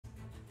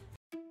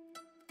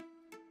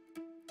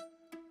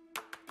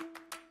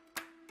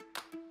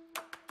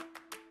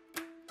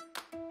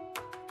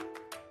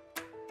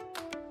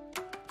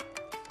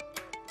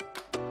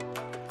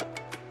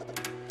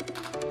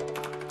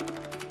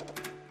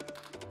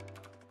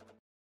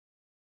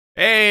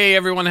Hey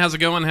everyone, how's it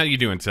going? How you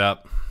doing,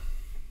 Top?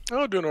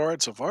 Oh, doing all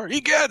right so far.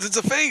 Egads, it's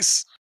a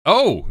face.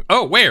 Oh,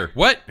 where?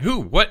 What?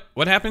 Who? What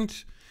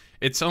happened?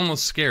 It's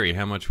almost scary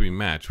how much we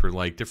match. We're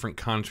like different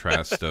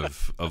contrast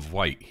of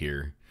white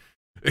here.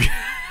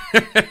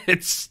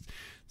 it's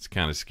it's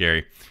kind of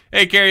scary.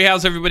 Hey, Carrie,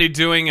 how's everybody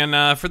doing?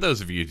 And for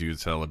those of you who do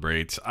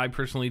celebrate, I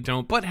personally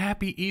don't, but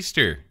happy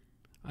Easter.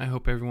 I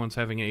hope everyone's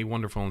having a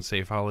wonderful and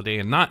safe holiday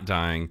and not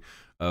dying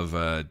of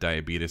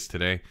diabetes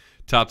today.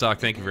 Top Doc,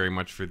 thank you very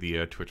much for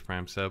the Twitch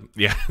Prime sub.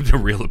 Yeah, the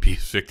real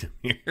abuse victim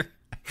here.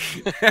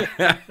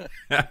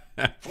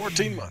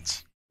 14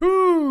 months.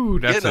 Ooh,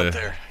 that's Getting up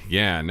there.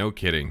 Yeah, no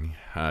kidding.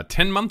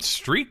 10-month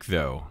streak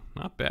though,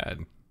 not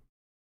bad.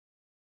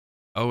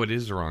 Oh, it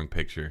is the wrong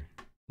picture.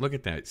 Look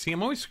at that. See,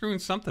 I'm always screwing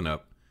something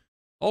up.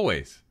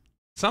 Always,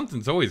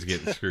 something's always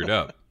getting screwed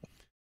up.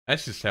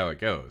 That's just how it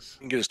goes.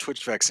 You can get his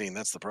Twitch vaccine.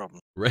 That's the problem.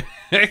 Right?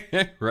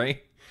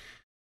 Right?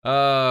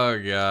 Oh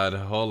God,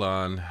 hold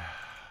on.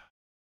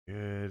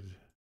 Good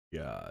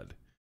God.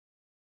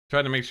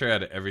 Tried to make sure I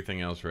had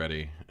everything else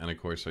ready, and of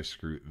course I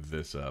screwed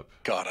this up.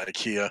 God,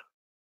 IKEA.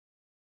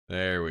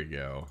 There we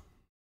go.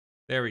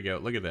 There we go.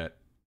 Look at that.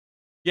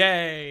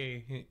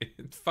 Yay!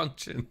 It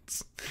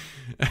functions.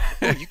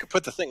 Oh, you could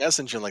put the thing I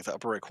sent you in like the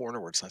upper right corner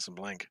where it's nice and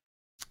blank.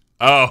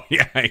 Oh,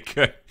 yeah, I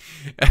could.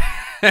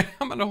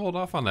 I'm going to hold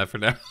off on that for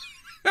now.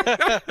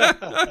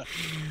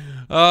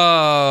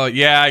 Oh,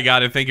 yeah, I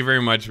got it. Thank you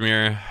very much,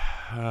 Mira.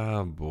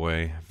 Oh,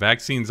 boy.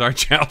 Vaccines are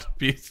child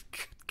abuse.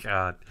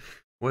 God,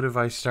 what have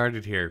I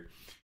started here?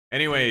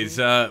 Anyways,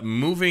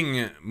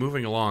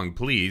 moving along,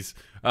 please.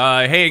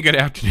 Hey, and good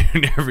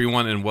afternoon,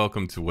 everyone, and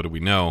welcome to What Do We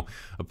Know,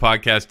 a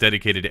podcast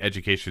dedicated to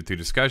education through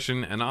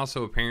discussion and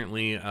also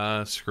apparently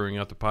screwing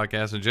up the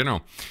podcast in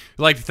general.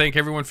 We'd like to thank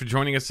everyone for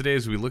joining us today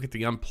as we look at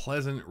the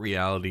unpleasant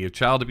reality of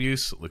child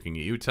abuse, looking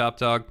at you, Top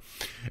Dog.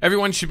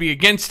 Everyone should be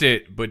against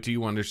it, but do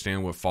you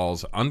understand what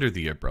falls under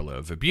the umbrella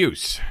of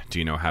abuse? Do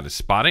you know how to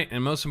spot it?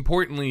 And most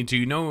importantly, do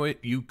you know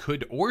what you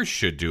could or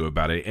should do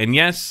about it? And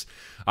yes,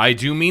 I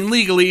do mean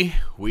legally.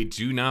 We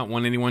do not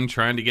want anyone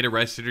trying to get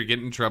arrested or get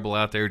in trouble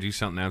out there or do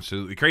something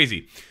absolutely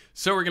crazy.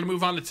 So we're going to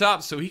move on to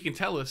Top so he can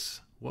tell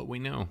us what we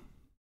know.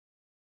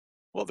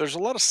 Well, there's a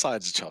lot of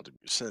sides to child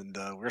abuse, and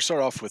we're going to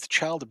start off with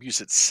child abuse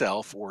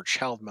itself, or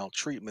child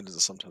maltreatment, as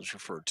it's sometimes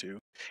referred to,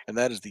 and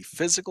that is the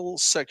physical,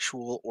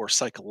 sexual, or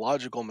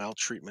psychological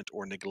maltreatment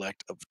or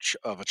neglect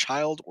of a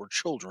child or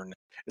children,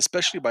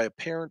 especially by a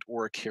parent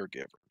or a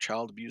caregiver.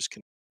 Child abuse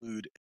can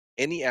include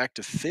any act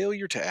of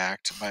failure to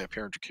act by a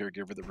parent or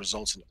caregiver that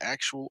results in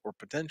actual or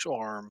potential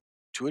harm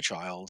to a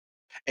child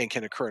and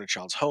can occur in a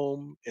child's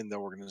home, in the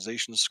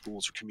organizations,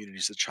 schools, or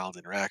communities the child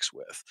interacts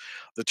with.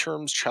 The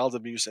terms child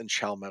abuse and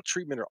child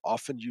maltreatment are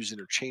often used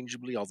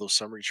interchangeably, although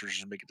some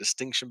researchers make a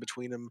distinction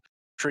between them,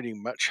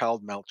 treating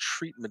child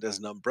maltreatment as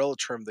an umbrella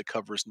term that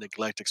covers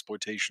neglect,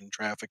 exploitation,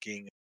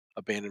 trafficking,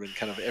 abandonment,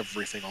 kind of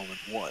everything all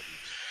in one.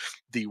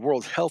 The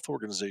World Health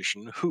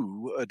Organization,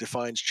 WHO,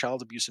 defines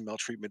child abuse and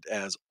maltreatment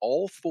as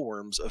all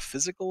forms of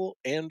physical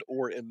and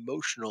or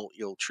emotional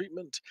ill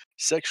treatment,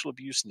 sexual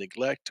abuse,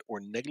 neglect,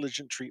 or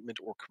negligent treatment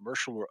or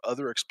commercial or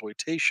other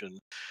exploitation,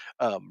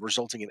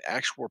 resulting in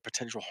actual or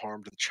potential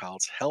harm to the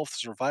child's health,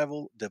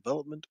 survival,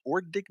 development,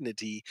 or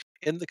dignity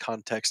in the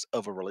context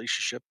of a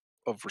relationship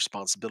of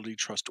responsibility,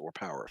 trust, or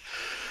power.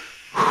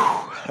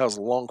 That was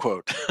a long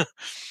quote.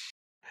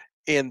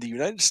 In the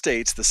United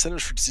States, the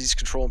Centers for Disease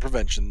Control and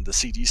Prevention, the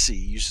CDC,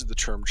 uses the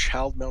term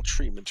child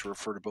maltreatment to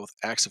refer to both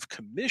acts of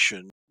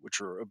commission,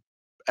 which are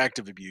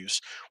active abuse,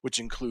 which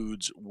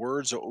includes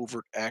words or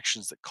overt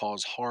actions that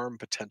cause harm,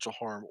 potential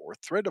harm, or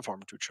threat of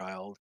harm to a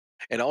child,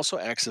 and also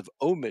acts of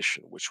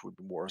omission, which would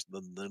be more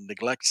than the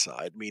neglect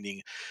side,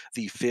 meaning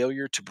the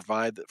failure to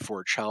provide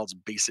for a child's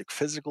basic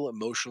physical,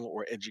 emotional,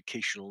 or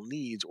educational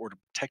needs, or to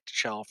protect a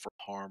child from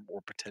harm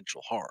or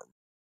potential harm.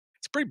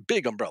 It's a pretty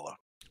big umbrella.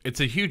 It's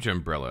a huge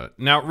umbrella.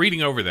 Now,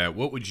 reading over that,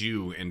 what would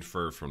you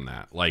infer from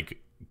that? Like,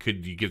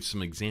 could you give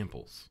some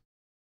examples?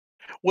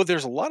 Well,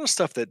 there's a lot of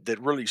stuff that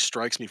really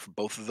strikes me from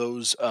both of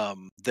those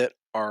that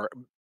are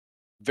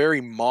very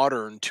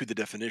modern to the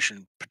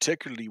definition,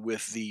 particularly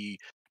with the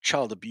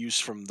child abuse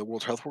from the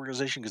World Health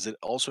Organization, because it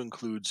also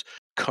includes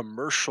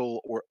commercial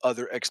or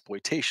other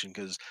exploitation.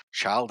 Because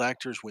child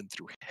actors went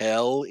through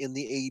hell in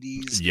the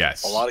 80s. A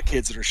Yes. lot of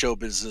kids in our show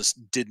business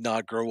did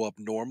not grow up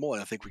normal.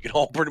 And I think we can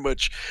all pretty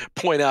much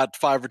point out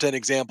 5 or 10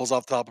 examples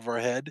off the top of our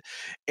head.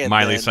 And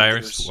Miley then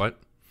Cyrus, there's what?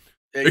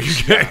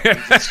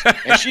 yeah,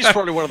 and she's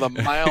probably one of the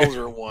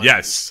milder ones.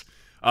 Yes.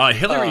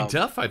 Hillary Um,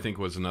 Duff, I think,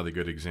 was another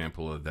good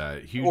example of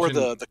that. Huge or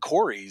the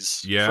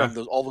Coreys yeah,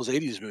 from all those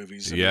 '80s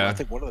movies. I mean, I yeah,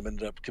 think one of them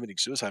ended up committing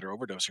suicide or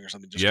overdosing or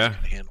something just because he yeah.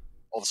 couldn't handle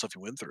all the stuff he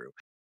went through.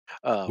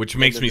 Which And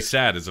makes then me there's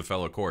sad as a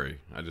fellow Corey.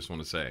 I just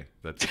want to say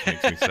that just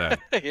makes me sad.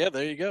 yeah,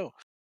 there you go.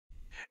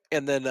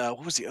 And then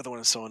what was the other one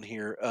I saw in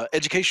here?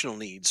 Educational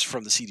needs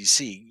from the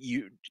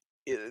CDC.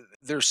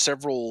 There's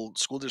several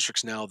school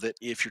districts now that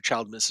if your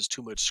child misses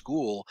too much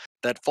school,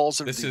 that falls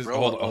under This the is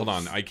umbrella hold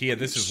on. of IKEA,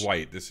 this is abuse.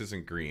 white. This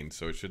isn't green,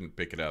 so it shouldn't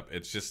pick it up.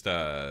 It's just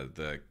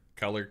the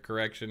color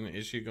correction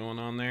issue going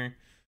on there.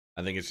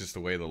 I think it's just the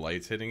way the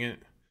light's hitting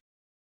it.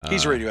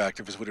 He's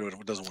radioactive, is what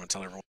it doesn't want to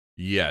tell everyone.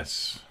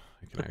 Yes.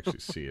 I can actually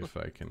see if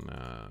I can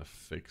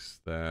fix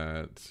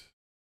that.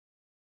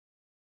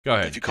 Go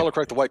ahead. If you color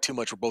correct the white too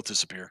much, we'll both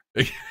disappear.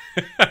 There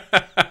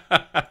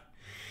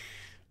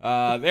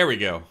we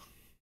go.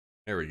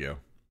 There we go.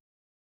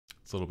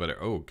 It's a little better.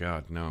 Oh,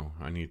 God, no.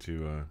 I need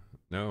to,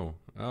 no.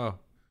 Oh.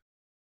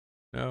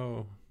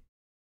 No.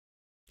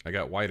 I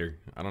got whiter.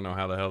 I don't know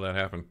how the hell that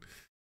happened.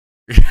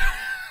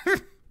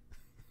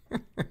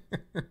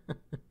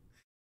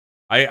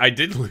 I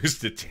did lose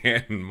to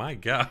 10. My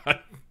God.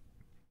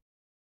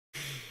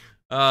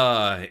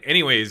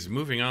 Anyways,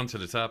 moving on to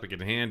the topic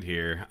at hand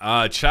here.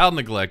 Child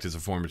neglect is a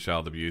form of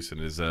child abuse and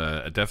is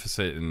a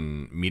deficit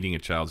in meeting a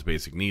child's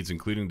basic needs,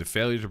 including the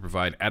failure to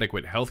provide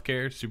adequate health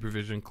care,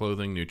 supervision,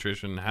 clothing,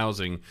 nutrition,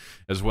 housing,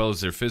 as well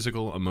as their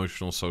physical,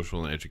 emotional,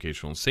 social, and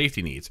educational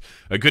safety needs.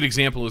 A good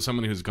example of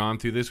someone who's gone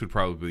through this would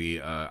probably be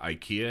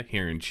IKEA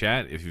here in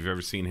chat. If you've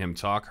ever seen him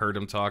talk, heard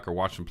him talk, or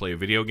watched him play a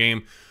video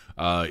game,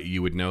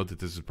 you would know that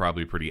this is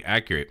probably pretty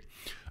accurate.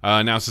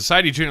 Now,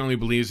 society generally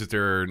believes that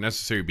there are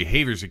necessary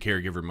behaviors a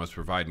caregiver must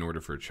provide in order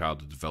for a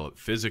child to develop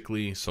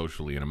physically,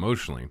 socially, and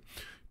emotionally.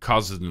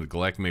 Causes of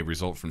neglect may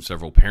result from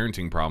several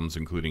parenting problems,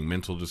 including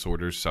mental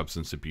disorders,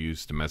 substance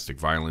abuse, domestic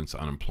violence,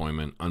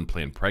 unemployment,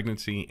 unplanned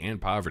pregnancy,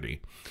 and poverty.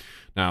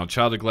 Now,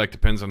 child neglect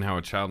depends on how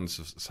a child in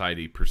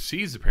society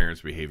perceives the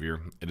parent's behavior.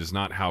 It is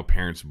not how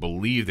parents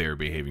believe they are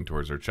behaving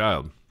towards their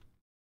child.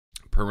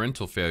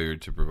 Parental failure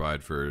to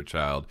provide for a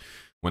child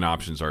when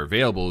options are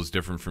available is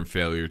different from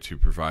failure to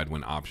provide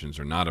when options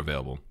are not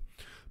available.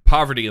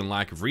 Poverty and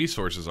lack of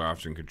resources are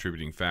often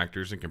contributing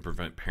factors and can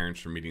prevent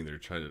parents from meeting their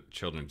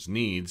children's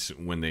needs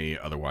when they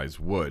otherwise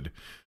would.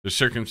 The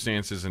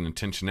circumstances and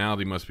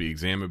intentionality must be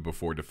examined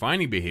before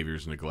defining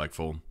behaviors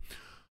neglectful.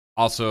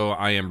 Also,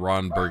 I am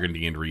Ron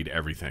Burgundy and read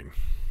everything.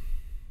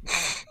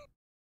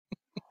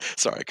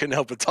 Sorry, I couldn't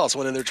help but toss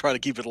one in there trying to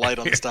keep it light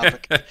on this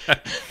topic.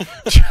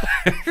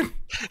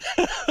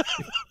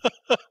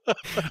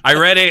 I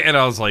read it and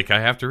I was like, I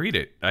have to read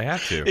it. I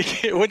have to.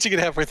 Once you get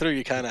halfway through,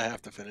 you kind of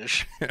have to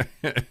finish.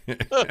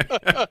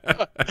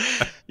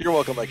 You're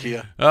welcome,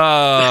 IKEA.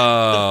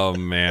 Oh,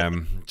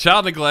 man.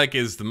 Child neglect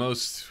is the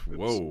most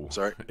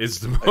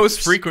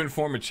frequent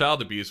form of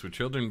child abuse, with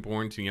children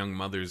born to young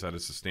mothers at a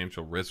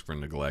substantial risk for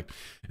neglect.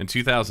 In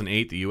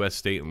 2008, the U.S.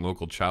 State and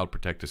Local Child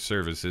Protective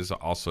Services,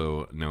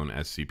 also known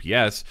as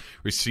CPS,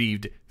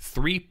 received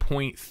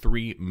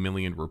 3.3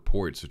 million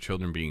reports of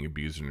children being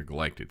abused or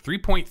neglected.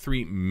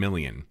 3.3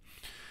 million.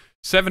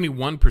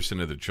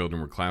 71% of the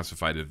children were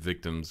classified as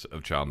victims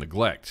of child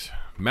neglect.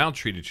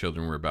 Maltreated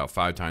children were about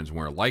 5 times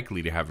more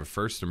likely to have a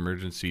first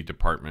emergency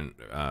department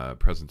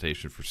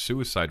presentation for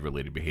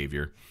suicide-related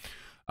behavior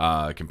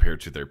compared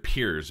to their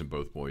peers in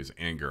both boys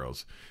and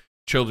girls.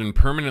 Children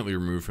permanently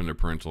removed from their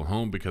parental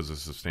home because of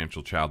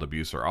substantial child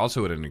abuse are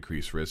also at an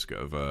increased risk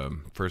of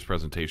first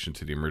presentation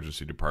to the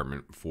emergency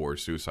department for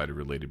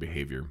suicide-related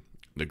behavior.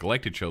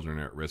 Neglected children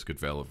are at risk of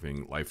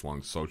developing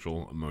lifelong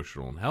social,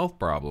 emotional, and health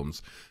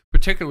problems,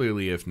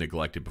 particularly if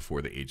neglected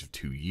before the age of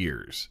 2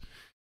 years,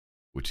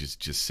 which is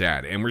just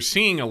sad. And we're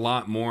seeing a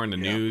lot more in the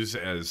news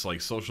as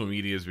like social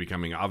media is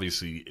becoming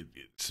obviously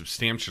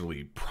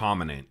substantially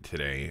prominent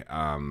today.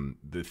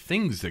 The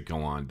things that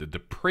go on, the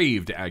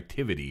depraved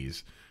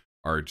activities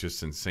are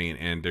just insane.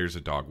 And there's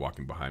a dog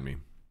walking behind me.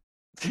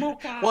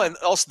 Well, and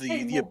also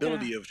the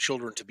ability of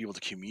children to be able to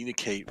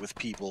communicate with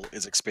people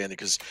is expanding,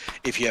 because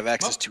if you have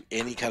access to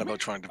any kind of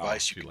electronic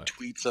device, you can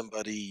tweet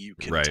somebody, you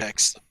can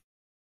text,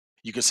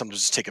 you can sometimes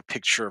just take a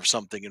picture of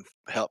something and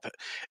help.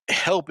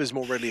 Help is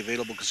more readily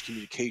available because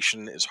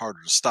communication is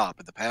harder to stop.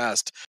 In the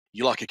past,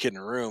 you lock a kid in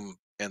a room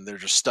and they're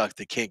just stuck;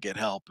 they can't get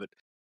help. But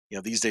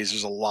these days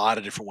there's a lot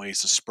of different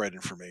ways to spread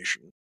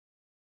information.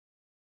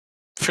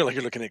 I feel like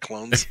you're looking at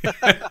clones.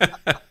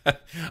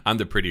 I'm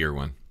the prettier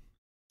one.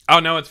 Oh,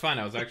 no, it's fine.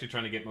 I was actually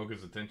trying to get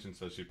Mocha's attention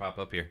so she'd pop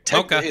up here.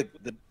 Okay.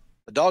 The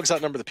dogs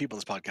outnumber the people in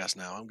this podcast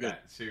now. I'm good.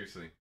 Yeah,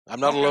 seriously. I'm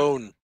not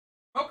alone.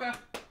 Okay.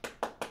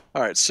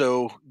 All right,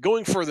 so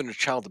going further into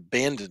child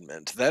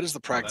abandonment, that is the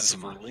practice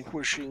of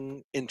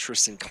relinquishing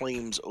interest in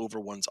claims over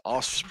one's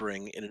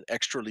offspring in an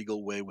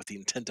extra-legal way with the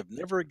intent of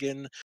never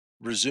again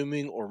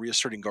resuming or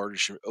reasserting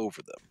guardianship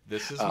over them.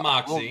 This is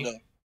Moxie.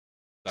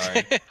 No.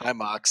 Sorry. Hi,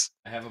 Mox.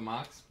 I have a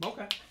Mox.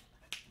 Mocha.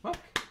 Mocha.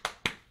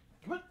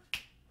 Come on.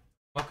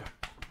 Mocha.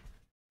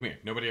 Come here.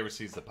 Nobody ever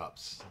sees the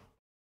pups.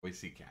 We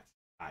see cats.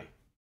 Hi.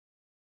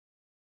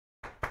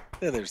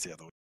 Yeah, there's the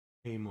other one.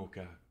 Hey,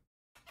 Mocha.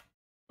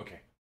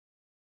 Okay.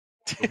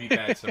 We'll be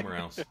back somewhere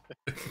else.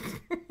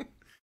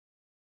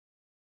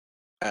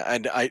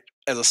 And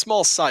as a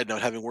small side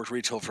note, having worked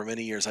retail for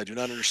many years, I do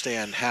not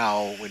understand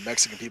how when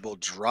Mexican people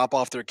drop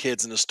off their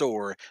kids in a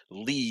store,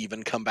 leave,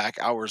 and come back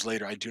hours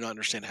later, I do not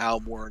understand how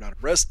more are not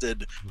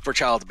arrested for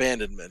child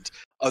abandonment,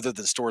 other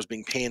than stores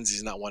being pansies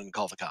and not wanting to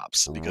call the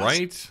cops.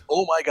 Because,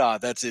 oh my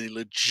God, that's a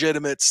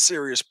legitimate,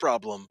 serious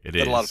problem that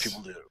a lot of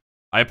people do.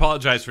 I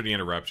apologize for the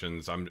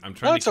interruptions. I'm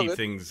trying to keep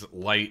things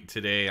light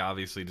today.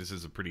 Obviously, this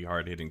is a pretty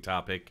hard-hitting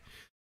topic.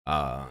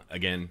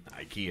 Again,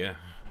 IKEA.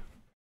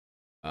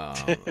 Um,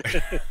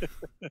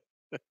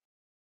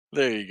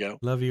 There you go.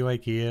 love you,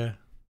 IKEA.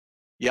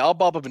 Yeah, I'll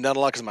bob up and down a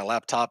lot because my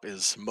laptop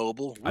is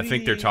mobile. I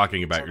think they're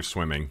talking about your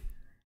swimming.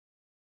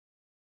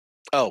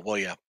 Oh, well,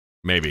 yeah.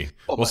 Maybe.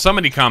 Well, Well,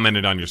 somebody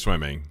commented on your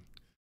swimming.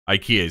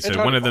 IKEA said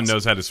one entirely of them knows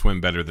possible. how to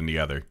swim better than the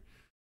other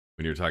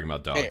when you're talking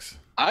about Hey, dogs.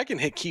 I can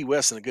hit Key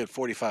West in a good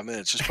 45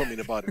 minutes. Just put me in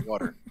a body of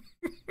water.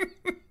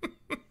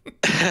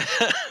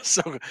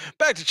 So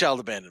back to child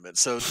abandonment.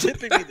 So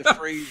typically the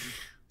phrase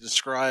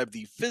describe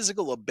the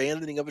physical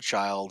abandoning of a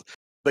child,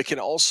 but can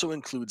also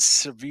include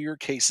severe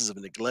cases of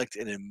neglect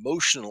and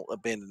emotional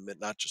abandonment,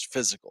 not just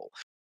physical.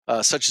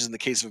 Such as in the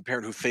case of a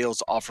parent who fails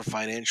to offer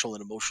financial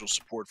and emotional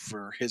support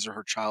for his or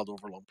her child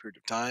over a long period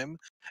of time.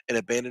 An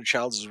abandoned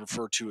child is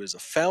referred to as a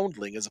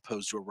foundling as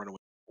opposed to a runaway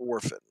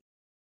orphan.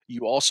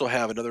 You also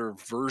have another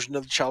version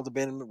of child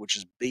abandonment, which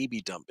is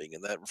baby dumping,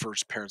 and that refers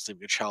to parents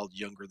leaving a child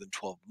younger than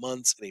 12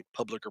 months in a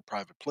public or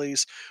private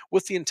place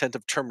with the intent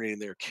of terminating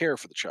their care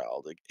for the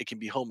child. It can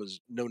be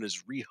known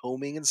as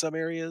rehoming in some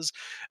areas,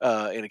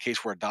 in a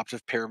case where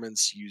adoptive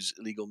parents use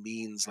illegal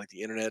means like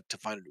the internet to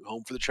find a new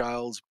home for the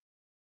child.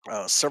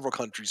 Several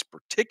countries,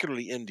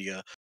 particularly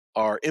India,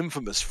 are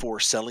infamous for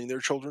selling their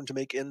children to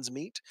make ends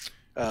meet,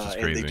 Which is and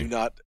they crazy. do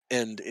not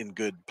end in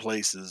good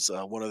places.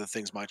 One of the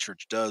things my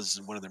church does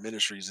in one of their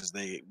ministries is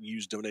they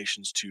use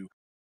donations to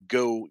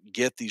go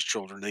get these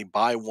children. They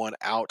buy one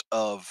out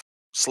of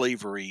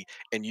slavery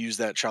and use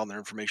that child and their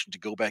information to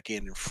go back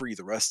in and free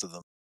the rest of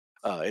them.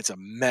 It's a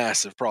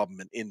massive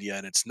problem in India,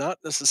 and it's not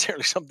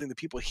necessarily something that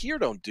people here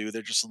don't do.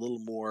 They're just a little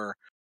more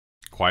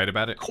Quiet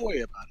about it?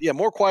 coy about it. Yeah,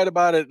 more quiet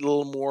about it, a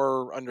little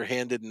more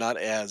underhanded, not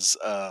as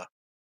I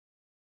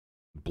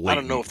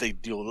don't know Blatant. if they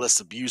deal with less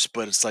abuse,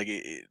 but it's like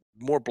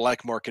more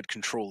black market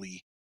control-y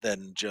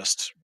than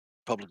just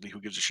publicly who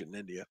gives a shit in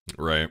India.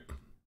 Right.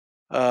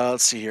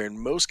 Let's see here. In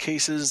most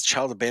cases,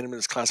 child abandonment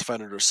is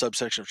classified under a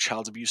subsection of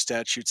child abuse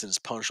statutes and is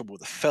punishable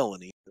with a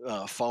felony.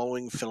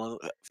 Following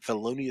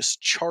felonious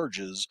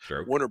charges,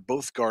 Stroke. one or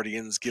both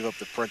guardians give up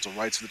the parental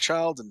rights of the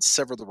child and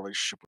sever the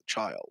relationship with the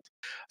child.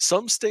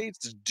 Some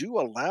states do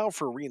allow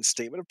for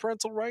reinstatement of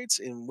parental rights,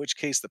 in which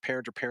case the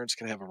parent or parents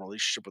can have a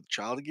relationship with the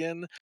child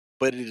again,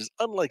 but it is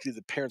unlikely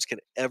that parents can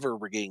ever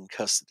regain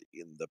custody.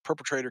 And the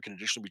perpetrator can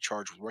additionally be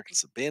charged with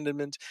reckless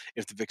abandonment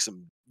if the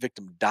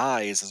victim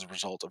dies as a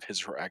result of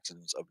his or her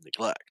actions of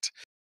neglect.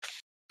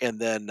 And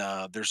then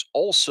there's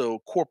also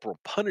corporal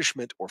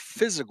punishment or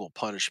physical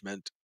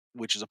punishment,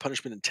 which is a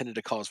punishment intended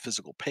to cause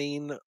physical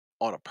pain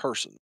on a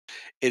person.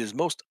 It is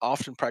most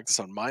often practiced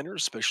on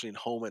minors, especially in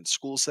home and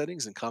school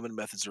settings, and common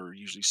methods are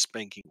usually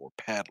spanking or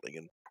paddling.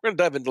 And we're going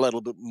to dive into that a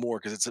little bit more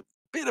because it's a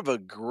bit of a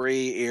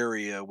gray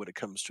area when it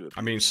comes to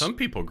I mean, abuse. some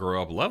people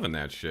grow up loving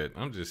that shit.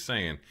 I'm just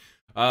saying.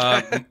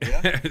 Um,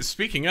 Yeah,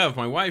 speaking of,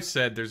 my wife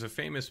said there's a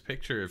famous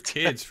picture of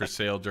kids for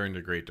sale during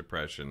the Great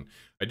Depression.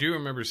 I do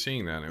remember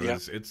seeing that. yeah,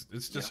 It's yeah.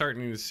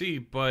 disheartening to see,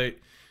 but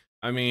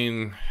I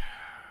mean,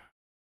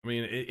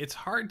 it's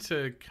hard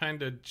to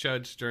kind of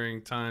judge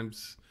during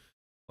times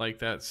like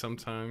that.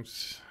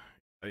 Sometimes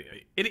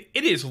it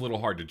is a little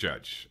hard to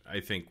judge. I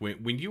think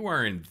when you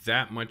are in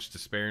that much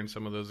despair in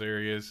some of those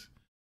areas,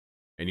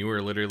 and you were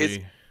It's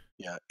literally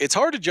yeah, it's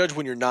hard to judge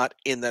when you're not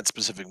in that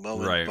specific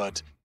moment, right,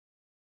 but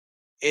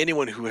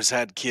anyone who has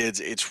had kids,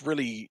 it's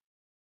really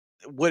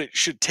what it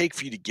should take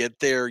for you to get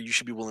there. You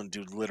should be willing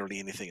to do literally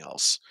anything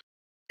else.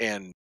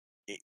 And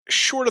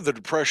short of the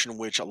depression,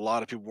 which a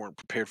lot of people weren't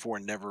prepared for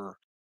and never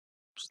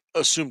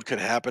assumed could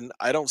happen,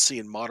 I don't see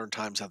in modern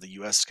times how the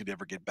U.S. could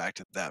ever get back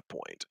to that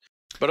point.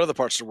 But other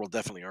parts of the world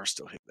definitely are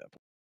still hitting that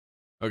point.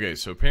 okay,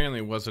 so apparently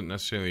it wasn't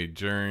necessarily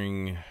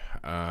during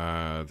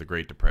the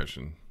Great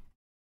Depression.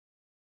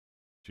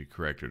 She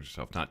corrected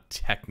herself. Not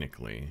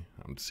technically.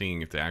 I'm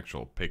seeing if the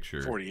actual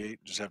picture 48,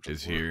 just after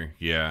is the war. here.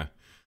 Yeah.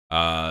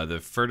 The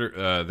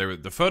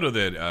photo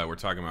that we're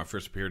talking about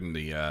first appeared in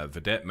the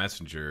Vedette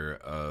Messenger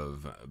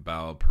of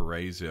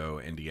Valparaiso,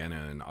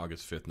 Indiana, on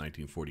August 5th,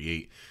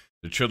 1948.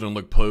 The children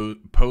look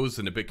posed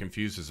and a bit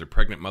confused as their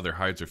pregnant mother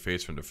hides her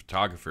face from the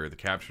photographer. The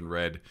caption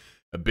read,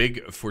 "A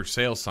big for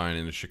sale sign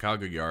in a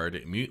Chicago yard.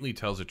 It mutely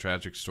tells a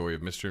tragic story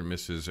of Mr. and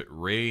Mrs.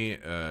 Ray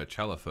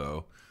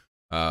Chalafo,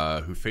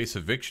 who face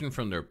eviction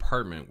from their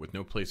apartment with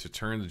no place to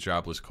turn. The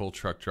jobless coal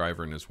truck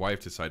driver and his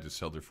wife decide to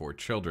sell their 4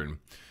 children.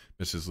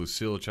 Mrs.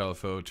 Lucille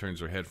Chalafo turns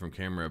her head from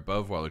camera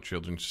above while her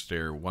children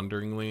stare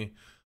wonderingly.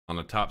 On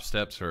the top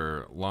steps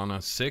are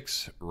Lana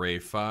 6, Ray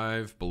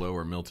 5, below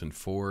are Milton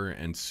 4,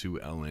 and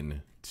Sue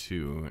Ellen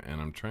 2. And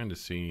I'm trying to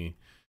see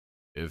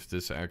if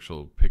this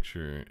actual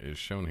picture is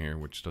shown here,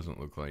 which doesn't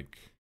look like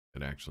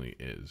it actually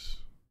is.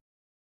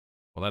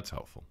 Well, that's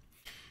helpful.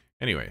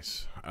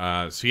 Anyways,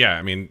 so yeah,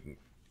 I mean,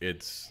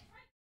 it's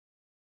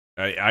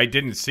I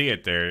didn't see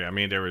it there. I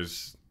mean, there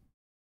was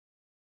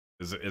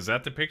is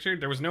that the picture?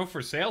 There was no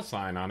for sale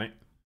sign on it.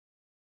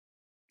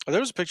 Oh,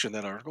 there was a picture in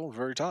that article,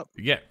 very top.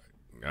 Yeah,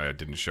 it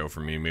didn't show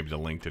for me. Maybe the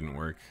link didn't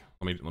work.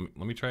 Let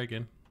me try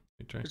again. Let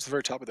me try. It's the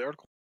very top of the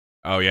article.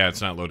 Oh yeah,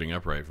 it's not loading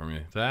up right for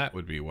me. That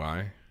would be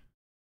why.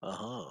 Uh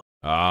huh.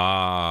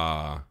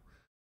 Ah,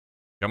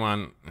 come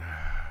on.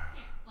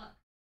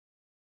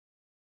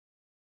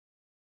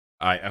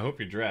 I hope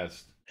you're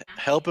dressed.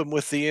 Help him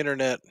with the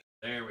internet.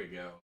 There we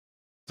go.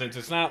 Since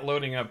it's not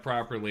loading up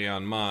properly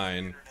on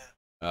mine,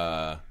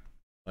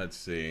 let's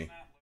see.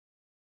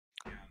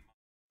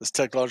 This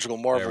technological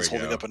There marvel we is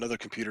holding go. up another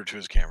computer to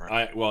his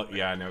camera. Well,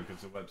 yeah, I know,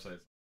 because the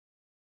website's...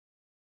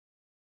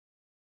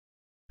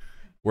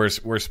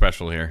 We're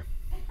special here.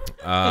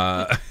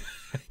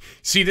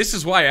 See, this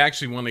is why I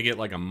actually want to get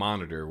like a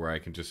monitor where I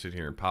can just sit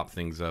here and pop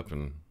things up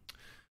and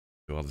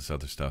do all this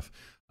other stuff.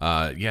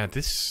 Yeah,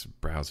 this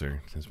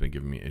browser has been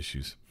giving me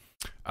issues.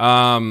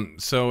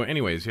 So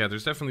anyways, yeah,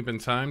 there's definitely been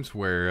times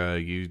where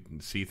you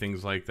see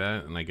things like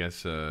that, and I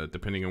guess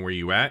depending on where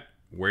you're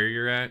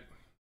at,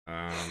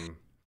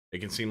 it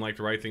can seem like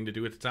the right thing to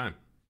do at the time.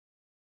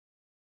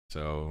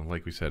 So,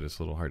 like we said, it's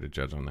a little hard to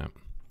judge on that.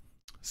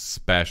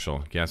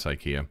 Special. Yes,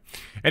 IKEA.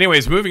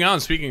 Anyways, moving on.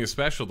 Speaking of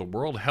special, the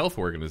World Health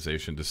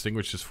Organization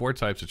distinguishes 4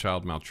 types of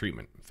child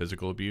maltreatment: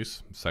 physical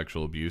abuse,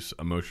 sexual abuse,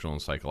 emotional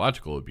and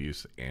psychological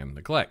abuse, and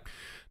neglect.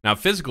 Now,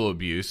 physical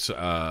abuse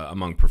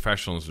among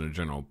professionals and the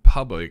general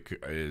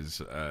public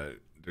is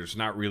there's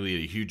not really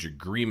a huge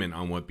agreement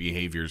on what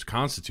behaviors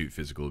constitute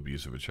physical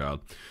abuse of a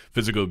child.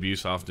 Physical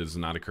abuse often does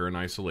not occur in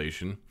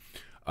isolation,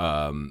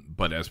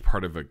 but as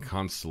part of a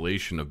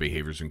constellation of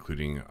behaviors,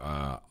 including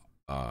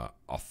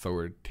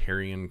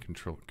authoritarian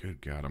control.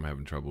 Good God, I'm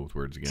having trouble with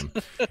words again.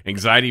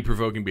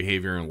 Anxiety-provoking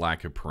behavior and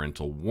lack of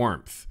parental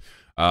warmth.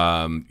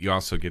 You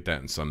also get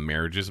that in some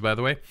marriages, by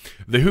the way.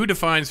 The WHO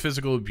defines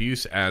physical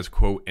abuse as,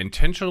 quote,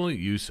 intentional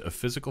use of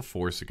physical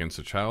force against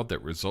a child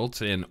that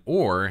results in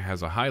or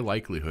has a high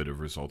likelihood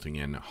of resulting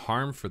in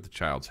harm for the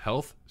child's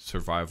health,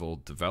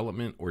 survival,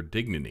 development, or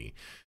dignity.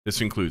 This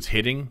includes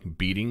hitting,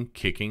 beating,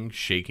 kicking,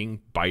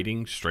 shaking,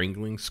 biting,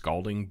 strangling,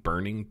 scalding,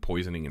 burning,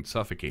 poisoning, and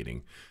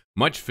suffocating.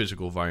 Much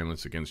physical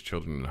violence against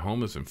children in the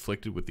home is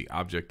inflicted with the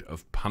object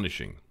of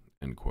punishing,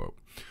 end quote.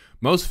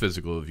 Most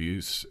physical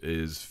abuse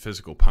is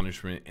physical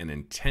punishment in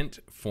intent,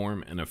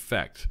 form, and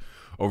effect.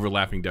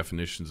 Overlapping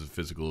definitions of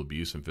physical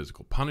abuse and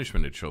physical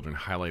punishment of children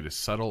highlight a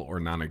subtle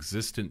or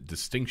non-existent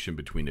distinction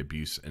between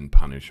abuse and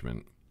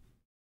punishment.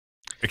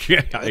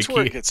 That's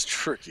where it gets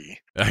tricky.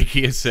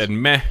 IKEA said,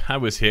 meh, I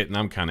was hit and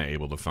I'm kind of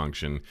able to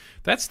function.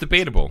 That's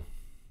debatable.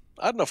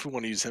 I don't know if we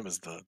want to use him as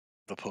the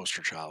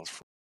poster child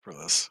for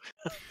this.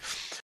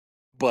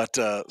 But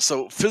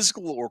so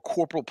physical or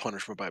corporal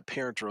punishment by a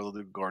parent or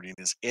other guardian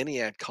is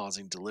any act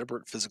causing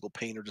deliberate physical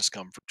pain or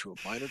discomfort to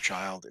a minor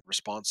child in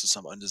response to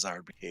some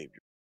undesired behavior.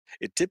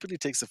 It typically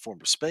takes the form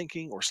of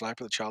spanking or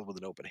slapping the child with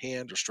an open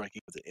hand or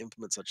striking with an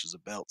implement such as a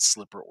belt,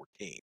 slipper, or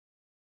cane.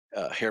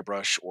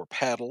 Hairbrush or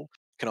paddle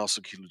can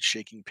also include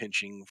shaking,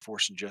 pinching,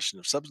 forced ingestion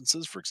of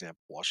substances, for example,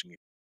 washing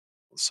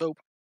with soap,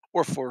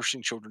 or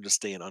forcing children to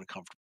stay in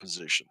uncomfortable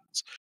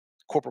positions.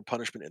 Corporal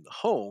punishment in the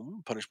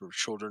home, punishment of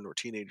children or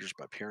teenagers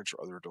by parents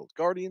or other adult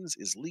guardians,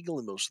 is legal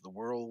in most of the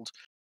world.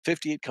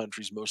 58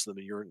 countries, most of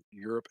them in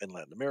Europe and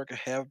Latin America,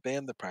 have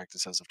banned the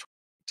practice as of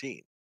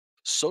 2018.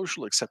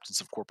 Social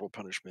acceptance of corporal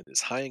punishment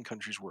is high in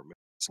countries where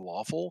it's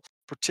lawful,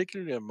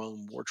 particularly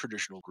among more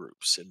traditional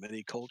groups. In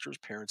many cultures,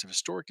 parents have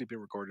historically been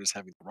regarded as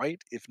having the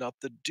right, if not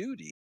the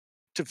duty,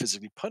 to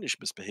physically punish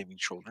misbehaving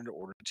children in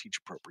order to teach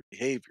appropriate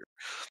behavior.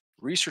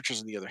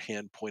 Researchers, on the other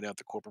hand, point out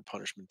that corporal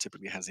punishment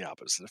typically has the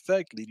opposite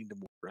effect, leading to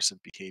more aggressive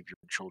behavior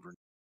in children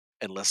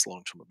and less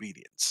long term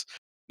obedience.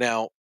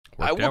 Now,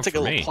 I Worked will out take for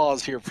a little me.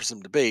 pause here for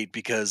some debate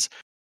because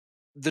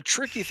the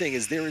tricky thing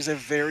is there is a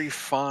very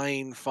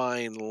fine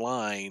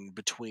line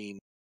between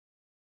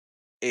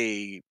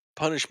a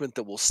punishment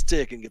that will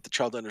stick and get the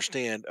child to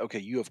understand, okay,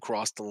 you have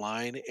crossed the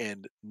line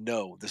and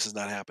no, this is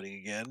not happening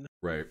again,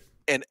 Right.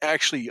 and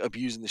actually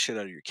abusing the shit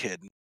out of your kid.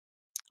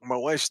 My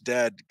wife's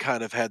dad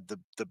kind of had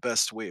the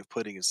best way of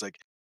putting it. It's like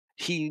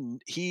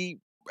he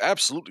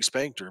absolutely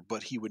spanked her,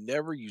 but he would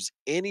never use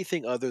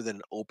anything other than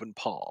an open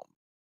palm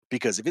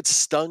because if it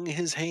stung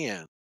his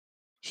hand,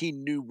 he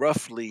knew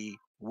roughly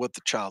what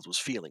the child was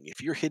feeling.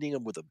 If you're hitting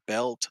him with a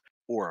belt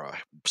or a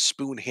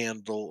spoon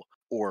handle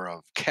or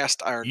a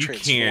cast iron You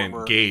can't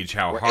transformer gauge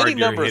how or any hard you're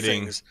number of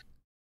hitting. things,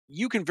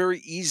 you can very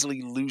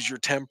easily lose your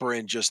temper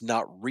and just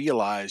not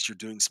realize you're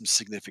doing some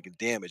significant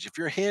damage. If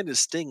your hand is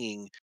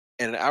stinging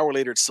and an hour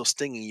later it's still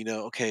stinging,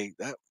 okay,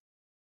 that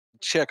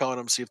check on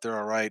them, see if they're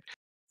all right.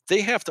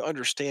 They have to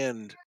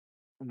understand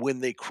when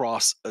they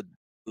cross a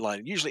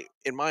line. Usually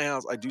in my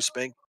house, I do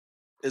spank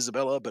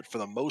Isabella, but for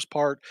the most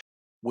part,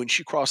 when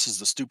she crosses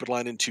the stupid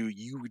line into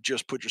you would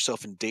just put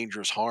yourself in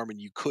dangerous harm and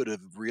you could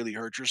have really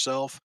hurt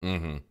yourself,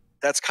 Mm-hmm.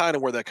 that's kind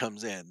of where that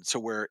comes in. So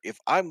where if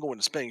I'm going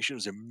to spank, she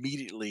was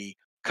immediately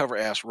cover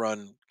ass,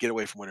 run, get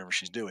away from whatever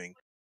she's doing.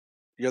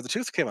 The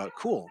tooth came out.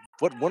 Cool.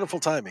 What wonderful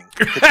timing.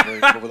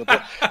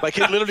 My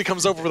kid literally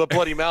comes over with a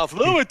bloody mouth.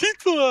 Oh, my teeth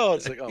fell out.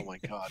 It's like, oh my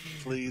God,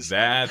 please.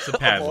 That's a Of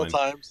all paddling.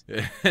 times.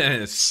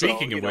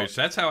 Speaking So, of which,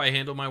 that's how I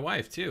handle my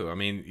wife too. I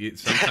mean,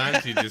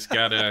 sometimes you just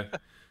gotta,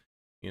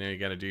 you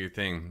gotta do your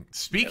thing.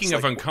 Speaking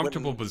of like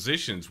uncomfortable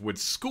positions, would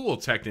school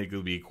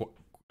technically be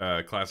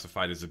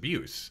classified as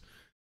abuse?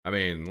 I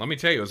mean, let me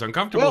tell you, it was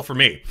uncomfortable Well, for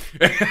me.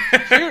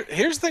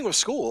 here's the thing with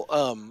school.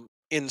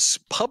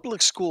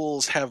 public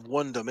schools have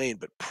one domain,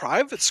 but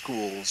private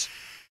schools,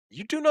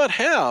 you do not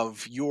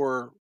have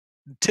your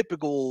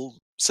typical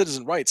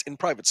citizen rights in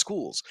private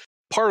schools.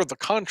 Part of the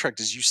contract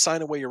is you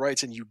sign away your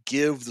rights and you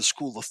give the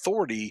school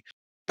authority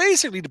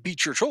basically to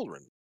beat your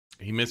children.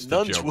 He missed the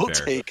Nuns joke will there,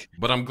 take,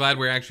 but I'm glad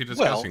we're actually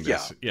well, discussing yeah,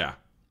 this. Yeah,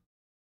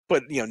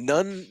 but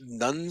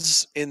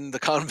nuns in the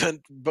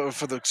convent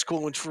for the school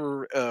in which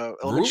for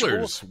elementary school,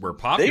 rulers were they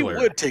popular.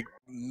 would take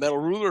metal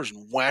rulers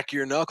and whack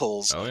your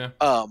knuckles. Oh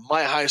yeah.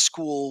 My high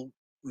school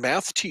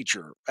math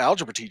teacher,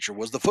 algebra teacher,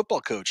 was the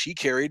football coach. He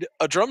carried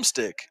a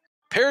drumstick,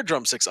 pair of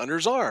drumsticks under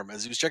his arm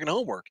as he was checking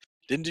homework.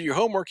 Didn't do your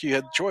homework, you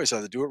had the choice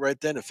either do it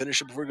right then and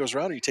finish it before it goes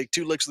around, or you take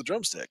 2 licks of the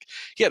drumstick.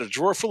 He had a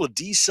drawer full of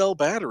D-cell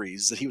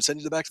batteries that he would send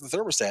to the back of the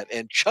thermostat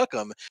and chuck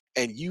them.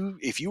 And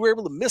if you were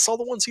able to miss all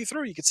the ones he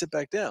threw, you could sit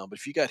back down. But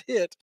if you got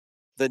hit,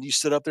 then you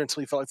stood up there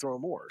until you felt like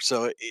throwing more.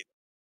 So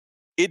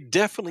it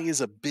definitely is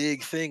a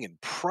big thing in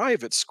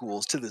private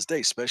schools to this day,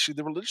 especially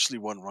the religiously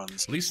run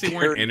runs. At least they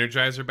weren't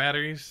Energizer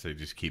batteries. They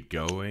just keep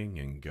going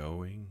and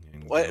going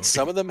and going.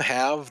 Some of them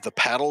have the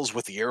paddles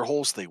with the air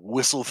holes. They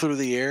whistle through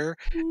the air,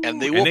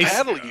 and they And will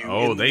paddle you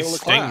in the they middle of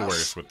sting class.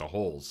 worse with the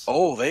holes.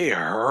 Oh, they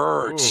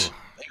hurt. Ooh.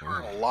 They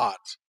hurt a lot.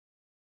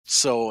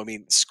 So, I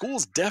mean,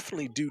 schools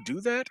definitely do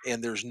that,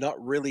 and there's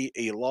not really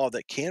a law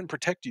that can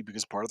protect you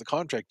because part of the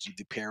contract,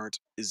 the parent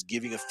is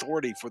giving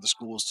authority for the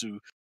schools to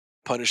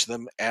punish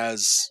them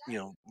as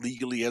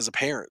legally as a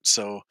parent.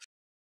 So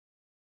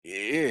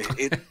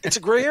it's a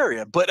gray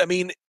area, but I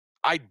mean,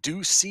 I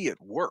do see it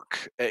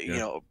work.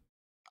 Yeah.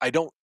 I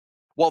don't.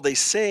 While they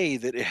say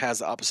that it has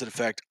the opposite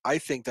effect, I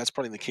think that's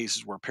probably in the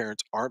cases where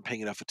parents aren't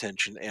paying enough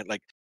attention. And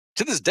like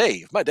to this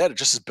day, if my dad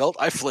adjusts his belt,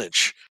 I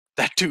flinch.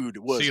 That dude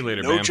See was you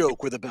later, no man.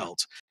 joke with a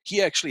belt.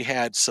 He actually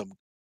had some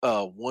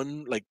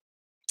one like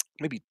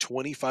maybe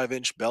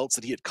 25-inch belts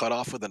that he had cut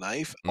off with a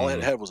knife. All I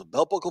Mhm. had was a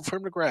belt buckle for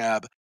him to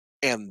grab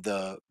and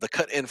the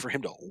cut end for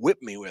him to whip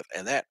me with,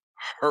 and that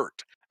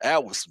hurt.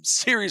 That was some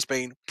serious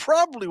pain.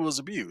 Probably was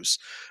abuse,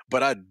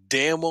 but I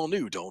damn well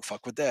knew don't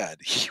fuck with dad.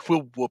 He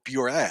will whoop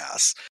your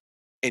ass.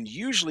 And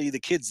usually the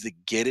kids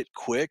that get it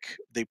quick,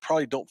 they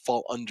probably don't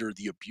fall under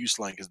the abuse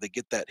line because they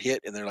get that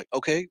hit and they're like,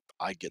 okay,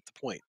 I get the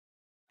point.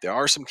 There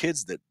are some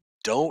kids that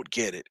don't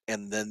get it,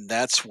 and then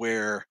that's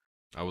where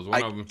I was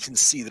one I of them. can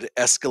see that it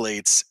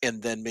escalates,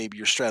 and then maybe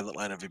you're straddling that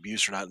line of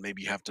abuse or not. And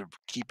maybe you have to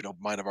keep an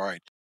open mind of, all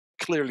right,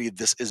 clearly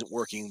this isn't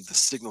working. The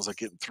signals are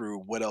getting through.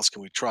 What else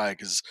can we try?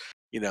 Because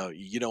you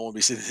don't want to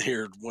be sitting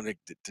there wondering,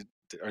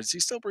 is he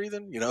still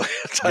breathing?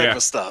 Type Yeah.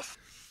 of stuff.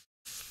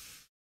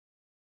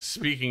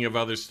 Speaking of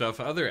other stuff,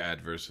 other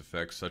adverse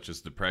effects such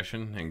as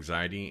depression,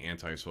 anxiety,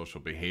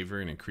 antisocial behavior,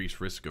 and increased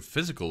risk of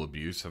physical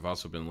abuse have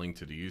also been linked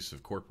to the use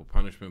of corporal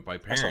punishment by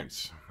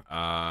parents.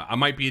 I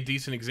might be a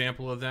decent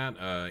example of that.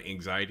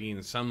 Anxiety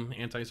and some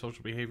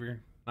antisocial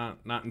behavior.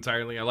 Not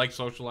entirely. I like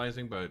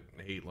socializing, but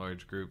hate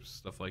large groups,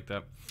 stuff like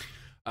that.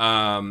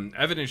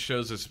 Evidence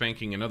shows that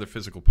spanking and other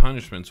physical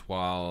punishments,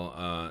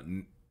 while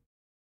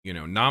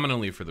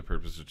nominally for the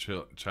purpose of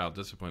child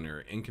discipline,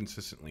 are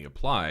inconsistently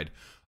applied,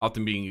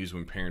 often being used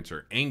when parents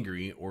are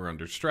angry or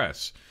under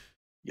stress.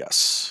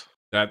 Yes.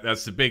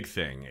 That's the big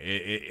thing.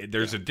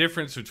 There's a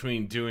difference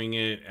between doing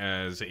it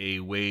as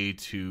a way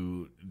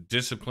to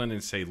discipline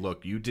and say,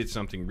 look, you did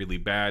something really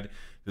bad.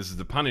 This is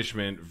the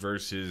punishment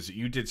versus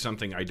you did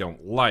something I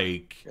don't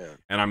like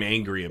and I'm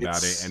angry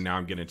about it and now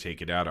I'm going to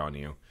take it out on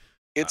you.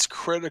 It's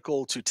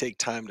critical to take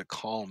time to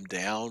calm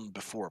down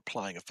before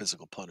applying a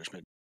physical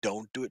punishment.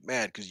 Don't do it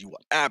mad because you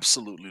will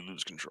absolutely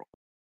lose control.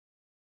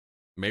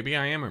 Maybe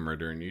I am a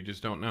murderer and you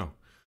just don't know.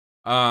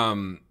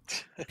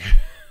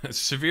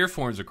 Severe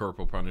forms of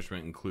corporal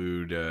punishment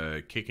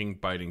include kicking,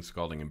 biting,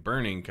 scalding, and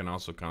burning can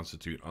also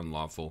constitute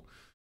unlawful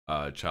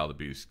child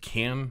abuse.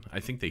 I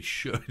think they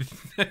should.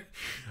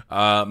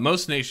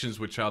 Most nations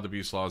with child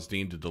abuse laws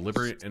deem the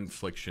deliberate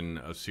infliction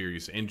of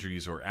serious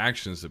injuries or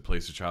actions that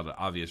place a child at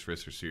obvious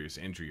risk for serious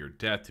injury or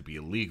death to be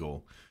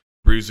illegal.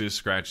 Bruises,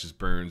 scratches,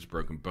 burns,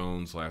 broken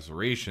bones,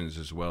 lacerations,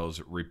 as well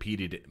as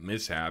repeated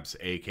mishaps,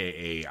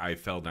 aka I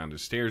fell down the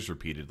stairs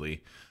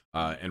repeatedly,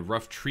 and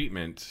rough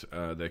treatment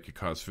that could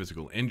cause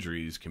physical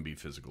injuries can be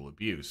physical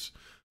abuse.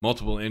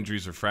 Multiple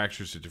injuries or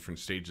fractures at different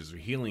stages of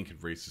healing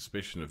could raise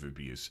suspicion of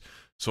abuse.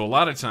 So a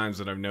lot of times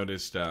that I've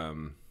noticed,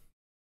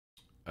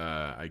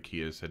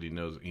 IKEA said he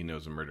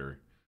knows a murderer.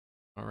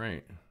 All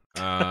right.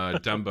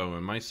 Dumbo,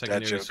 in my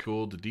secondary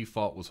school, the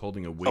default was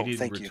holding a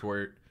weighted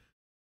retort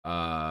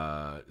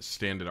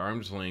stand at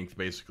arm's length,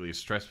 basically a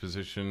stress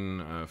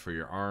position for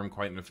your arm.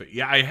 Quite an effect.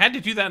 Yeah, I had to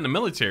do that in the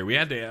military. We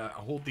had to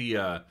hold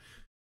the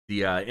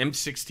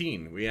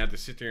M16. We had to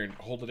sit there and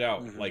hold it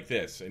out like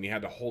this, and you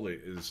had to hold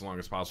it as long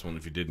as possible. And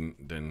if you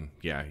didn't, then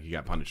yeah, you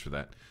got punished for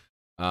that.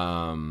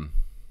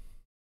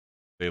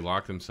 They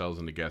locked themselves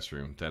in the guest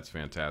room. That's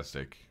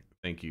fantastic.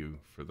 Thank you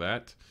for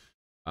that.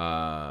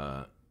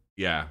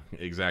 Yeah,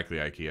 exactly,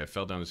 IKEA. I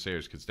fell down the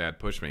stairs because Dad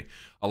pushed me.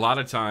 A lot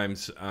of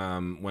times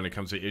when it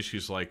comes to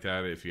issues like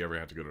that, if you ever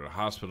have to go to the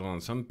hospital,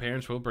 and some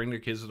parents will bring their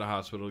kids to the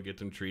hospital to get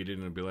them treated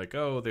and be like,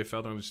 oh, they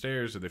fell down the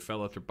stairs or they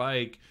fell off their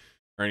bike.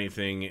 or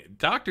anything,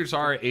 doctors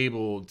are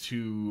able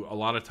to a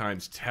lot of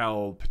times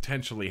tell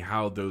potentially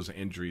how those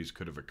injuries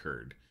could have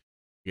occurred.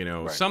 You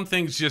know, Right. some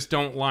things just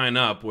don't line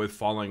up with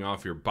falling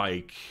off your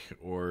bike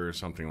or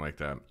something like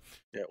that.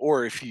 Yeah.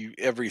 Or if you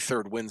every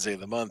third Wednesday of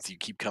the month you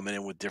keep coming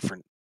in with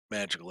different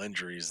magical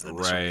injuries, then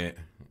they start getting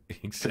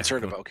Right. concerned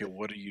Exactly. about, okay,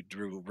 what are you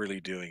really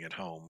doing at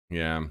home?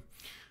 Yeah.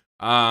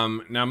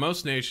 Now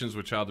most nations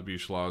with child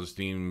abuse laws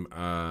deem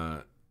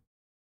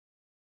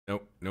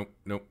nope, nope,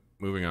 nope.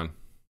 Moving on.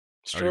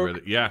 Already read Stroke.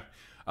 it. Yeah.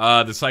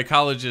 The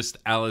psychologist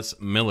Alice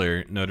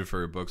Miller, noted for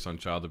her books on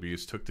child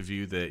abuse, took the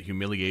view that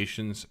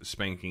humiliations,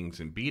 spankings,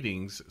 and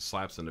beatings,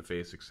 slaps in the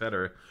face,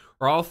 etc.,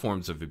 are all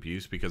forms of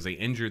abuse because they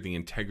injure the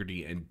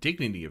integrity and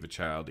dignity of a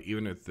child,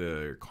 even if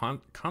the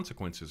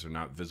consequences are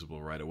not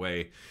visible right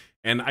away.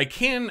 And I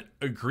can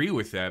agree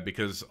with that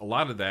because a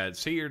lot of that,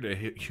 say you're to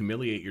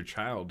humiliate your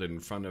child in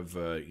front of,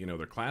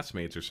 their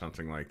classmates or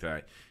something like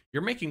that,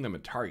 you're making them a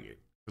target.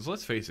 Because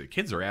let's face it,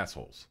 kids are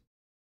assholes.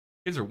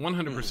 Kids are Mhm.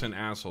 100%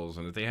 assholes,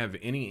 and if they have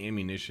any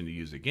ammunition to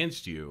use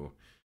against you,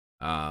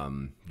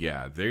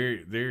 yeah,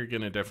 they're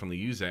gonna definitely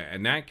use that,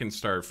 and that can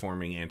start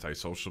forming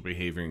antisocial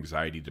behavior,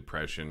 anxiety,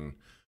 depression.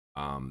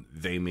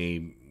 They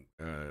may,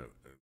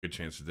 good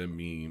chance of them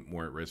being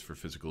more at risk for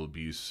physical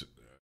abuse,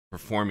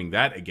 performing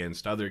that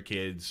against other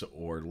kids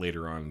or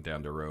later on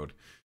down the road.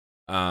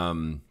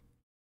 Um,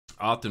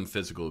 Often,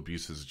 physical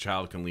abuse as a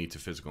child can lead to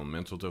physical and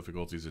mental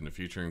difficulties in the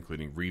future,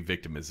 including re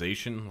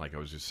victimization, like I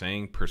was just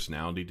saying,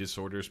 personality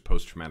disorders,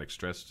 post traumatic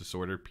stress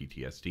disorder,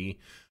 PTSD,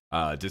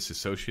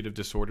 dissociative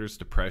disorders,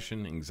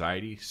 depression,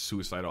 anxiety,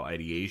 suicidal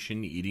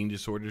ideation, eating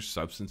disorders,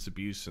 substance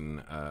abuse,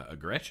 and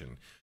aggression.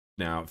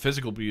 Now,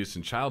 physical abuse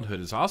in childhood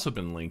has also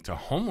been linked to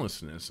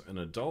homelessness in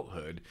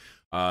adulthood.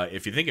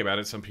 If you think about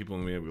it, some people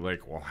may be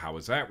like, well, how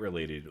is that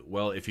related?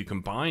 Well, if you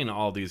combine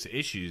all these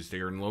issues, they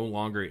are no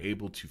longer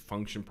able to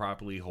function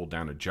properly, hold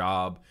down a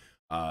job,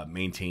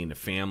 maintain a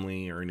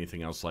family, or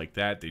anything else like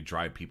that. They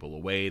drive people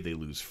away. They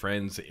lose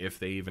friends if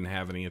they even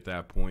have any at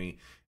that point.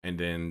 And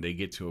then they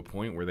get to a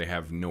point where they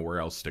have nowhere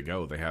else to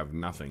go. They have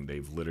nothing.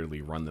 They've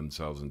literally run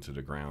themselves into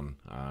the ground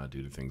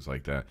due to things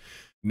like that.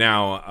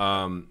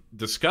 Now,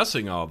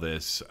 discussing all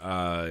this,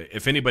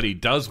 if anybody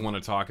does want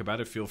to talk about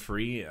it, feel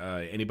free.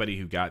 Anybody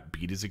who got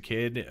beat as a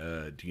kid,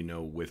 do you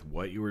know with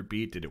what you were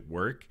beat? Did it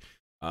work?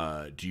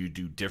 Do you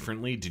do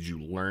differently? Did you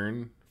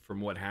learn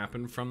from what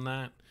happened from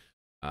that?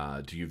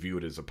 Do you view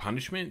it as a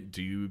punishment?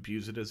 Do you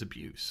abuse it as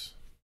abuse?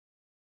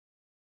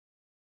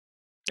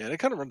 Yeah, it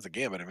kind of runs the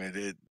gamut. I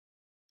mean,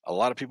 a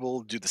lot of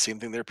people do the same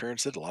thing their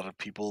parents did. A lot of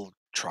people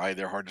try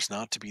their hardest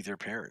not to be their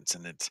parents,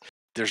 and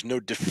there's no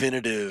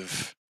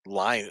definitive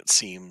line. It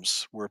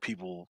seems where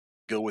people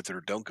go with it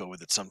or don't go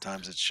with it.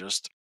 Sometimes it's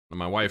just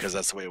My because wife,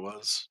 that's the way it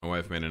was. my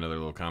wife made another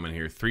little comment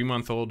here. 3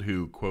 month old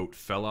who quote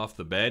fell off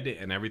the bed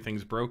and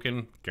everything's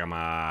broken. Come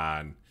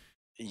on.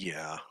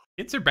 Yeah.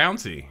 Kids are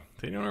bouncy.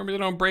 They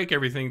don't break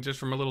everything just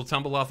from a little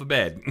tumble off a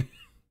bed.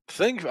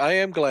 Think I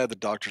am glad that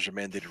doctors are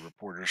mandated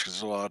reporters because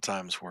there's a lot of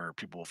times where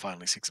people will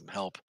finally seek some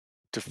help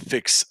to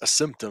fix a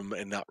symptom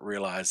and not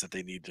realize that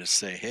they need to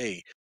say,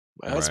 "Hey,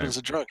 my Right. husband's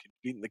a drunk, he's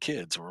beating the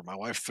kids," or "My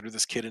wife threw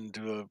this kid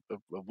into a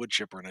wood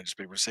chipper and I just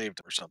paper saved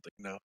him," or something.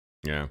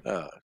 Yeah.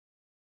 Uh,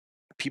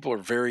 People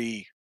are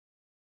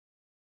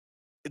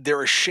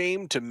they're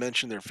ashamed to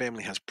mention their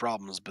family has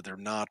problems, but they're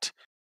not.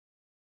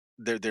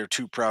 They're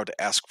too proud to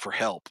ask for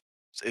help.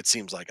 It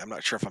seems like I'm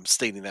not sure if I'm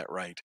stating that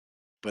right,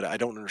 but I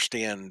don't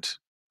understand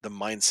the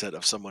mindset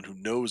of someone who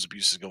knows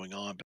abuse is going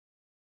on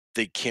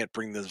they can't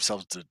bring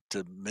themselves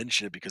to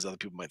mention it because other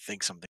people might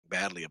think something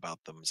badly about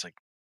them. It's like,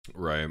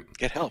 Right.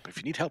 get help. If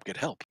you need help, get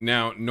help.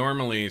 Now,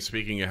 normally,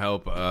 speaking of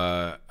help,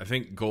 I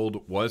think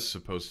Gold was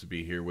supposed to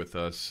be here with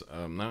us.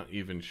 I'm not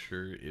even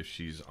sure if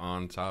she's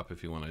on top,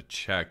 if you want to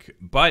check.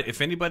 But if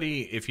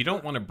you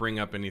don't want to bring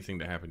up anything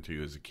that happened to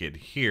you as a kid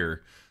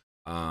here,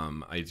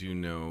 I do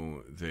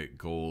know that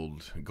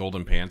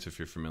Golden Pants, if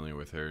you're familiar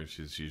with her,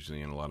 she's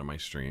usually in a lot of my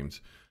streams.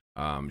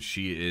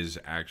 She is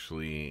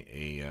actually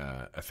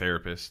a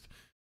therapist.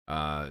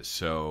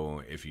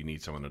 So if you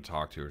need someone to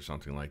talk to or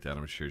something like that,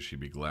 I'm sure she'd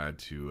be glad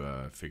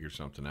to figure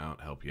something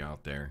out, help you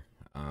out there.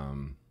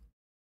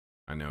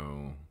 I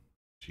know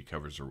she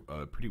covers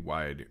a pretty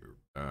wide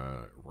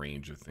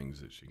range of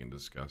things that she can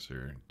discuss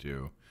or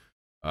do.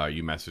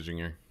 You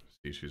messaging her?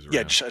 See if she's Yeah,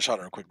 around. just, I shot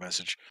her a quick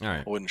message. All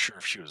right. I wasn't sure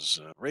if she was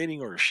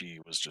raiding or if she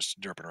was just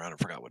derping around and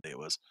forgot what day it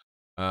was.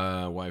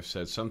 Wife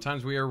said,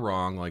 sometimes we are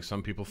wrong. Like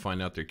some people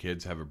find out their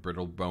kids have a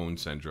brittle bone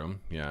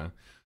syndrome. Yeah.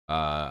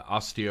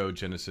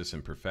 Osteogenesis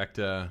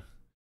imperfecta.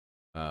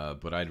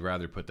 But I'd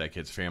rather put that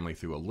kid's family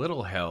through a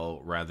little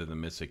hell rather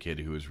than miss a kid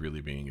who is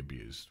really being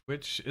abused,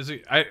 which is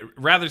I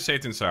rather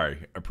safe than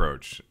sorry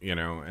approach,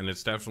 and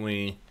it's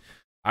definitely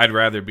I'd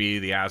rather be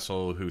the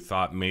asshole who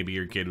thought maybe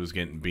your kid was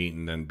getting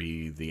beaten than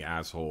be the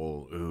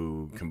asshole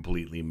who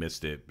completely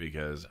missed it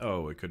because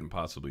it couldn't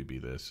possibly be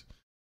this.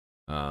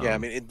 Yeah, I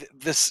Um, mean,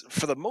 this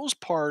for the most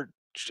part,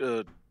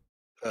 uh,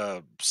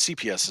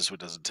 CPS is what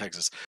does in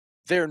Texas.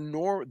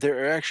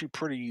 they're actually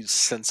pretty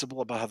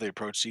sensible about how they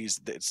approach these.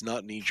 It's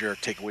not knee jerk,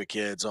 take away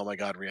kids, oh my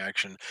god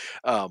reaction.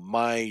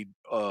 My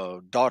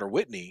daughter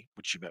Whitney,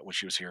 which you met when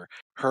she was here,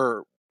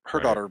 her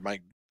Right. daughter, my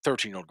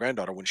 13-year-old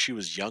granddaughter, when she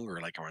was younger,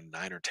 like around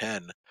 9 or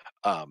 10,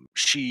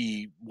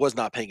 she was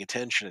not paying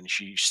attention and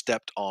she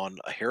stepped on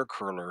a hair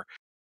curler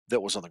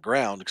that was on the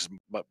ground because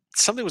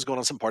something was going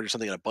on, some party or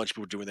something, and a bunch of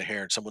people were doing their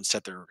hair, and someone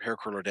set their hair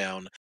curler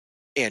down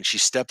and she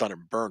stepped on it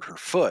and burned her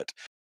foot.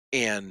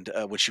 And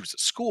when she was at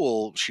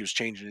school, she was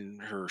changing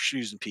her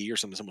shoes and PE or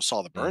something. Someone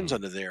saw the burns Hmm.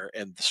 under there,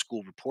 and the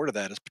school reported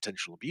that as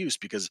potential abuse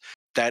because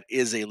that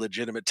is a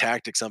legitimate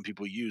tactic some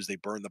people use. They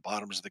burn the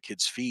bottoms of the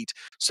kids' feet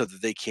so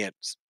that they can't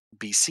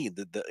be seen.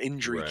 The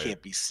injury Right.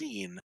 can't be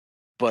seen,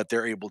 but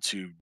they're able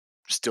to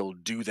still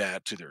do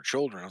that to their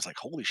children. I was like,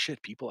 holy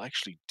shit, people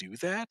actually do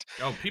that.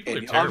 Oh, people are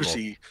And terrible.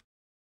 obviously,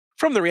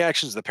 from the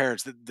reactions of the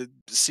parents, the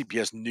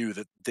CPS knew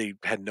that they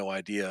had no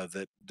idea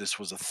that this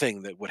was a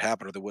thing that would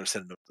happen, or they would have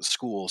sent it up to the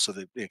school, so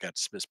that it got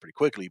dismissed pretty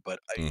quickly. But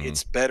Hmm.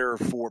 it's better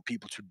for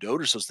people to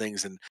notice those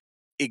things, and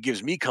it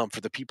gives me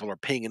comfort that people are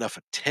paying enough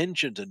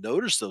attention to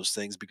notice those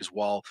things. Because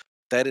while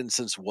that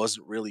instance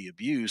wasn't really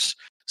abuse,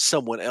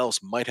 someone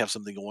else might have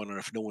something going on.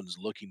 If no one's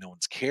looking, no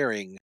one's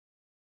caring.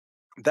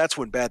 That's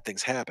when bad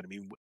things happen. I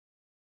mean,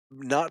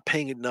 not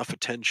paying enough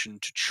attention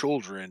to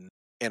children,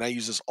 and I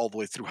use this all the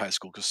way through high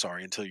school because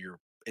sorry, until you're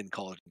in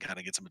college and kind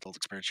of get some adult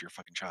experience, you're a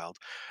fucking child.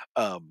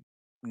 Um,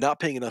 Not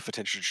paying enough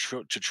attention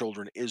to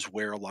children is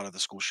where a lot of the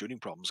school shooting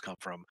problems come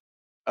from.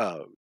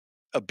 Uh,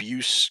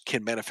 Abuse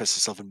can manifest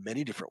itself in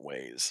many different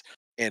ways,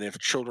 and if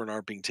children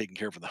aren't being taken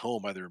care of in the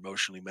home, either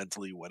emotionally,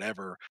 mentally,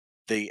 whatever,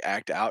 they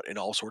act out in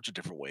all sorts of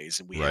different ways,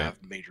 and we Right. have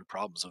major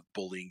problems of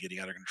bullying getting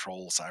out of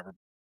control, cyber,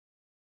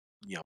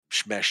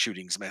 mass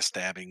shootings, mass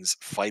stabbings,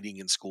 fighting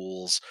in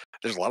schools.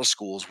 There's a lot of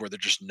schools where they're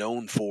just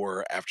known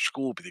for after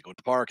school, but they go to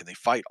the park and they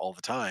fight all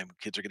the time.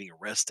 Kids are getting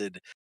arrested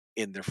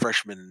in their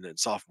freshman and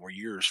sophomore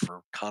years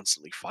for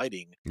constantly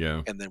fighting.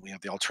 Yeah. And then we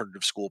have the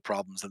alternative school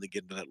problems. Then they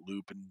get into that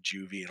loop and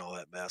juvie and all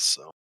that mess.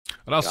 So I'd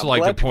yeah, also I'm like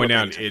to glad people are point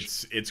paying out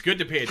attention. it's good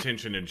to pay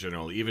attention in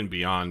general, even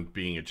beyond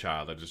being a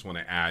child. I just want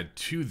to add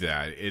to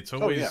that. It's Oh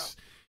yeah, always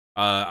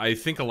I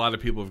think a lot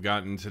of people have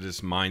gotten to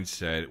this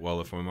mindset, well,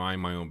 if I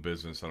mind my own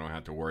business, I don't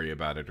have to worry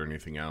about it or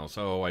anything else.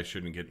 Oh, I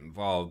shouldn't get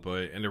involved.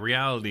 But and the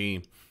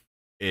reality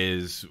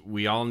is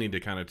we all need to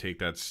kind of take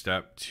that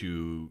step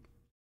to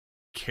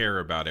care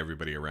about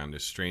everybody around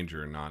us,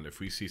 stranger or not. If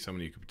we see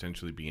somebody who could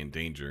potentially be in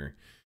danger,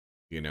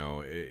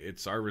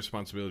 it's our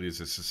responsibility as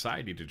a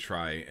society to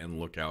try and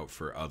look out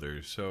for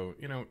others. So,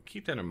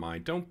 keep that in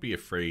mind. Don't be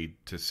afraid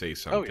to say oh yeah,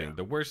 something.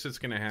 The worst that's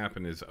going to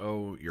happen is,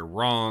 oh, you're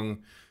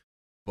wrong.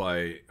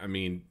 But, I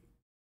mean,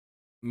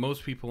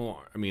 most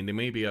people, I mean, they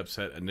may be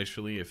upset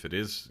initially if it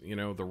is,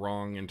 the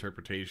wrong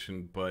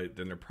interpretation, but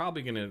then they're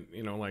probably going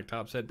to, like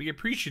Top said, be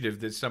appreciative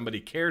that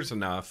somebody cares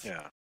enough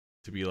yeah.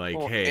 to be like,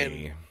 Well, and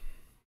hey,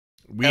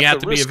 we at have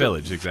the to be a risk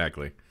village. of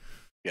Exactly.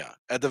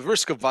 at the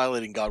risk of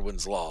violating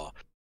Godwin's law,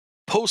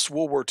 post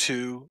World War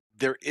II,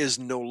 there is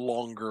no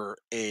longer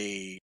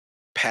a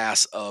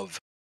pass of,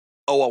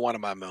 oh, I want to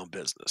mind my own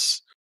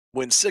business.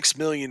 When 6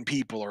 million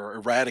people are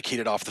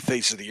eradicated off the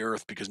face of the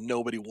earth because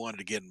nobody wanted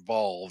to get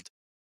involved,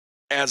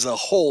 as a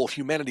whole,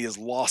 humanity has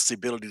lost the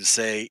ability to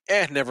say,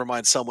 never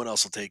mind, someone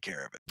else will take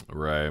care of it.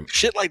 Right.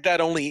 Shit like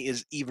that only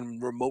is even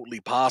remotely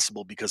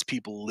possible because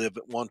people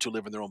want to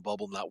live in their own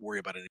bubble and not worry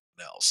about anyone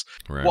else.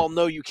 Right. While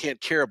no, you can't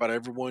care about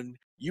everyone,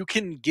 you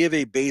can give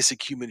a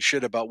basic human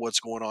shit about what's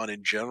going on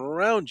in general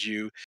around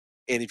you.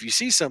 And if you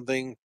see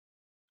something,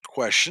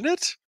 question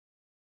it.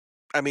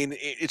 I mean,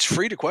 it's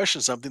free to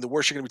question something. The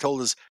worst you're going to be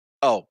told is,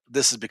 "Oh,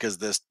 this is because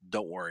of this.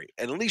 Don't worry."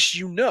 And at least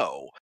you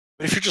know.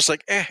 But if you're just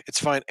like, it's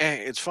fine.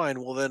 It's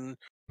fine." Well, then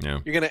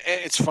Yeah. you're gonna,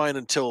 it's fine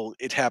until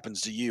it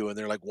happens to you, and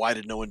they're like, "Why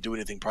did no one do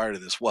anything prior to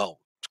this?" Well,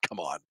 come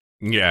on.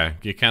 Yeah,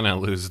 you kind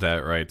of lose that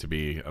right to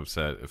be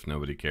upset if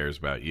nobody cares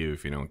about you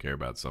if you don't care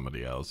about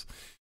somebody else.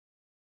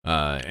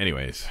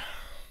 Anyways.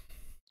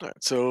 All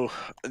right. So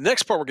the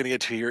next part we're going to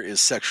get to here is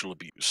sexual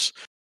abuse.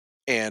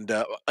 And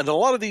a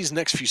lot of these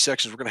next few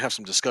sections, we're going to have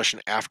some discussion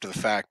after the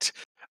fact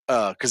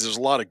because there's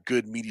a lot of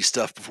good meaty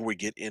stuff before we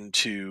get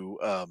into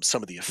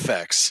some of the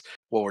effects.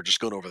 While we're just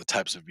going over the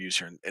types of abuse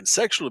here, and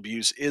sexual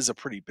abuse is a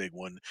pretty big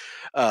one.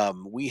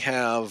 We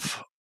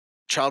have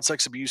child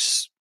sex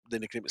abuse. They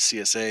nickname it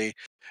CSA.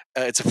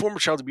 It's a form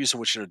of child abuse in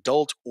which an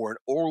adult or an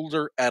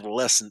older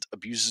adolescent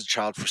abuses a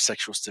child for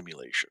sexual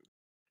stimulation.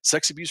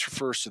 Sex abuse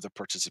refers to the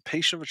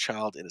participation of a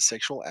child in a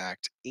sexual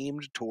act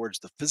aimed towards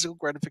the physical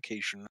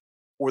gratification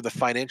or the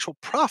financial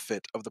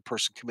profit of the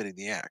person committing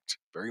the act.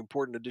 Very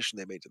important addition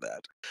they made to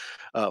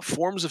that.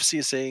 Forms of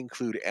CSA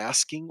include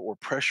asking or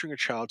pressuring a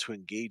child to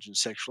engage in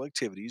sexual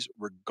activities,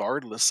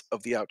 regardless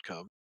of the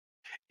outcome,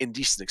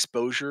 indecent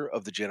exposure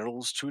of the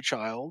genitals to a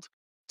child,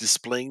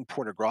 displaying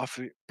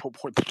pornography.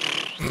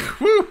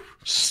 Whew.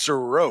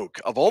 Stroke.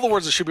 Of all the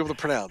words I should be able to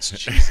pronounce,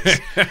 Jesus.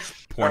 All right.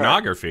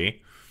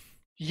 Pornography.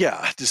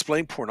 Yeah,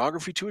 displaying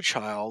pornography to a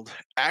child,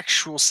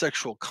 actual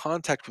sexual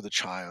contact with a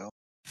child,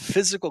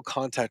 physical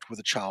contact with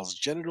a child's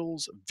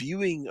genitals,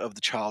 viewing of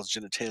the child's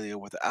genitalia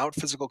without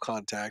physical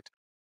contact,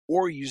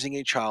 or using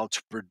a child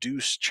to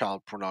produce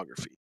child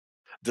pornography.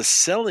 The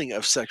selling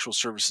of sexual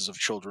services of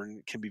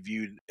children can be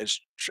viewed as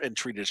and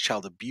treated as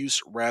child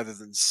abuse rather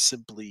than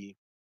simply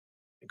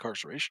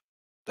incarceration.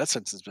 That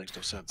sentence makes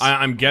no sense.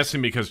 I'm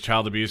guessing because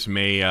child abuse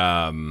may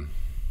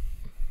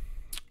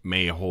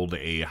hold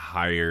a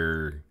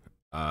higher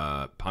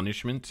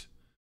punishment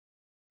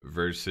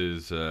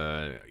versus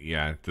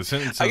yeah, the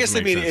sentence I doesn't guess they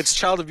make mean sense. it's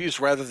child abuse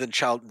rather than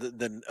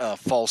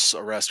false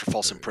arrest or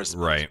false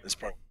imprisonment. Right. Is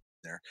part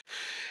there.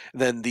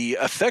 Then the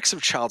effects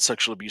of child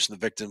sexual abuse in the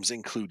victims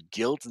include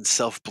guilt and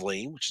self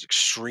blame, which is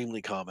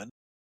extremely common,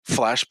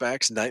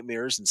 flashbacks,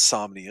 nightmares,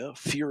 insomnia,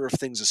 fear of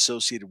things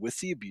associated with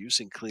the abuse,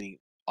 including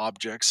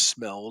objects,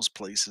 smells,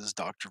 places,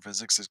 doctor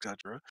visits,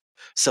 etc.,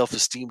 self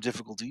esteem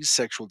difficulties,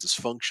 sexual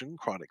dysfunction,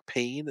 chronic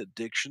pain,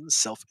 addiction,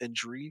 self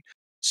injury,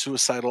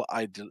 suicidal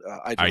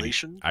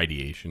idolation,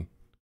 Ideation.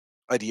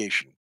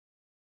 ideation.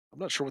 I'm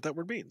not sure what that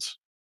word means.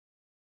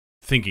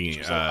 Thinking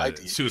Suicidal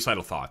ideation.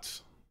 suicidal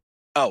thoughts.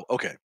 Oh,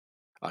 okay.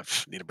 I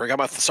need to bring out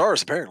my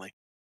thesaurus, apparently.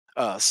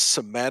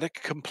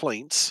 Somatic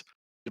complaints,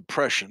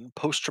 depression,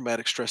 post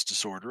traumatic stress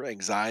disorder,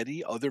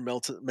 anxiety, other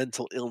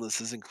mental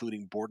illnesses,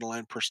 including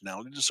borderline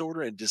personality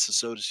disorder and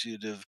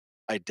dissociative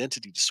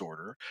identity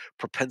disorder,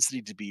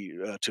 propensity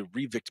to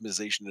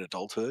re-victimization in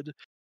adulthood,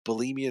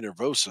 bulimia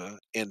nervosa,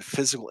 and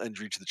physical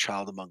injury to the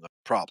child, among other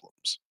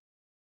problems.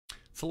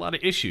 It's a lot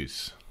of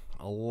issues.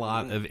 A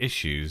lot Mhm. of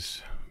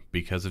issues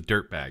because of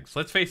dirtbags.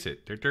 Let's face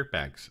it, they're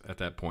dirtbags at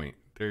that point.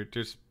 They're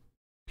just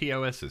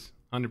POSs,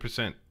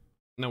 100%.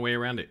 No way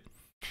around it.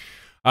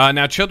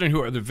 Now, children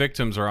who are the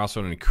victims are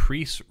also at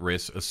increased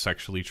risk of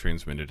sexually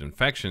transmitted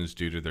infections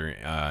due to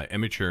their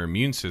immature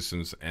immune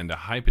systems and a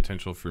high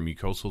potential for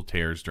mucosal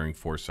tears during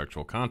forced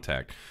sexual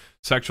contact.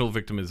 Sexual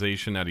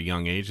victimization at a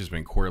young age has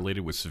been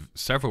correlated with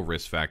several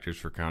risk factors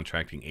for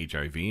contracting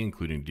HIV,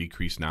 including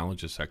decreased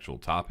knowledge of sexual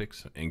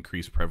topics,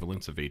 increased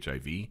prevalence of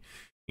HIV,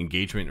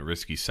 engagement in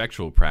risky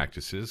sexual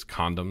practices,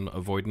 condom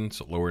avoidance,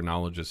 lower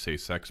knowledge of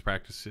safe sex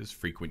practices,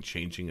 frequent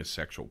changing of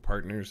sexual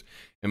partners,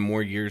 and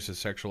more years of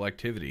sexual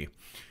activity.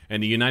 In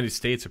the United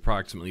States,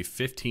 approximately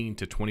 15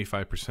 to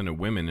 25% of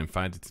women and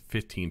 5 to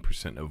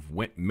 15% of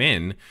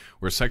men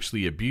were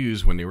sexually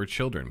abused when they were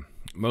children.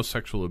 Most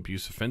sexual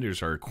abuse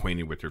offenders are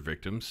acquainted with their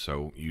victims,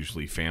 so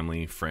usually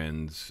family,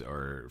 friends,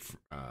 or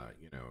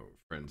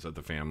friends of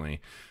the family.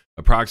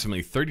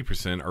 Approximately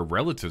 30% are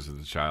relatives of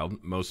the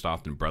child, most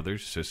often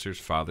brothers, sisters,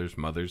 fathers,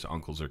 mothers,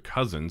 uncles, or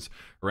cousins.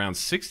 Around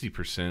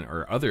 60%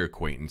 are other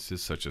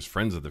acquaintances, such as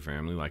friends of the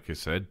family, like I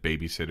said,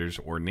 babysitters,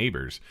 or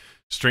neighbors.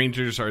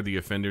 Strangers are the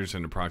offenders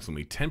in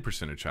approximately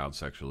 10% of child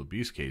sexual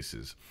abuse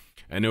cases.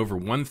 And over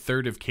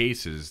one-third of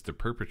cases, the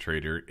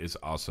perpetrator is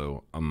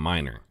also a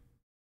minor.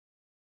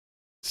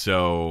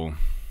 So,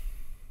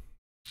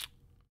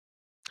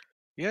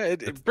 Yeah,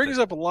 that's it brings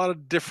up a lot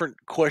of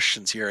different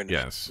questions here. And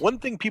yes. one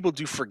thing people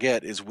do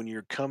forget is when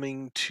you're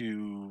coming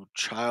to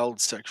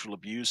child sexual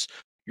abuse,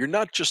 you're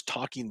not just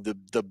talking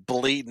the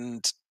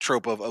blatant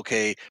trope of,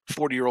 okay,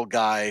 40-year-old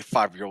guy,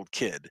 5-year-old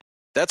kid.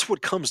 That's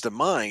what comes to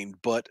mind,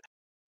 but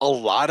a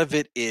lot of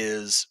it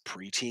is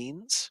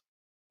preteens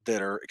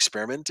that are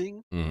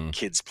experimenting, Mm-hmm.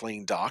 kids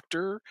playing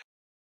doctor,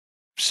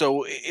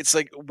 so it's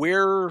like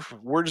where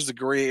does the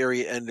gray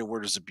area end and where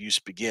does abuse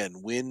begin?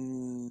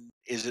 When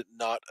is it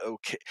not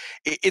okay?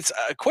 It's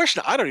a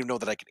question I don't even know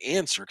that I can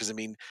answer because I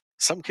mean,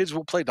 some kids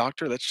will play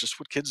doctor. That's just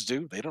what kids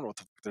do. They don't know what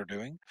the fuck they're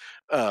doing.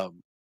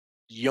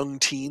 Young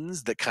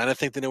teens that kind of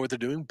think they know what they're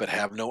doing but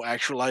have no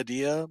actual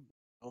idea.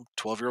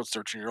 12-year-olds,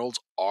 13-year-olds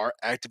are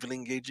actively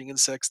engaging in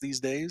sex these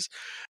days.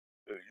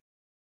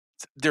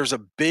 There's a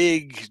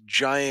big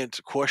giant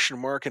question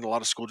mark in a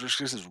lot of school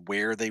districts is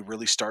where they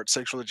really start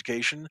sexual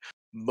education.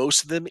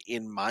 Most of them,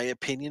 in my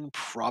opinion,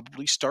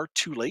 probably start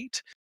too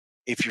late.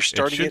 If you're It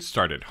starting should it,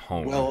 start at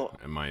home, well,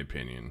 in my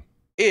opinion.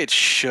 it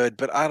should,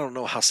 but I don't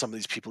know how some of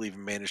these people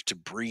even manage to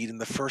breed in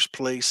the first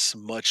place,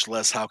 much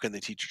less how can they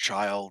teach a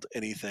child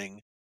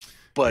anything.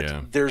 But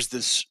Yeah. there's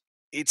this,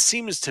 it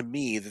seems to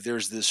me that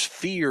there's this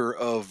fear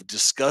of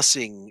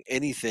discussing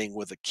anything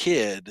with a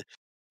kid.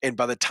 And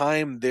by the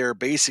time they're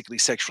basically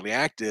sexually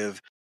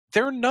active,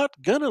 they're not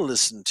going to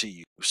listen to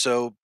you.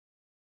 So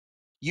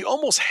you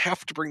almost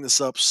have to bring this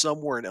up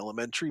somewhere in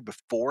elementary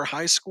before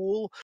high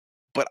school.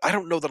 But I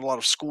don't know that a lot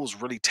of schools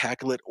really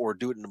tackle it or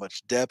do it in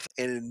much depth.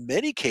 And in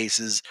many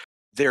cases,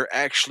 they're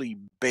actually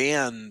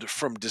banned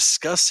from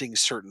discussing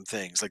certain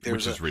things. Like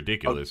Which is a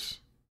ridiculous.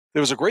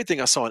 there was a great thing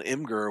I saw in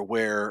Imgur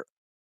where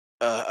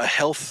a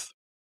health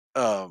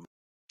um,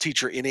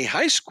 teacher in a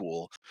high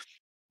school,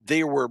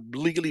 they were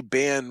legally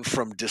banned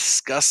from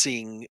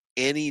discussing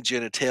any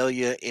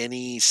genitalia,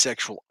 any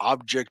sexual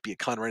object, be it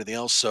condom or anything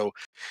else. So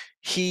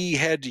he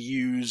had to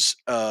use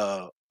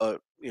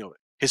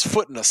his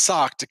foot in a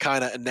sock to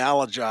kind of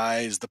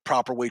analogize the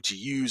proper way to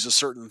use a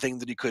certain thing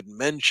that he couldn't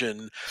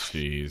mention.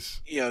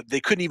 Jeez. They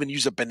couldn't even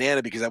use a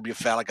banana because that would be a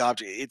phallic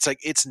object. It's like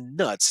it's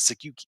nuts. It's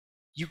like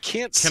you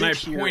can't Can I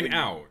sit here point and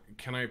out?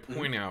 Can I Mhm.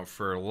 point out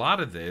for a lot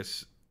of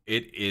this?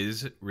 it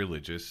is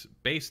religious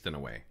based in a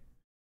way.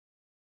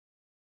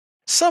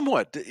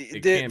 Somewhat.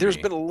 It can There's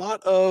be. been a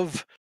lot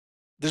of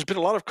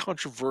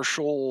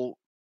controversial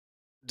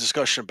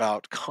discussion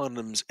about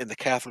condoms in the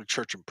Catholic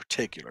Church in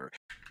particular.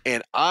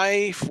 And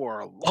I, for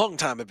a long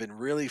time, have been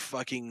really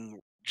fucking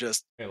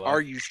just, Hey, are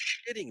love. you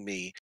shitting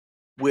me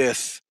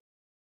with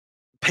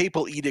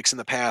papal edicts in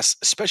the past,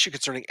 especially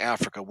concerning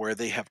Africa, where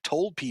they have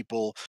told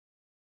people,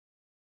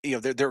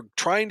 they're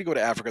trying to go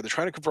to Africa, they're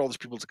trying to convert all these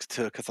people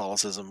to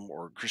Catholicism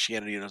or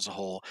Christianity as a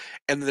whole,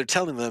 and they're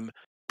telling them,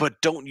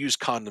 but don't use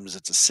condoms,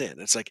 it's a sin.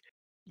 It's like,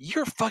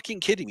 you're fucking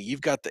kidding me.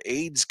 You've got the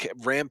AIDS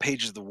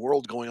rampage of the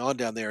world going on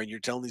down there, and you're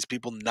telling these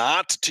people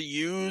not to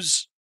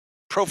use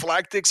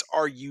prophylactics?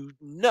 Are you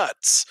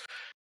nuts?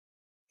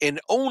 And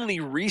only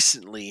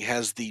recently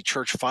has the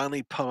church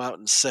finally come out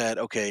and said,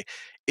 okay,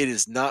 it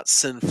is not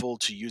sinful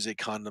to use a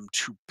condom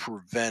to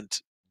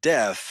prevent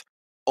death,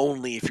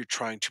 only if you're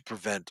trying to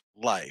prevent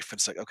life. And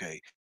it's like, okay,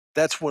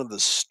 that's one of the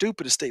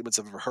stupidest statements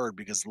I've ever heard,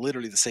 because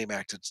literally the same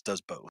act does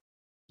both.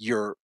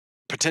 You're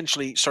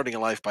potentially starting a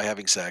life by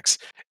having sex,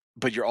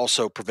 but you're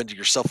also preventing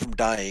yourself from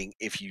dying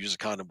if you use a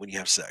condom when you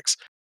have sex.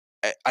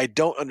 I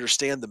don't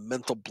understand the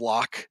mental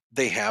block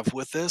they have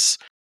with this.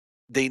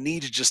 They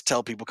need to just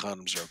tell people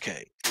condoms are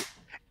okay.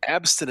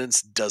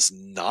 Abstinence does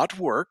not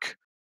work.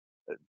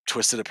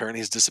 Twisted apparently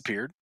has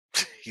disappeared.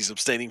 He's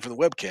abstaining from the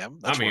webcam.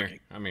 That's I'm here. working.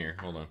 I'm here.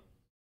 Hold on.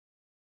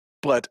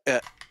 But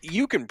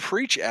you can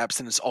preach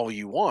abstinence all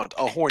you want.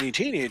 A horny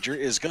teenager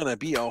is going to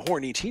be a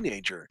horny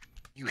teenager.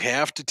 You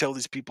have to tell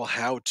these people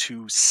how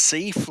to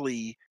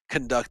safely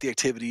conduct the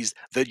activities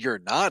that you're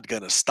not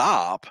going to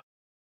stop,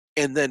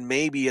 and then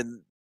maybe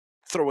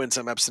throw in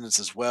some abstinence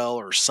as well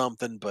or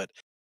something. But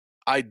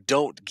I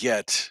don't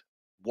get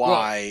Well,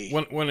 why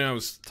when I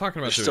was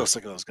talking they're about still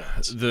sticking those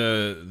guns.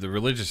 the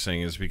religious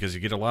thing is because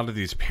you get a lot of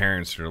these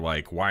parents that are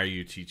like, why are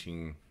you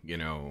teaching,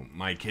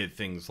 my kid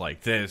things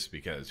like this?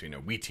 Because,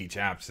 we teach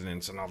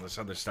abstinence and all this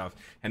other stuff.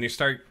 And they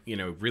start,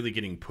 really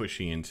getting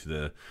pushy into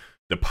the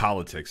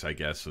politics, I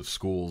guess, of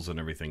schools and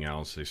everything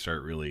else. They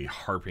start really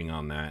harping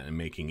on that and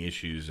making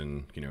issues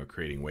and,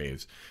 creating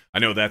waves. I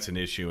know that's an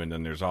issue. And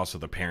then there's also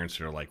the parents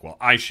that are like, well,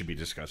 I should be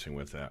discussing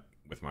with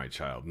my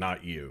child,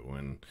 not you.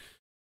 And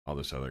all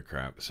this other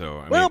crap. So,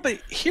 I Well, mean,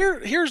 but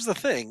here's the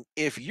thing.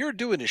 If you're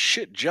doing a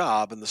shit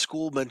job and the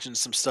school mentions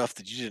some stuff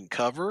that you didn't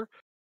cover,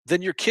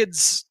 then your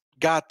kids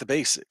got the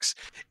basics.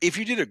 If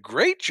you did a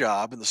great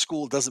job and the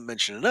school doesn't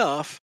mention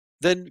enough,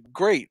 then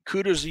great.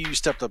 Kudos to you,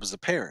 stepped up as a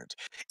parent.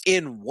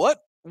 In what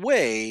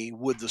way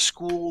would the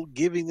school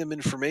giving them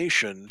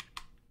information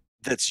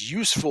that's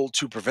useful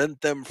to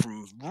prevent them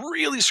from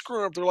really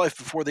screwing up their life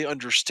before they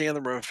understand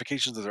the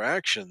ramifications of their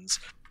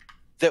actions,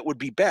 that would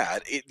be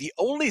bad? The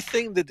only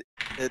thing that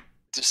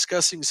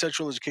discussing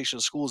sexual education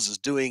in schools is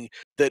doing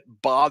that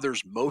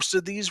bothers most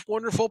of these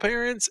wonderful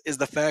parents is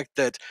the fact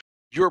that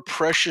your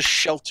precious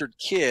sheltered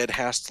kid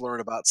has to learn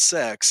about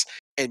sex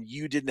and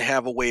you didn't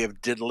have a way of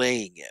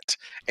delaying it.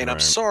 And I'm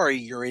right, sorry,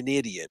 you're an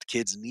idiot.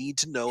 Kids need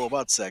to know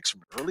about sex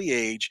from an early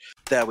age.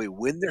 That way,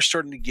 when they're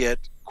starting to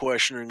get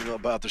questioning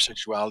about their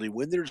sexuality,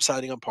 when they're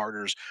deciding on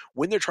partners,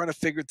 when they're trying to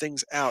figure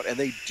things out, and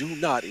they do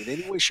not in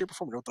any way, shape, or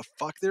form know what the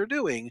fuck they're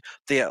doing,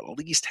 they at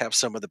least have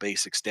some of the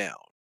basics down.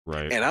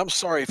 right, And I'm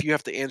sorry if you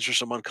have to answer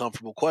some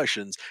uncomfortable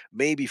questions.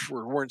 Maybe if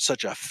we weren't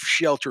such a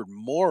sheltered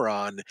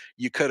moron,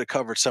 you could have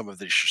covered some of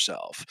this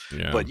yourself.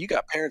 yeah, But you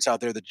got parents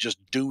out there that just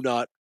do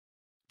not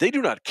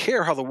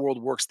care how the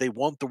world works. They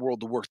want the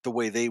world to work the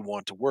way they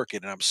want to work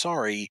it. And I'm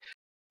sorry,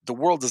 the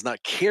world does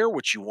not care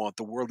what you want.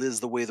 The world is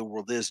the way the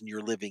world is, and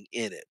you're living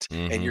in it.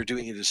 And mm-hmm. you're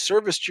doing a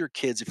disservice to your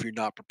kids if you're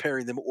not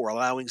preparing them or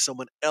allowing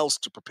someone else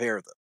to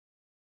prepare them.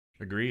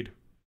 Agreed.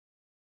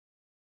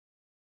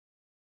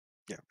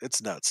 Yeah,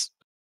 it's nuts.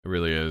 It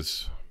really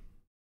is.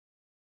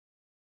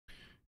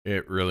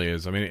 It really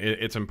is. I mean,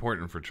 it's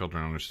important for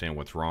children to understand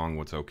what's wrong,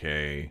 what's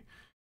okay,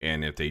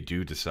 and if they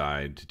do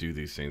decide to do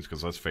these things,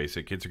 because let's face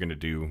it, kids are going to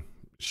do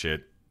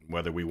shit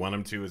whether we want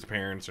them to as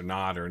parents or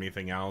not, or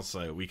anything else.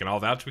 We can all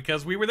vouch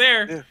because we were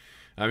there. Yeah.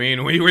 I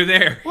mean, we were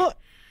there. Well,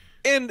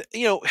 and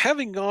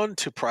having gone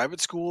to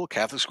private school,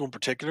 Catholic school in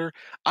particular,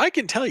 I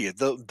can tell you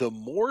the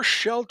more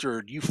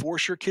sheltered you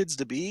force your kids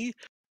to be,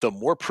 the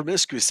more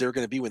promiscuous they're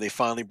going to be when they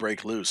finally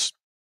break loose.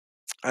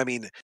 I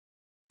mean,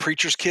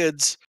 preachers'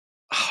 kids,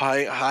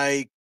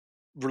 high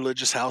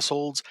religious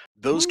households,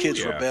 those Ooh, kids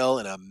yeah. rebel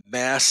in a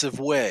massive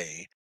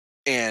way,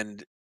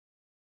 and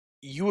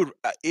you would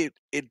it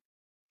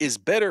is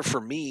better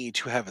for me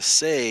to have a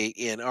say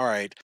in, all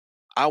right,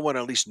 I want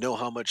to at least know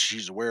how much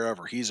she's aware of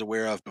or he's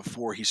aware of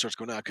before he starts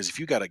going out. Because if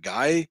you got a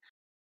guy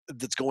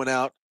that's going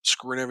out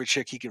screwing every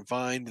chick he can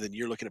find, then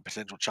you're looking at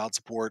potential child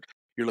support.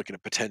 You're looking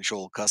at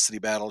potential custody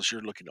battles.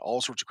 You're looking at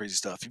all sorts of crazy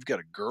stuff. You've got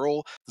a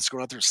girl that's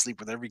going out there to sleep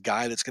with every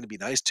guy that's going to be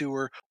nice to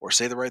her or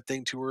say the right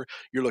thing to her.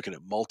 You're looking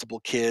at multiple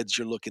kids.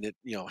 You're looking at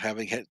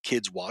having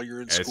kids while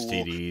you're in school.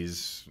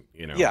 STDs,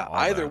 Yeah, all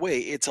either that. way,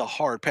 it's a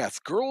hard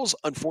path. Girls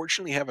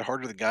unfortunately have it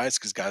harder than guys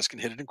because guys can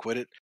hit it and quit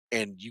it,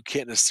 and you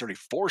can't necessarily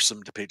force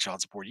them to pay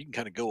child support. You can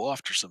kind of go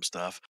after some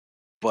stuff,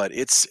 but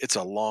it's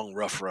a long,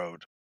 rough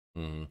road.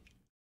 Mm.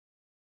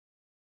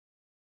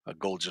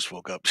 Gold just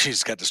woke up.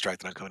 She's got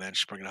distracted on Conan.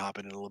 She's probably going to hop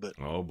in a little bit.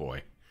 Oh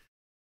boy.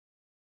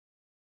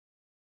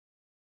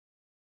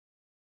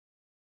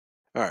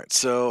 All right,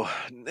 so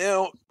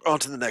now on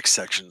to the next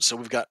section. So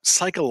we've got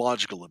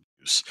psychological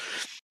abuse,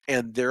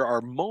 and there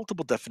are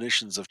multiple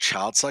definitions of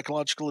child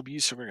psychological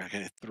abuse. So we're going to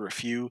get through a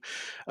few.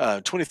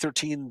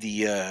 2013,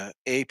 the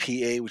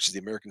APA, which is the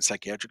American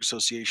Psychiatric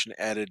Association,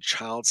 added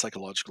child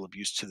psychological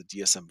abuse to the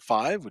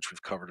DSM-5, which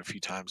we've covered a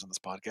few times on this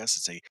podcast.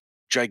 It's a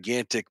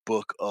gigantic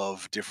book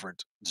of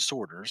different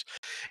disorders,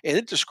 and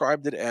it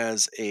described it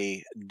as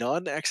a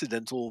non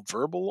accidental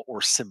verbal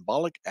or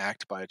symbolic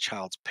act by a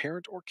child's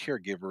parent or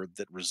caregiver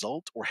that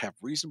result or have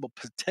reasonable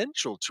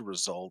potential to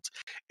result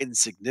in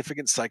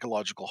significant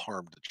psychological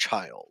harm to the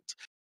child.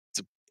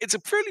 It's a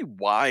fairly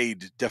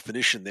wide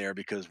definition there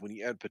because when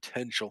you add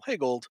potential, hey,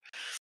 Gold,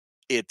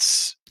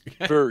 it's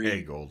Hey,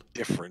 very Gold.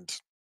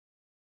 different.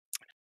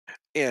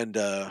 And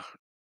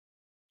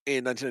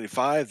in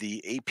 1995,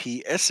 the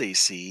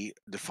APSAC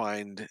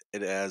defined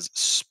it as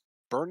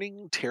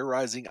spurning,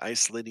 terrorizing,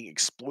 isolating,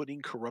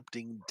 exploiting,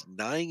 corrupting,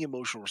 denying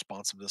emotional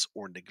responsiveness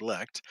or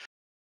neglect,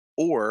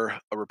 or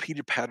a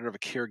repeated pattern of a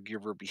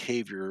caregiver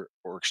behavior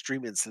or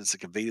extreme incidents that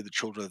convey to the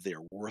children that they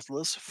are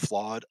worthless,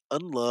 flawed,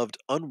 unloved,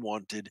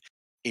 unwanted,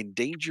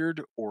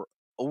 endangered, or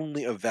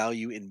only of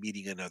value in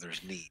meeting another's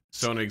needs.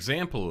 So an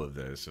example of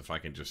this, if I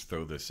can just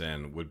throw this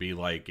in, would be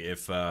like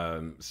if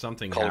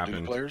something Call of Duty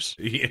happened. players?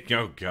 Yeah,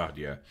 oh God,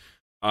 yeah.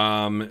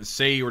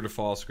 Say you were to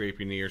fall, scrape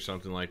your knee or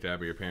something like that,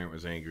 but your parent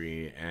was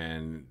angry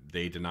and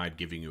they denied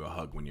giving you a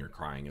hug when you're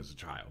crying as a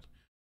child,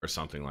 or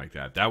something like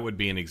that. That would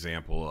be an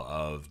example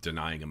of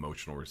denying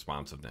emotional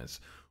responsiveness.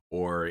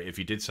 Or if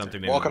you did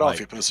something Walk in it off, like,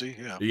 you pussy.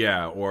 Yeah.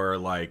 yeah, or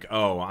like,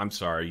 oh, I'm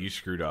sorry, you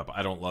screwed up.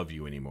 I don't love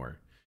you anymore.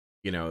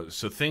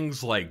 So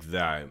things like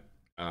that.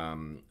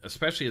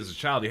 Especially as a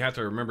child, you have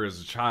to remember as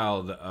a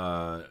child,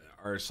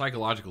 our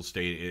psychological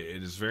state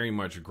it is very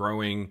much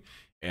growing,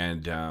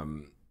 and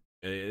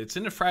it's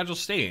in a fragile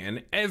state.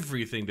 And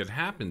everything that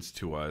happens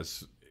to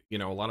us, a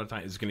lot of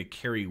times is going to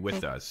carry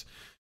with us.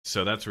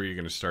 So that's where you're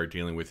going to start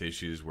dealing with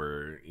issues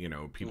where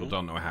people Mhm.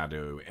 don't know how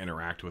to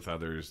interact with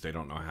others. They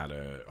don't know how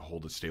to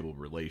hold a stable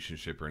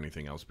relationship or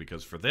anything else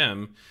because for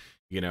them,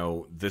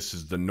 this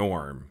is the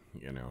norm.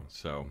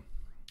 So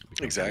it becomes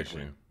an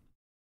Exactly. issue.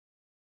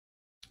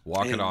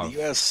 Walk it In the off.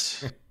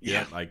 US,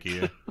 Yeah, yeah,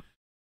 IKEA.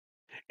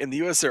 in the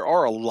US, there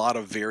are a lot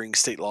of varying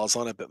state laws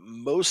on it, but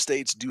most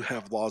states do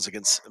have laws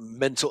against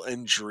mental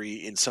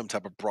injury in some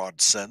type of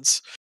broad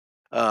sense.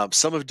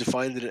 Some have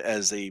defined it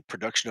as a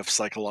production of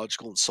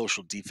psychological and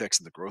social defects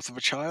in the growth of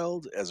a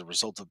child as a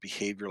result of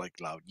behavior like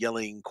loud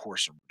yelling,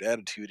 coarse or rude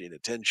attitude,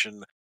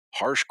 inattention,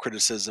 harsh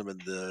criticism,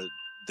 and the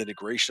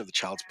denigration of the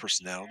child's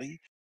personality.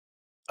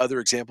 Other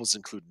examples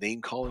include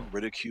name calling,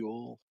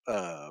 ridicule,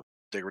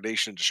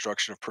 degradation and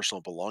destruction of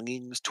personal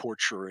belongings,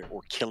 torture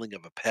or killing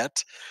of a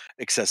pet,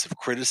 excessive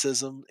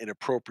criticism,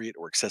 inappropriate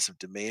or excessive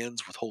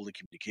demands, withholding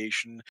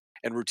communication,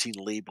 and routine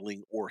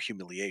labeling or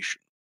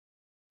humiliation.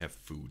 Have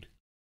food.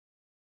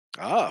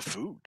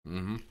 Food.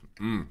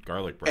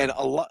 Garlic And bread.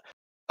 a lot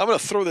I'm gonna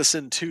throw this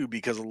in too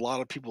because a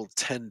lot of people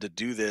tend to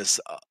do this.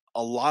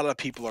 A lot of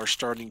people are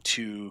starting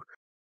to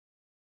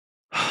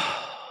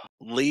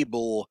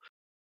label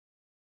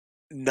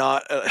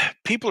not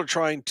people are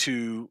trying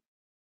to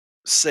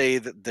say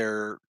that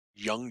they're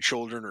young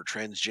children or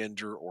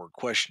transgender or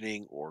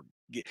questioning or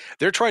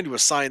they're trying to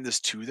assign this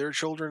to their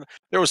children.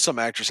 There was some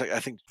actress, I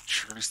think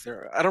Charlize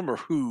there, I don't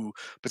remember who,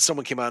 but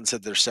someone came out and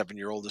said their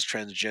 7-year-old is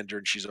transgender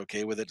and she's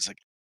okay with it. It's like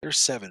they're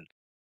 7.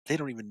 They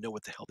don't even know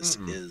what the hell this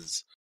Mm-mm.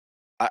 is.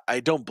 I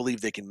don't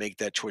believe they can make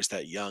that choice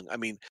that young. I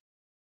mean,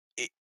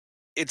 it,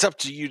 it's up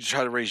to you to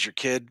try to raise your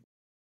kid,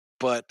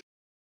 but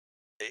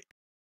it,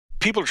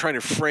 people are trying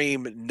to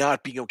frame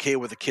not being okay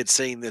with a kid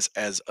saying this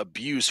as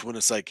abuse when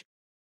it's like,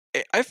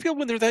 I feel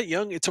when they're that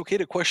young, it's okay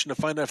to question to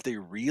find out if they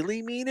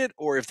really mean it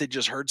or if they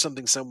just heard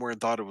something somewhere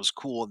and thought it was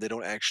cool and they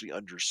don't actually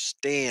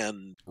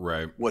understand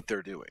Right. what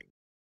they're doing.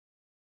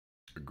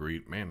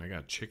 Agreed. Man, I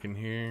got chicken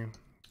here.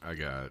 I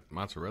got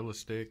mozzarella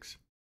sticks.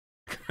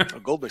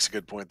 Gold makes a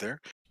good point there.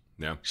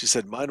 Yeah. She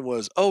said, mine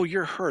was, oh,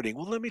 you're hurting.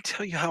 Well, let me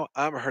tell you how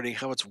I'm hurting,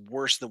 how it's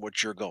worse than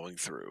what you're going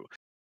through,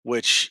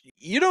 which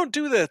you don't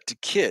do that to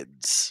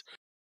kids.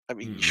 I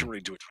mean, you Mm-mm. shouldn't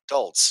really do it to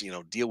adults.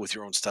 Deal with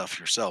your own stuff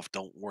yourself.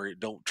 Don't worry.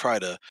 Don't try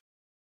to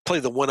play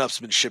the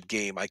one-upsmanship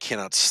game. I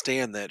cannot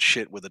stand that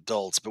shit with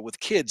adults, but with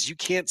kids, you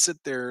can't sit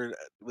there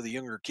with a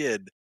younger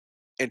kid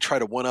and try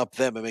to one up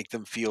them and make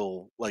them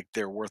feel like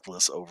they're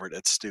worthless over it.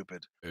 It's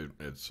stupid.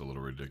 It's a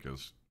little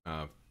ridiculous.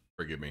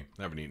 Forgive me.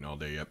 I haven't eaten all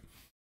day yet.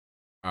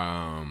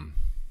 Um,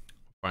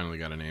 Finally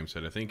got a name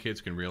set. I think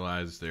kids can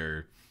realize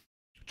they're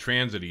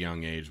trans at a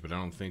young age, but I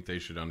don't think they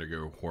should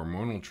undergo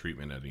hormonal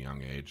treatment at a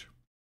young age.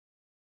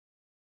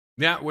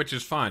 Yeah, which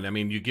is fine. I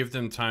mean, you give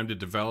them time to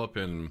develop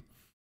and,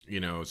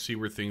 see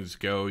where things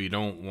go. You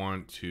don't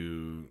want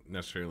to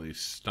necessarily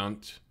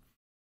stunt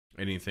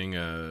anything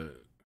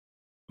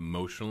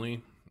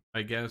emotionally,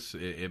 I guess.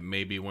 It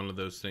may be one of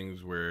those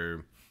things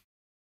where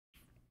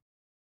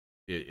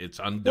It's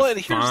Well, and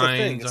here's the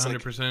thing, undefined it's like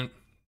 100%.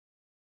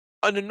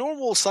 on a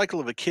normal cycle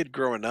of a kid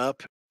growing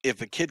up,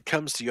 if a kid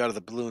comes to you out of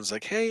the blue and is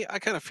like, "Hey, I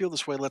kind of feel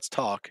this way, let's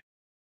talk."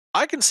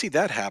 I can see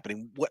that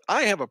happening. What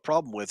I have a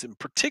problem with in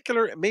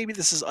particular, and maybe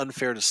this is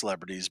unfair to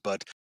celebrities,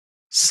 but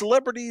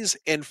celebrities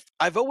and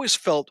I've always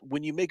felt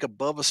when you make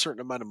above a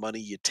certain amount of money,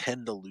 you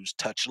tend to lose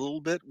touch a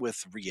little bit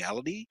with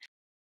reality.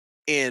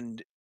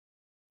 And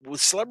with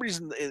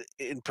celebrities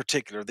in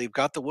particular, they've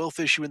got the wealth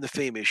issue and the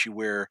fame issue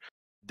where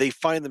they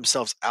find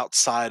themselves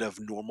outside of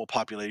normal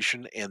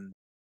population and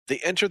they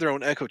enter their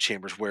own echo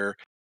chambers where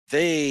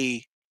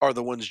they are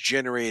the ones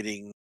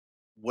generating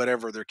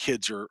whatever their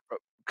kids are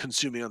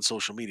consuming on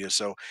social media.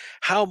 So,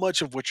 how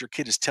much of what your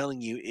kid is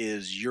telling you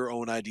is your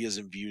own ideas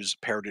and views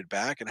parroted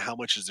back, and how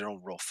much is their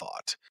own real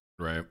thought?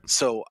 Right.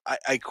 So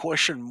I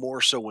question more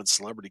so when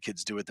celebrity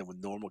kids do it than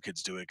when normal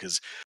kids do it. Because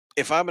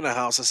if I'm in a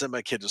house, I send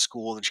my kid to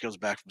school, and she comes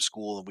back from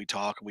school, and we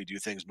talk and we do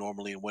things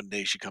normally. And one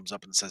day she comes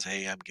up and says,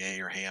 "Hey, I'm gay,"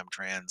 or "Hey, I'm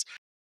trans."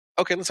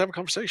 Okay, let's have a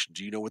conversation.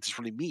 Do you know what this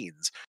really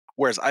means?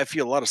 Whereas I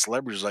feel a lot of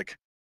celebrities are like,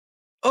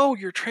 "Oh,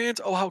 you're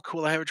trans? Oh, how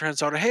cool! I have a trans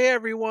daughter. Hey,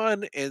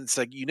 everyone!" And it's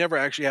like you never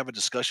actually have a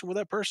discussion with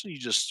that person. You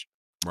just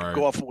go Right.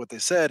 off of what they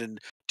said. And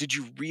did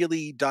you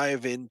really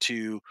dive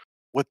into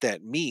what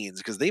that means?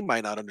 Because they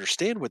might not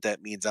understand what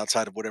that means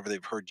outside of whatever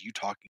they've heard you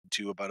talking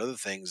to about other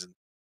things. And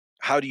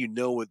how do you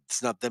know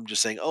it's not them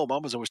just saying, "Oh,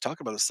 mom was always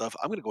talking about this stuff.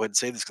 I'm going to go ahead and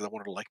say this because I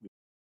want her to like me."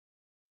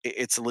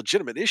 It's a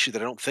legitimate issue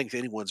that I don't think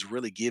anyone's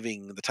really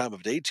giving the time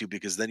of day to,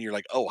 because then you're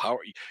like, "Oh, how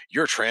are you?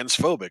 You're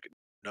transphobic."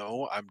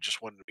 No, I'm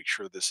just wanting to make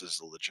sure this is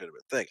a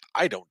legitimate thing.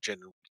 I don't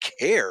genuinely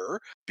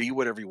care. Be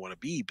whatever you want to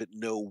be, but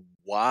know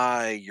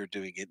why you're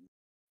doing it.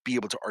 Be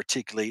able to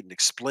articulate and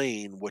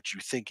explain what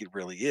you think it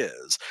really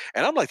is.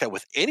 And I'm like that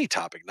with any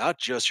topic, not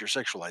just your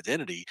sexual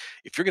identity.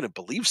 If you're going to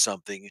believe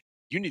something,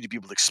 you need to be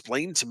able to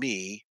explain to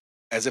me,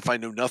 as if I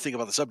know nothing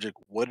about the subject,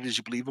 what it is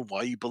you believe and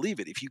why you believe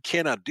it. If you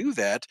cannot do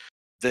that,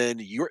 then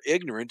you're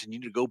ignorant and you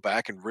need to go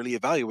back and really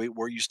evaluate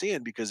where you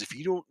stand, because if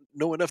you don't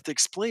know enough to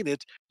explain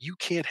it, you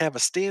can't have a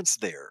stance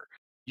there.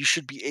 You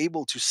should be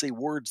able to say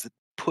words that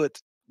put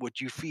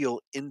what you feel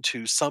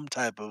into some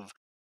type of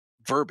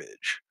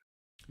verbiage.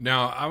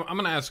 Now, I'm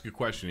going to ask a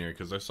question here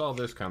because I saw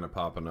this kind of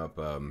popping up.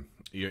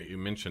 You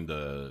mentioned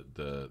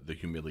the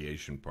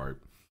humiliation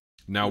part.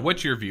 Now, Mhm.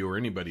 what's your view or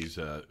anybody's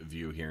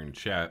view here in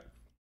chat?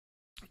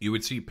 You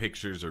would see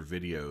pictures or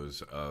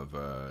videos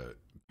of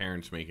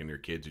parents making their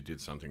kids who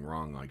did something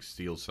wrong, like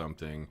steal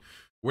something,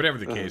 whatever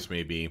the Uh-huh. case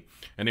may be,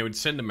 and they would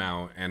send them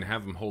out and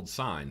have them hold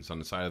signs on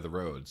the side of the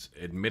roads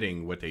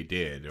admitting what they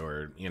did,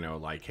 or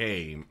like,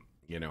 hey,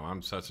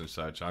 I'm such and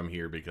such. I'm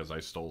here because I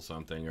stole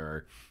something,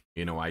 or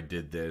I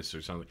did this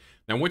or something.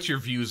 Now, what's your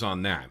views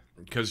on that?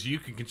 Because you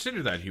can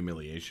consider that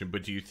humiliation,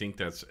 but do you think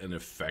that's an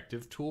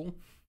effective tool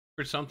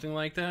for something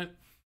like that?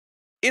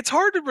 It's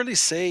hard to really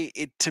say.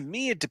 It to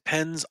me, it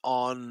depends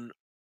on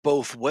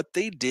both what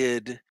they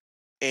did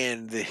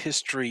and the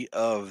history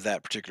of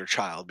that particular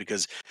child.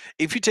 Because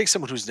if you take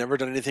someone who's never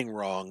done anything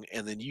wrong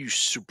and then you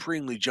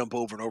supremely jump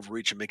over and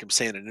overreach and make them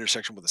stand at an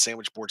intersection with a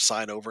sandwich board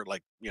sign over it,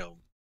 like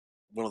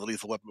one of the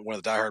Lethal Weapon, one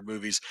of the Die Hard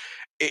movies,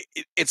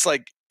 it's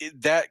like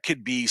that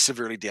could be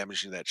severely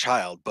damaging to that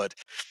child. But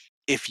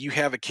if you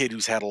have a kid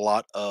who's had a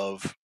lot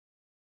of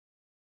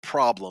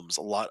problems,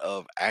 a lot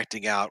of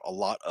acting out, a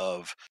lot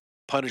of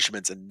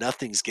punishments, and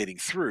nothing's getting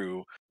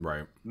through,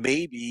 Right.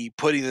 maybe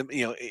putting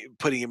them,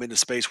 putting them in a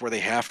space where they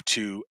have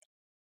to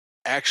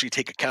actually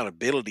take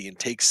accountability and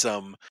take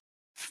some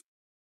f-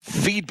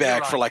 Here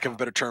feedback, for I lack of a come.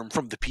 better term,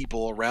 from the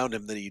people around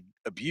him that he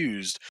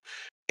abused.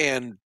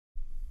 And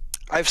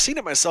I've seen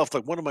it myself.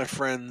 Like one of my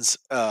friends,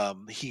 he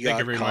Thank you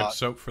got very much, caught.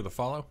 Soap, for the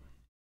follow.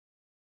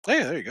 Oh,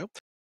 yeah, there you go.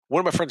 One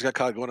of my friends got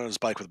caught going on his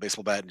bike with a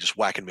baseball bat and just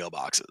whacking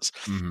mailboxes.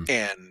 Mm-hmm.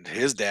 And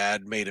his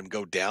dad made him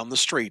go down the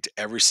street to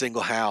every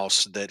single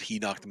house that he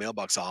knocked the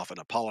mailbox off and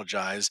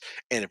apologize,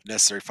 and if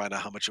necessary, find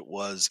out how much it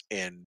was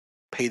and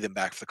pay them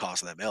back for the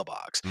cost of that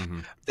mailbox. Mm-hmm.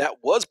 That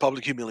was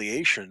public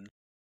humiliation,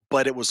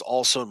 but it was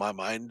also, in my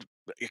mind,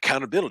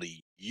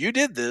 accountability. You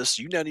did this.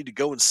 You now need to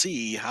go and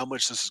see how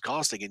much this is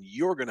costing, and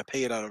you're going to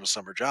pay it out of a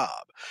summer job.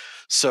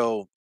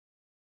 So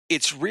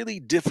it's really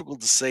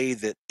difficult to say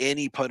that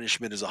any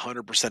punishment is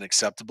 100%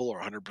 acceptable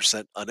or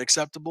 100%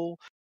 unacceptable,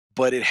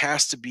 but it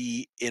has to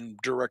be in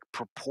direct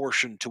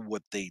proportion to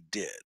what they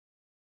did.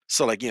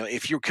 So, like,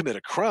 if you commit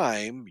a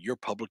crime, you're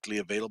publicly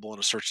available in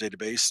a search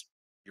database,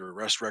 your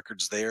arrest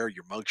record's there,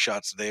 your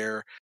mugshot's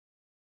there.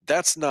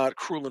 That's not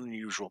cruel and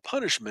unusual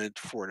punishment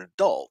for an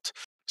adult.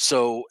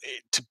 So,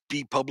 to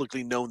be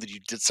publicly known that you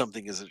did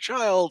something as a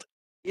child,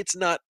 it's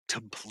not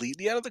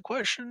completely out of the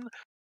question,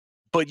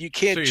 but you So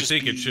can't you just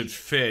think it should be,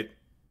 fit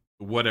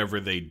whatever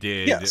they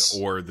did, yes.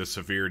 or the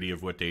severity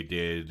of what they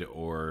did,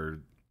 or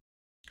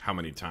how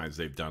many times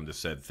they've done the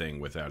said thing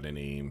without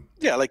any.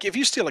 Yeah, like if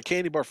you steal a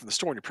candy bar from the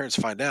store and your parents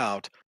find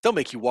out, they'll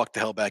make you walk the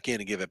hell back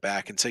in and give it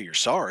back and say you're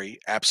sorry.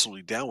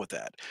 Absolutely down with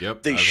that.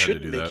 Yep, They I've had to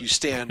shouldn't do make that. you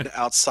stand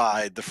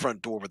outside the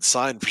front door with a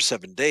sign for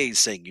 7 days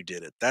saying you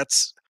did it.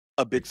 That's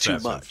a bit too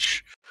Excessive.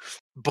 much.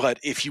 But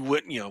if you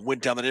went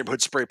down the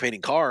neighborhood spray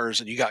painting cars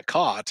and you got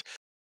caught,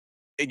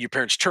 and your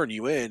parents turn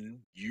you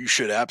in, you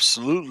should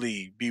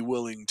absolutely be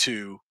willing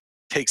to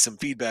take some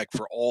feedback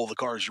for all the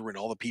cars you're in,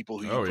 all the people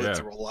who you Oh, put yeah.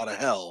 through a lot of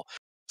hell.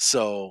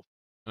 So,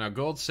 Now,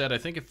 Gold said, I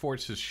think it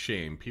forces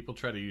shame. People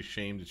try to use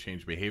shame to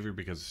change behavior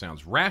because it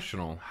sounds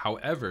rational.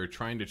 However,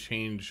 trying to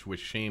change with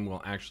shame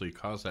will actually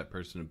cause that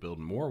person to build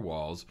more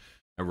walls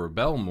and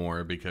rebel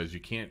more because you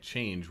can't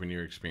change when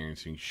you're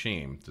experiencing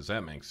shame. Does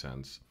that make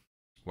sense?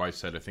 Weiss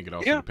said, I think it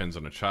also yeah, depends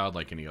on a child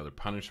like any other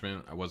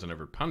punishment. I wasn't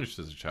ever punished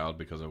as a child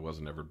because I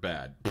wasn't ever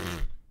bad.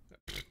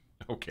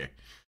 Okay.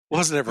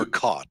 wasn't ever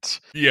caught.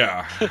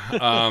 Yeah.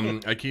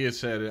 IKEA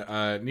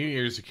said, New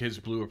Year's, the kids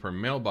blew up our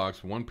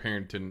mailbox. One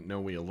parent didn't know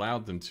we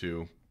allowed them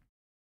to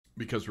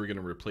because we're going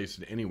to replace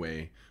it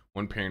anyway.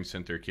 One parent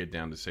sent their kid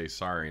down to say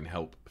sorry and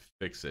help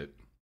fix it.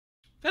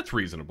 That's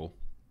reasonable.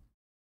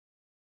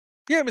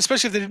 Yeah, I mean,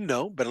 especially if they didn't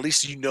know, but at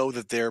least you know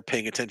that they're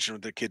paying attention to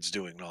what their kid's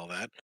doing and all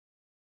that.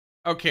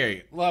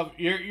 Okay, love,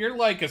 you're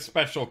like a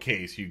special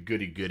case, you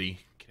goody goody.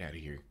 Get out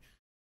of here.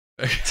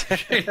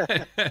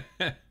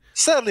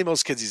 Sadly,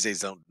 most kids these days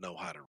don't know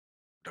how to,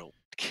 don't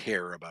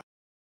care about.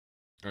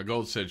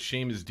 Gold said,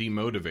 shame is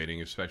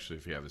demotivating, especially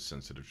if you have a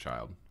sensitive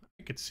child.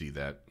 I could see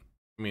that.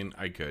 I mean,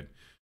 I could.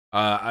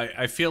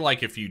 I feel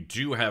like if you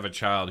do have a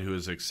child who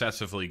is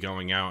excessively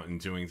going out and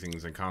doing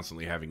things and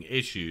constantly having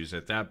issues,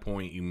 at that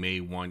point you may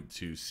want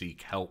to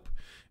seek help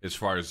as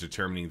far as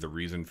determining the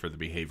reason for the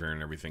behavior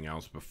and everything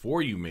else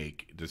before you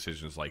make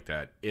decisions like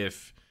that,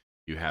 if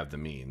you have the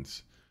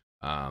means.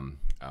 Oh,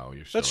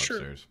 you're still That's true.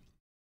 upstairs.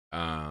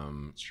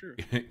 That's true.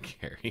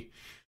 Gary.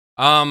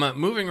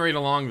 Moving right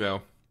along,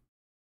 though.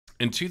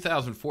 In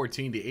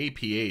 2014, the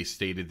APA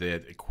stated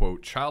that,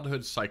 quote,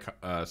 childhood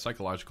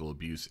psychological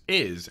abuse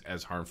is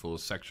as harmful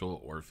as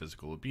sexual or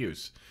physical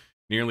abuse.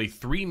 Nearly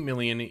 3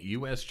 million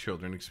U.S.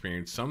 children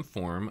experience some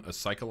form of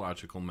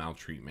psychological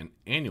maltreatment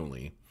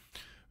annually.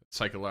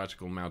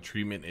 Psychological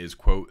maltreatment is,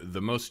 quote, the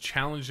most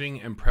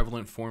challenging and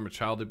prevalent form of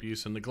child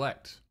abuse and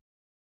neglect.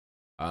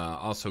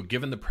 Also,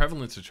 given the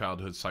prevalence of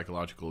childhood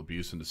psychological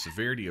abuse and the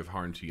severity of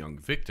harm to young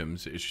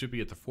victims, it should be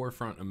at the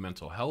forefront of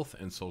mental health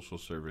and social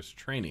service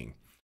training.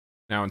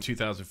 Now, in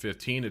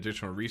 2015,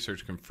 additional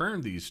research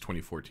confirmed these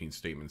 2014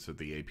 statements of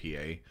the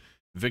APA.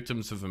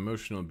 Victims of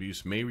emotional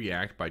abuse may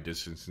react by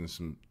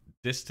distancing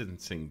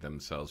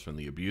themselves from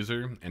the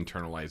abuser,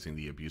 internalizing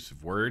the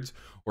abusive words,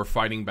 or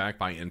fighting back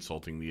by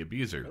insulting the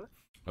abuser.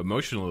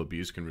 Emotional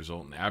abuse can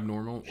result in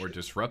abnormal or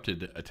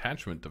disrupted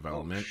attachment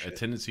development, a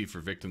tendency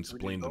for victims to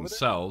blame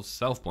themselves,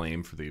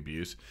 self-blame for the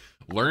abuse,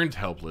 learned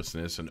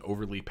helplessness, and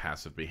overly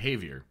passive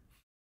behavior.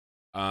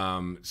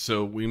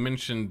 So we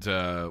mentioned,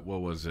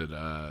 what was it?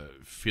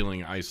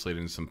 Feeling isolated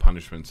and some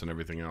punishments and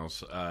everything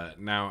else.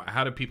 Now,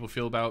 how do people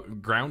feel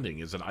about grounding?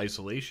 Is it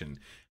isolation?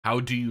 How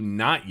do you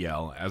not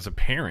yell as a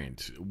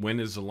parent? When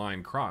is the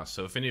line crossed?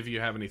 So if any of you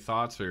have any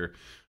thoughts or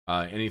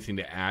anything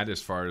to add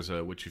as far as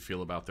what you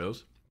feel about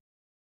those,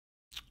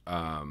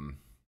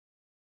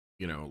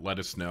 let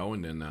us know,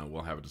 and then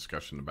we'll have a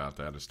discussion about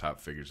that as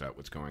Top figures out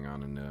what's going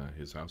on in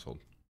his household.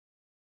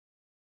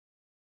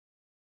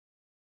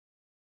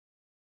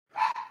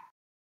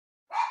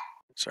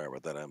 Sorry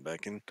about that. I'm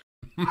back in.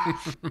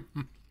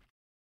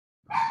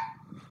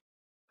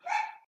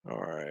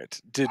 All right.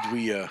 Did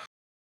we? Let's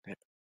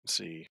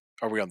see.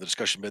 Are we on the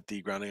discussion bit?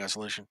 The grounding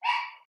isolation.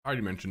 I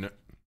already mentioned it.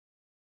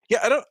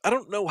 Yeah, I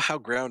don't know how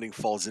grounding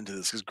falls into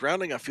this, because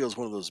grounding I feel is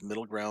one of those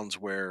middle grounds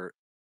where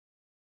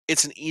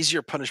it's an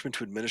easier punishment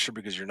to administer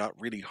because you're not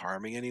really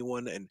harming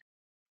anyone, and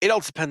it all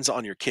depends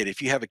on your kid.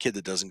 If you have a kid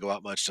that doesn't go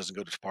out much, doesn't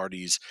go to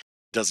parties,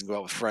 doesn't go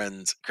out with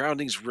friends,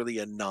 grounding's really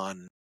a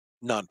non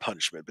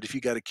punishment. But if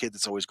you got a kid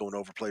that's always going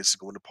over places,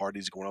 going to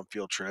parties, going on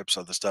field trips,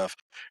 other stuff,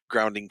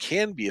 grounding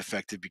can be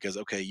effective because,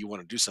 okay, you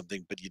want to do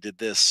something, but you did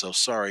this, so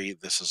sorry,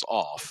 this is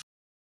off.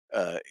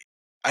 Uh,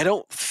 I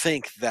don't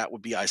think that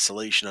would be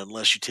isolation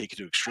unless you take it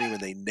to extreme and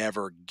they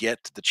never get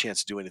the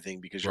chance to do anything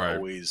because you're Right.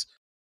 always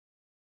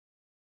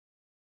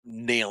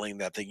nailing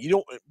that thing. You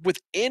don't, with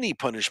any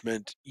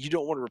punishment, you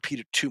don't want to repeat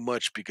it too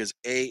much because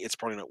A, it's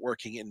probably not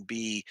working, and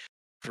B,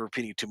 for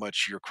repeating too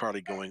much, you're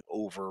probably going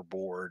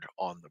overboard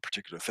on the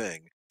particular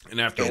thing.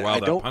 And after a And while, I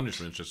that don't,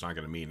 punishment's just not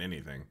going to mean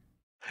anything.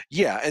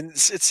 yeah, and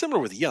it's similar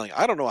with yelling.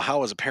 I don't know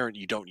how, as a parent,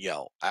 you don't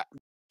yell.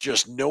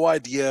 Just no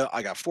idea.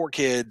 I got 4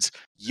 kids.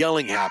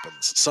 Yelling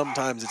happens.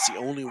 Sometimes it's the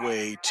only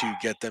way to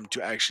get them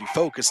to actually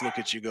focus and look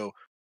at you and go,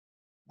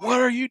 what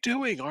are you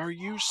doing? Are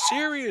you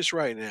serious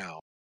right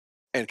now?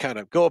 And kind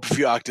of go up a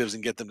few octaves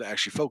and get them to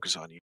actually focus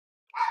on you.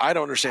 I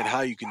don't understand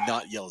how you can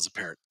not yell as a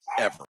parent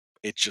ever.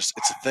 It's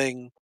a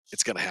thing.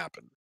 It's going to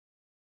happen.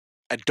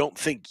 I don't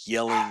think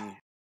yelling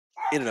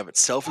in and of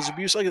itself is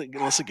abuse, like,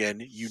 unless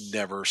again you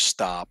never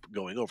stop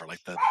going over,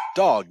 like the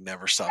dog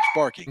never stops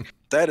barking.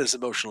 That is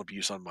emotional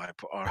abuse on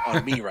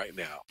on me right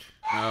now.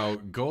 Now,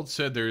 Gold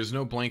said there is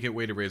no blanket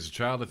way to raise a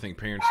child. I think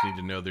parents need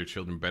to know their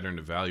children better and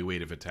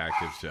evaluate if a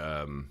tactic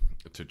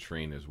to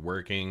train is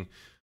working,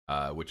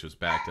 which was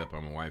backed up by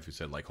my wife, who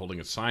said, like,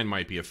 holding a sign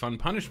might be a fun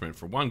punishment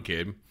for one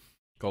kid,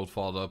 Gold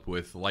followed up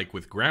with, like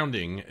with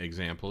grounding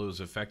example, it was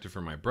effective for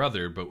my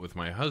brother, but with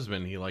my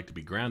husband, he liked to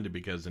be grounded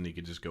because then he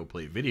could just go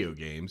play video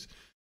games.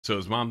 So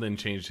his mom then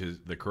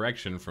changed the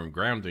correction from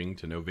grounding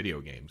to no video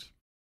games,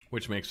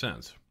 which makes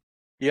sense.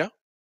 Yeah,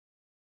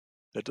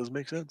 that does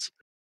make sense.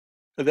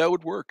 And that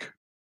would work.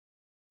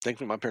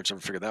 Thankfully, my parents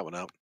never figured that one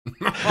out.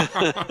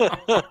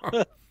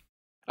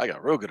 I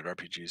got real good at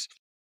RPGs.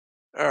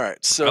 All right, I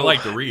so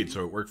like to read,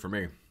 so it worked for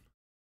me.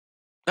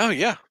 oh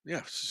yeah,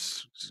 yeah.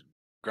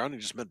 Grounding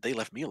just meant they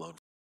left me alone.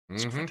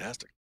 It's Mm-hmm.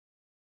 fantastic.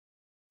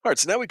 All right,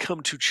 so now we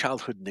come to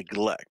childhood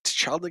neglect.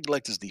 Child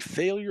neglect is the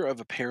failure of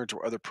a parent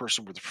or other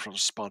person with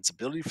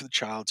responsibility for the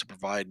child to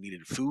provide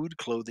needed food,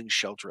 clothing,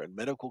 shelter, and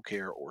medical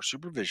care or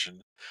supervision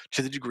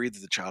to the degree that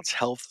the child's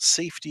health,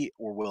 safety,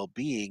 or well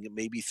being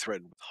may be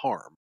threatened with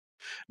harm.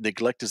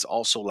 Neglect is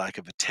also lack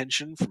of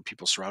attention from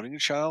people surrounding a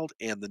child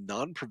and the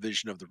non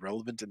provision of the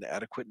relevant and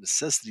adequate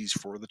necessities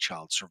for the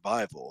child's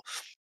survival,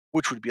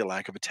 which would be a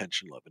lack of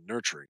attention, love, and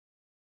nurturing.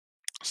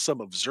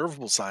 Some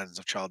observable signs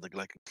of child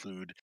neglect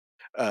include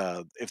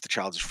if the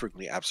child is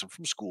frequently absent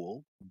from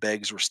school,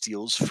 begs or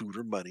steals food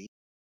or money,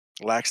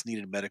 lacks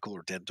needed medical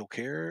or dental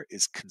care,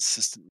 is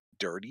consistently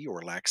dirty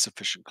or lacks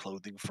sufficient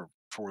clothing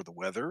for the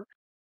weather.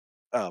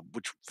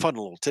 Which, fun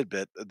little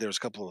tidbit, there's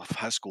a couple of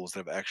high schools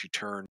that have actually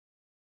turned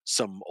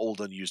some old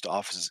unused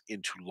offices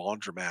into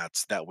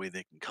laundromats. That way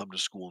they can come to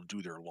school and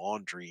do their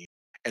laundry.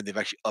 And they've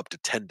actually upped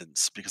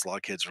attendance because a lot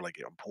of kids are like,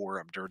 I'm poor,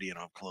 I'm dirty, and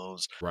I don't have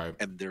clothes. Right.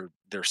 And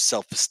their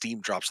self esteem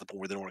drops to the point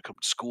where they don't want to come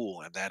to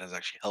school. And that has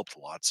actually helped a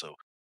lot. So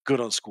good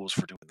on schools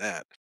for doing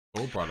that.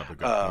 Cole brought up a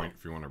good Uh, point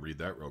if you want to read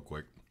that real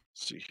quick.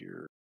 see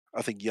here.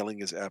 I think yelling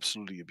is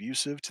absolutely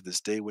abusive. To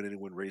this day, when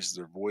anyone raises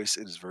their voice,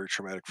 it is very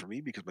traumatic for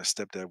me because my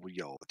stepdad would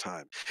yell all the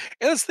time.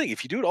 And that's the thing,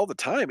 if you do it all the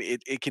time,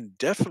 it can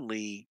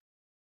definitely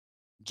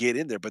get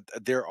in there. But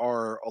there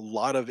are a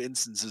lot of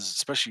instances,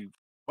 especially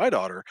my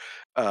daughter,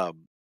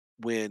 um,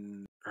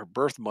 when her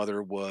birth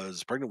mother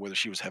was pregnant with her,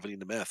 she was heavily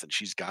into meth and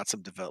she's got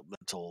some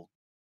developmental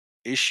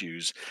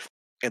issues.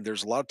 And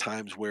there's a lot of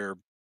times where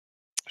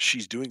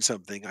she's doing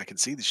something, I can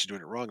see that she's doing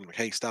it wrong. I'm like,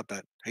 hey, stop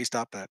that. Hey,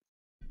 stop that.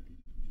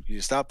 You need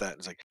to stop that. And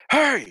it's like,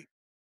 hey.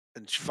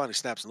 And she finally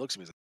snaps and looks at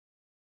me and is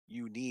like,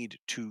 you need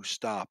to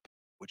stop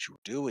what you're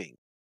doing.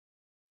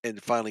 And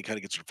it finally kind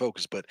of gets her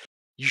focus. But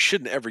you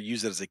shouldn't ever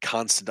use that as a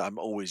constant, I'm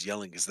always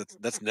yelling, because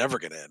that's never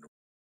gonna end.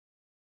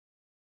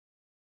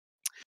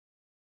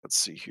 Let's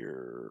see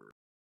here.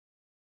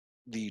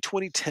 The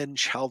 2010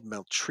 Child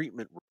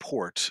Maltreatment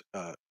Report,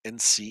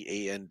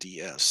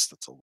 NCANDS,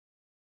 that's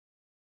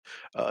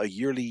a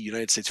yearly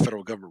United States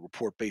federal government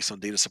report based on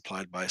data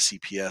supplied by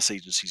CPS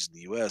agencies in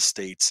the U.S.,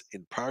 states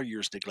in prior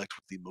years, neglect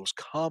was the most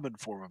common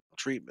form of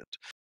maltreatment.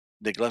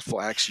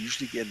 Neglectful acts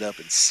usually end up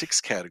in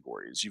 6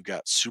 categories. You've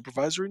got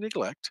supervisory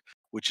neglect,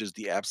 which is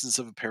the absence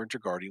of a parent or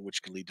guardian,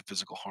 which can lead to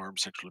physical harm,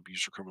 sexual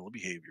abuse, or criminal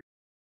behavior.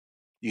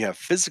 You have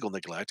physical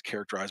neglect,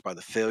 characterized by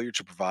the failure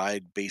to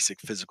provide basic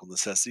physical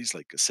necessities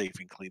like a safe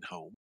and clean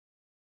home.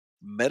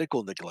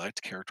 Medical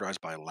neglect,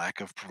 characterized by a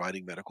lack of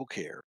providing medical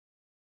care.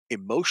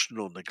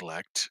 Emotional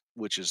neglect,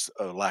 which is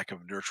a lack of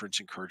nurturance,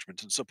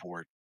 encouragement, and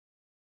support.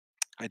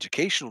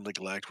 Educational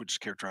neglect, which is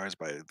characterized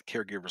by the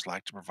caregiver's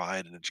lack to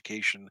provide an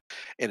education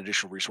and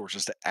additional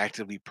resources to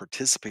actively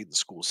participate in the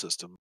school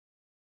system.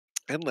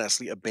 And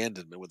lastly,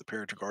 abandonment, where the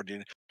parent or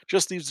guardian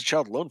just leaves the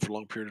child alone for a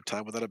long period of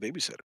time without a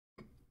babysitter.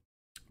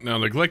 Now,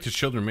 neglected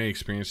children may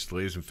experience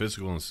delays in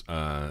physical and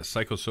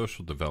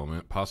psychosocial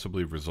development,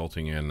 possibly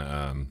resulting in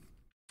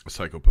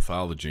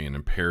psychopathology and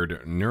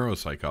impaired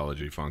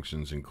neuropsychology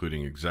functions,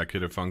 including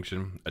executive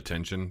function,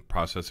 attention,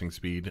 processing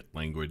speed,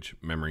 language,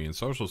 memory, and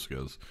social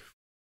skills.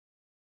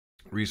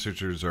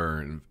 Researchers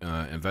are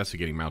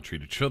investigating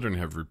maltreated children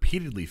have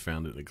repeatedly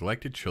found that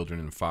neglected children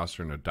in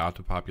foster and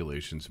adoptive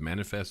populations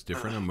manifest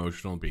different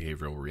emotional and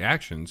behavioral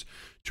reactions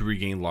to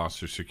regain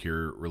lost or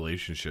secure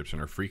relationships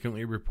and are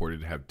frequently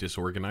reported to have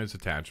disorganized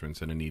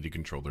attachments and a need to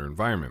control their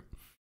environment.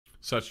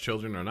 Such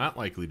children are not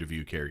likely to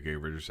view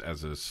caregivers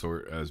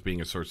as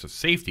being a source of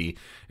safety,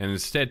 and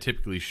instead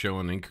typically show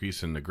an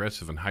increase in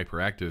aggressive and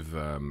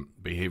hyperactive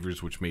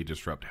behaviors, which may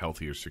disrupt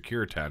healthy or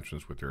secure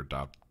attachments with their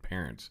adopted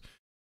parents.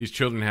 These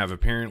children have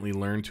apparently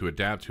learned to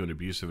adapt to an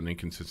abusive and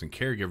inconsistent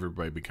caregiver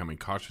by becoming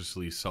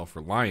cautiously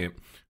self-reliant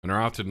and are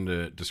often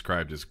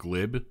described as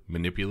glib,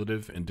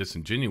 manipulative, and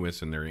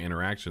disingenuous in their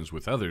interactions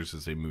with others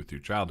as they move through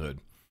childhood.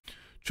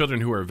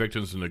 Children who are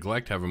victims of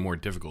neglect have a more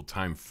difficult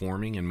time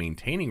forming and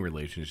maintaining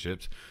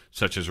relationships,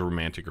 such as a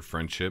romantic or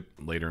friendship,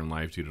 later in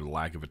life due to the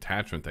lack of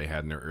attachment they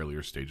had in their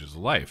earlier stages of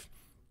life.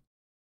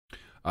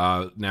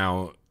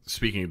 Now,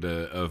 speaking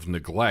of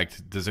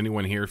neglect, does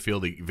anyone here feel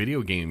the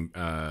video game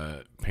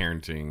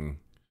parenting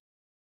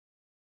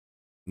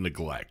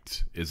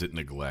neglect? Is it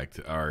neglect?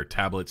 Are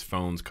tablets,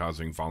 phones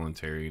causing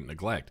voluntary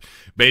neglect?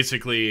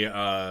 Basically,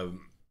 I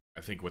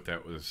think what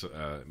that was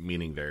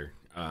meaning there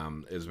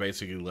is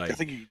basically like... I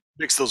think you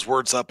mixed those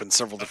words up in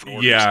several different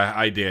orders. Yeah,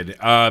 I did.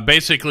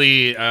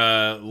 Basically,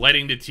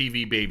 letting the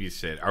TV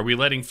babysit. Are we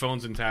letting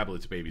phones and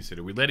tablets babysit?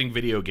 Are we letting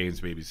video games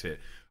babysit?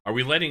 Are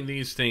we letting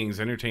these things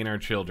entertain our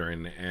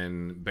children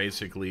and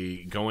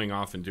basically going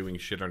off and doing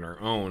shit on our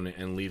own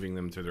and leaving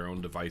them to their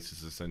own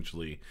devices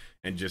essentially,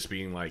 and just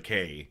being like,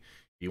 hey,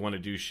 you want to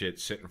do shit,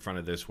 sit in front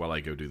of this while I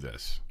go do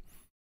this?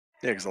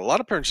 Yeah, because a lot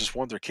of parents just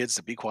want their kids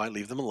to be quiet,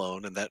 leave them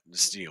alone, and that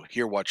is,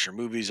 here, watch your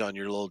movies on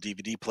your little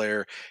DVD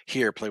player.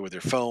 Here, play with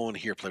your phone.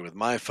 Here, play with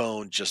my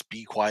phone. Just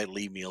be quiet,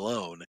 leave me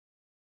alone.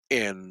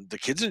 And the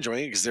kids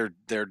enjoying it because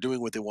they're doing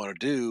what they want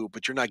to do,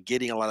 but you're not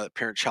getting a lot of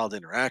parent-child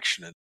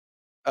interaction.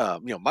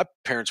 And my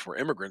parents were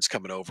immigrants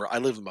coming over. I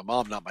lived with my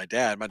mom, not my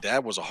dad. My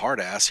dad was a hard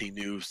ass. He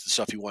knew the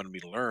stuff he wanted me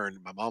to learn.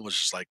 My mom was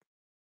just like,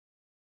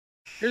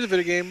 here's a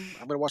video game.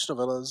 I'm gonna watch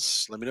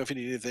novellas. Let me know if you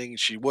need anything.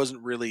 She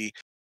wasn't really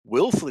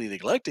willfully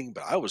neglecting,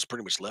 but I was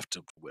pretty much left to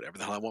do whatever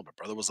the hell I want. My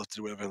brother was left to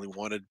do whatever he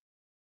wanted.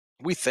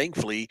 We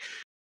thankfully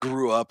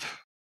grew up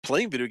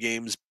playing video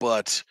games,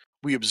 but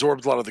we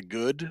absorbed a lot of the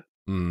good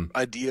Mm.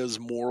 ideas,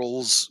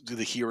 morals,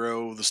 the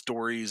hero, the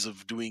stories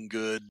of doing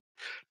good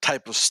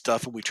type of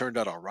stuff, and we turned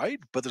out all right.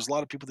 But there's a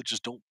lot of people that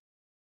just don't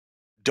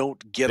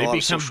get a They lot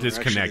of become social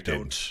interaction. They disconnected.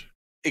 don't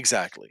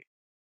exactly.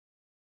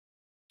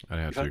 I'd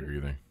have You to found it? agree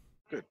there.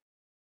 Good.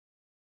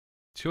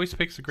 She always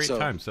picks the great So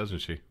times, doesn't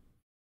she?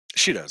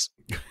 she does.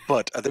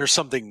 But there's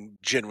something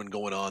genuine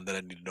going on that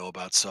I need to know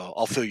about, so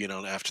I'll fill you in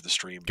on after the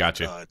stream. But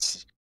Gotcha.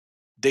 it's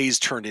days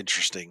turned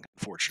interesting,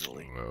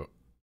 unfortunately.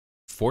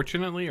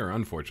 Fortunately or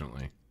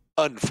unfortunately?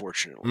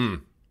 Unfortunately.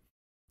 Mm.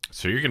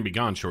 So you're going to be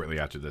gone shortly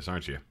after this,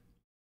 aren't you?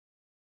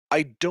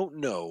 I don't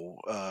know.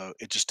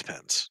 It just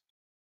depends.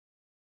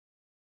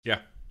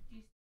 Yeah.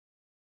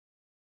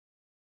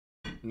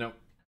 No.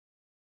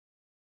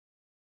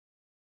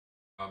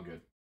 I'm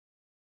good.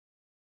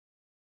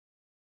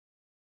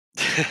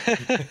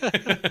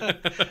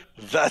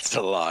 That's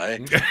a lie.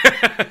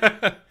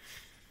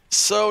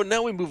 So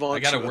now we move on. I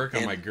got to work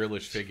on my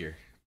girlish figure.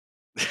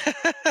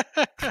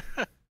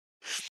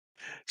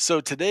 So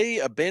today,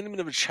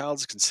 abandonment of a child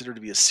is considered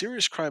to be a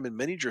serious crime in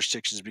many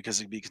jurisdictions because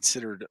it can be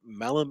considered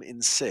malum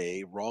in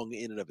se, wrong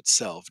in and of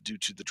itself, due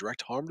to the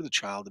direct harm to the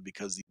child and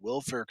because the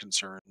welfare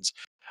concerns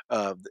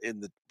in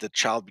the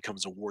child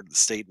becomes a ward of the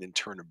state and in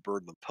turn a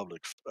burden on the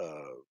public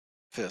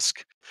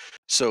fisc.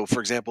 So, for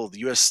example, the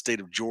U.S.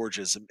 state of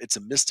Georgia it's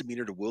a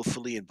misdemeanor to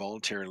willfully and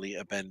voluntarily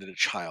abandon a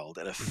child,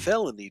 and a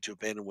felony to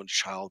abandon one's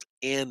child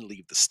and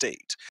leave the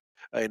state.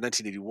 In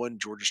 1981,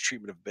 Georgia's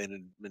treatment of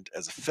abandonment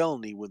as a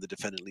felony when the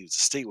defendant leaves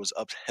the state was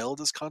upheld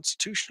as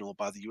constitutional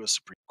by the U.S.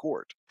 Supreme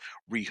Court.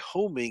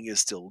 Rehoming is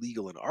still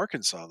legal in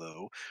Arkansas,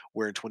 though,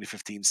 where in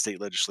 2015, state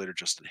legislator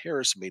Justin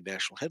Harris made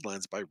national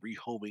headlines by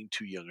rehoming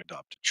two young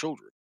adopted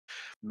children.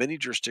 Many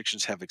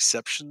jurisdictions have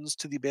exceptions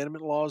to the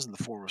abandonment laws in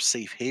the form of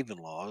safe haven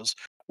laws,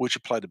 which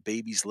apply to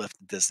babies left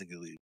in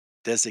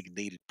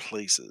designated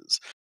places.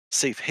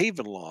 Safe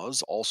haven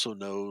laws, also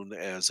known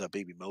as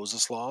baby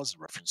Moses laws,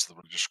 in reference to the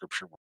religious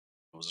scripture where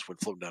Moses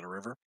went floating down a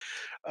river,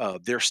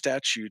 their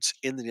statutes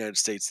in the United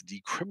States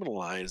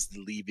decriminalize the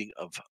leaving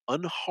of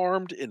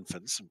unharmed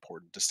infants,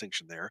 important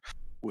distinction there,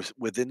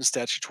 within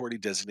statutorily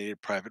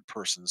designated private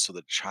persons so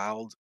that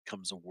child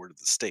becomes a ward of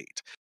the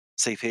state.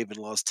 Safe haven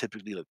laws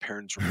typically let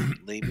parents remain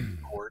named in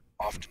court,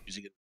 often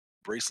using a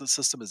bracelet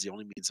system as the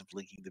only means of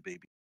linking the baby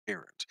to the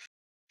parent.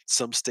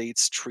 Some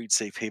states treat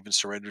safe haven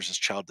surrenders as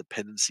child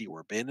dependency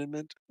or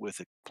abandonment, with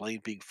a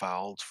complaint being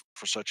filed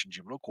for such in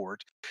juvenile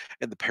court,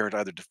 and the parent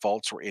either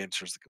defaults or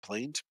answers the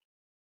complaint.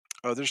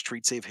 Others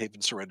treat safe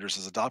haven surrenders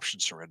as adoption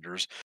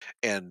surrenders,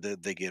 and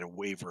they get a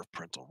waiver of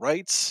parental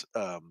rights.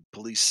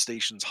 Police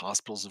stations,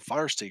 hospitals, and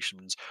fire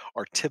stations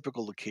are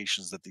typical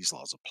locations that these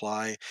laws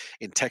apply.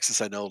 In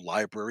Texas, I know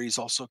libraries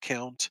also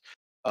count.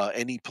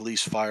 Any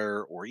police,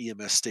 fire, or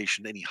EMS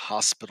station, any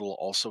hospital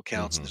also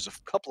counts. And Mm-hmm. there's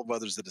a couple of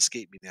others that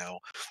escape me now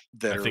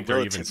that I are think there are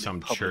even relatively some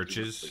publicly run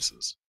churches.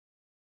 places.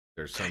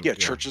 There's some, Yeah, yeah.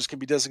 churches can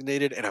be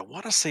designated, and I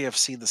want to say I've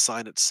seen the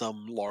sign at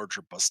some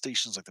larger bus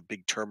stations, like the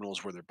big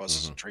terminals where there are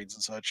buses Mm-hmm. and trains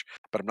and such,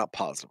 but I'm not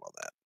positive on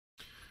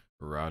that.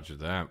 Roger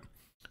that.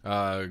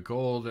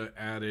 Gold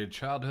added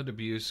childhood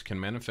abuse can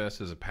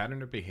manifest as a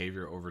pattern of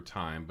behavior over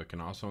time, but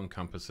can also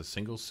encompass a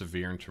single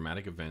severe and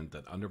traumatic event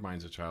that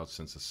undermines a child's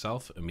sense of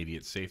self,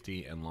 immediate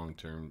safety, and long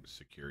term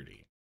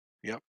security.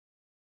 Yep.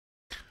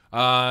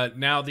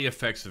 Now, the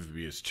effects of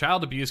abuse.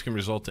 Child abuse can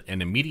result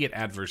in immediate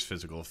adverse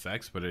physical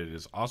effects, but it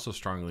is also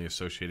strongly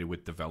associated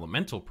with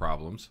developmental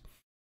problems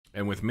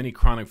and with many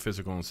chronic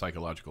physical and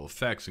psychological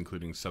effects,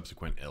 including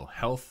subsequent ill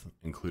health,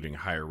 including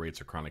higher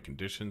rates of chronic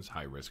conditions,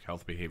 high-risk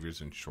health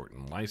behaviors, and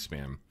shortened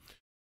lifespan.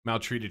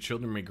 Maltreated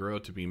children may grow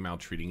up to be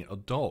maltreating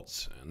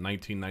adults. A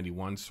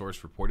 1991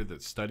 source reported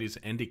that studies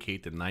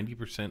indicate that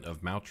 90%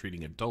 of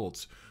maltreating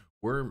adults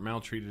were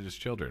maltreated as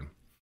children.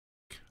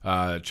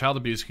 Child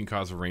abuse can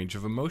cause a range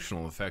of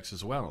emotional effects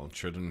as well.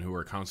 Children who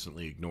are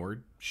constantly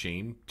ignored,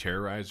 shamed,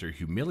 terrorized, or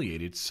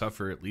humiliated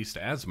suffer at least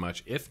as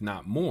much, if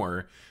not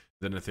more,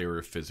 than if they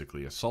were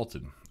physically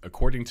assaulted.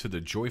 According to the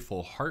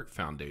Joyful Heart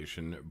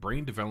Foundation,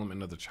 brain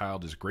development of the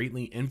child is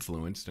greatly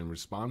influenced in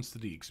response to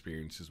the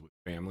experiences with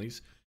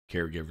families,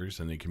 caregivers,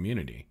 and the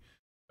community.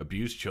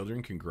 Abused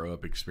children can grow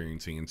up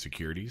experiencing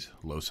insecurities,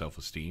 low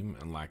self-esteem,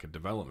 and lack of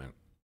development.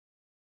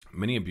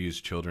 Many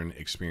abused children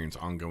experience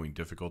ongoing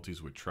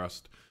difficulties with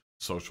trust,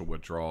 social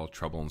withdrawal,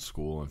 trouble in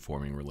school, and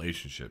forming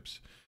relationships.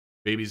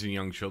 Babies and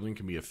young children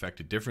can be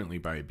affected differently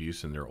by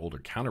abuse than their older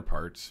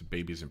counterparts.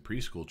 Babies and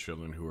preschool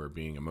children who are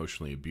being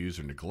emotionally abused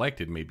or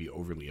neglected may be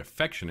overly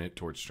affectionate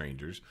towards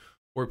strangers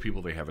or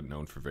people they haven't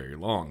known for very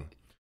long.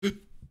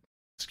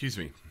 Excuse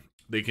me.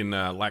 They can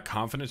lack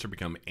confidence or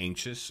become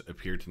anxious,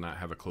 appear to not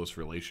have a close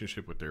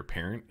relationship with their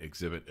parent,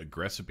 exhibit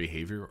aggressive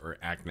behavior, or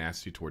act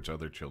nasty towards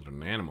other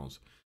children and animals.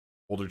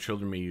 Older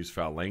children may use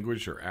foul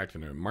language or act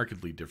in a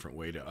markedly different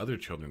way to other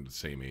children the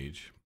same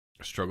age.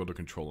 Struggle to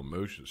control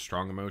emotions,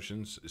 strong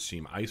emotions,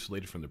 seem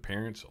isolated from their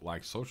parents,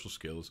 lack social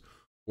skills,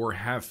 or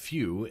have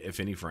few, if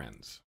any,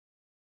 friends.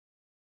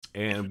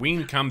 And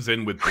Ween comes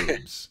in with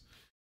boobs.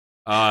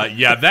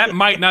 Yeah, that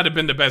might not have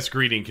been the best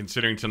greeting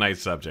considering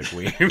tonight's subject,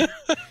 Ween.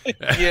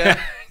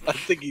 Yeah, I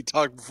think he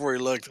talked before he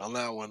looked on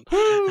that one.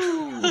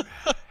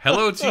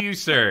 Hello to you,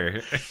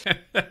 sir.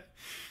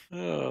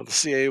 The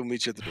CA will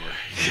meet you at the door.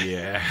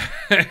 Yeah.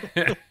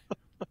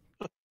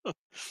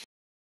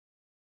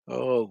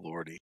 Oh,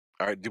 Lordy.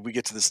 All right, did we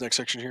get to this next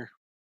section here?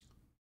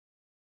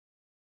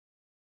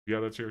 Yeah,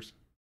 that's yours.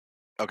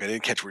 Okay, I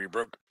didn't catch where you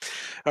broke.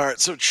 All right,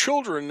 so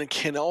children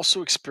can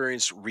also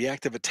experience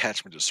reactive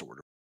attachment disorder,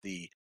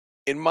 the,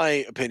 in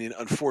my opinion,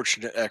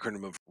 unfortunate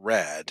acronym of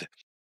RAD.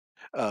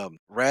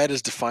 RAD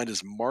is defined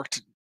as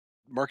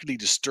markedly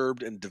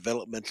disturbed and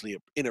developmentally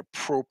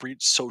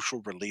inappropriate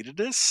social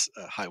relatedness.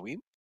 Hi, Weem.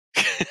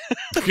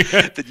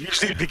 That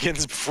usually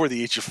begins before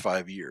the age of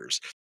 5 years.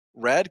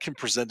 RAD can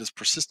present as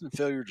persistent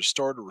failure to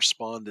start or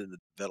respond in a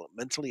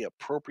developmentally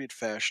appropriate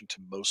fashion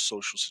to most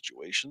social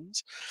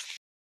situations.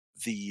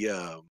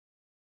 The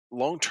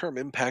long-term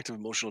impact of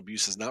emotional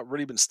abuse has not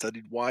really been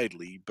studied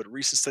widely, but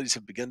recent studies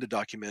have begun to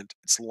document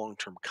its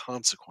long-term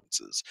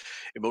consequences.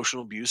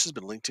 Emotional abuse has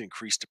been linked to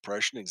increased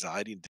depression,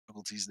 anxiety, and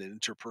difficulties in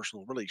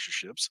interpersonal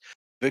relationships.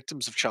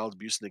 Victims of child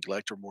abuse and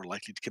neglect are more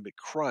likely to commit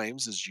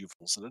crimes as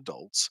juveniles and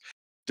adults.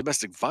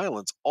 Domestic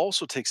violence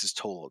also takes its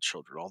toll on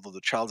children. Although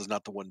the child is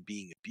not the one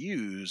being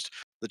abused,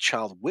 the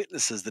child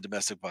witnesses the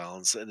domestic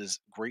violence and is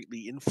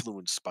greatly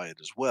influenced by it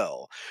as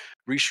well.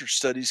 Research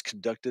studies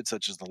conducted,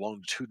 such as the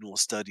longitudinal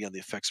study on the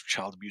effects of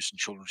child abuse and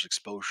children's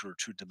exposure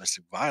to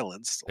domestic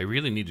violence. They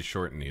really need to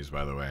shorten these,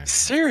 by the way.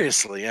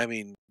 Seriously, I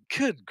mean,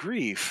 good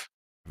grief.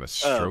 I have a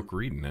stroke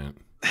reading it.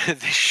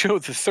 They show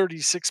that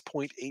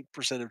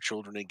 36.8% of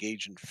children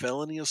engage in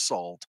felony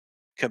assault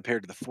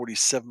compared to the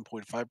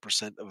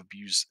 47.5% of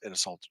abuse and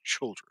assaulted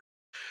children.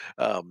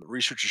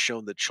 Research has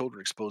shown that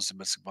children exposed to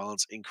domestic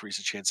violence increase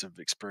the chance of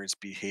experiencing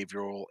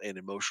behavioral and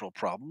emotional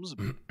problems,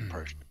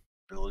 depression,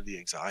 ability,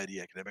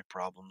 anxiety, academic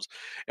problems,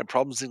 and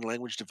problems in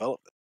language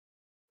development.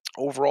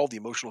 Overall, the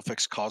emotional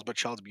effects caused by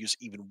child abuse,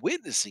 even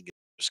witnessing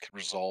abuse, can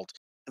result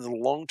in the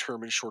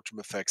long-term and short-term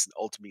effects and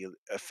ultimately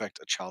affect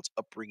a child's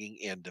upbringing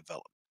and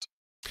development.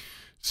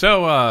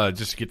 So,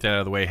 just to get that out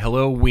of the way,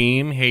 hello,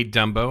 Weem. Hey,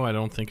 Dumbo. I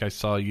don't think I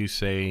saw you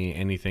say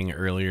anything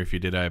earlier. If you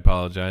did, I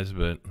apologize,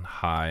 but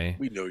hi.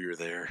 We know you're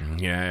there.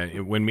 Yeah,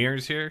 when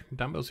Mirror's here,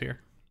 Dumbo's here,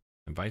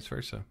 and vice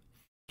versa.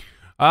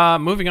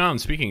 Moving on,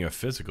 speaking of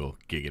physical,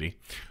 giggity.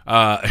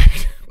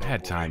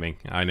 Bad timing,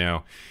 I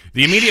know.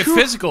 The immediate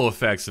physical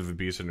effects of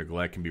abuse and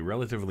neglect can be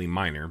relatively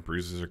minor,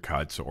 bruises or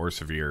cuts, or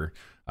severe,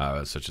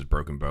 such as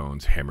broken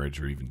bones, hemorrhage,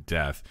 or even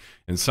death.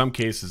 In some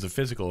cases, the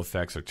physical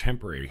effects are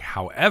temporary.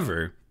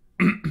 However,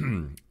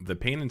 the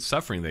pain and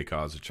suffering they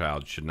cause a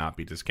child should not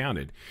be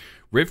discounted.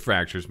 Rib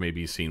fractures may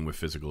be seen with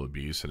physical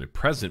abuse and at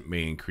present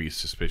may increase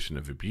suspicion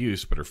of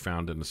abuse, but are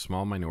found in a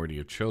small minority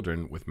of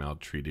children with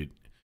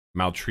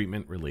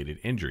maltreatment-related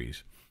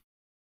injuries.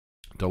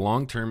 The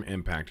long-term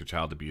impact of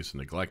child abuse and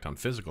neglect on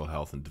physical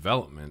health and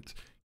development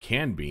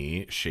can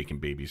be shaken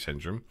baby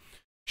syndrome.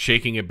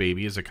 Shaking a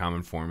baby is a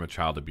common form of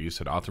child abuse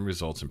that often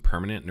results in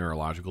permanent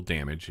neurological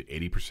damage,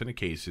 80% of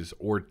cases,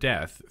 or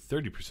death,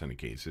 30% of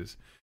cases.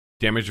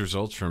 Damage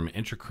results from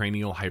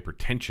intracranial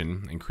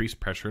hypertension, increased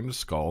pressure in the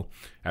skull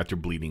after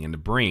bleeding in the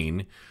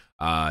brain,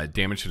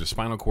 damage to the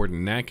spinal cord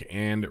and neck,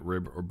 and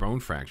rib or bone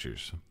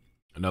fractures.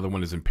 Another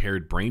one is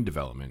impaired brain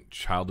development.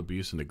 Child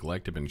abuse and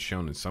neglect have been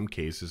shown in some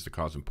cases to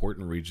cause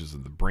important regions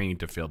of the brain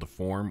to fail to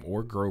form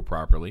or grow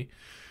properly,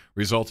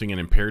 resulting in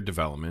impaired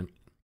development.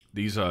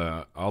 These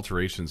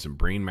alterations in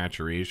brain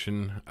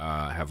maturation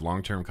have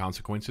long-term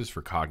consequences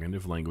for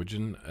cognitive, language,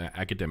 and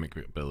academic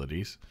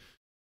abilities.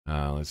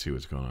 Let's see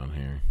what's going on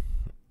here.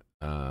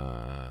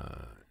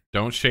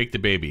 Don't shake the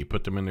baby.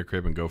 Put them in their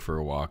crib and go for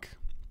a walk.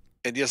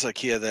 And yes,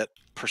 IKEA, that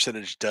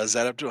percentage does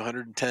add up to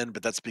 110,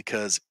 but that's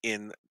because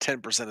in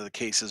 10% of the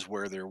cases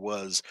where there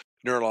was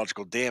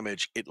neurological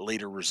damage, it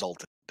later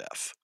resulted in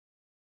death.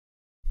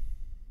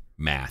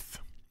 Math.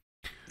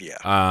 Yeah.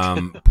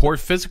 Poor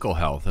physical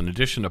health. In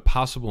addition to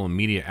possible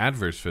immediate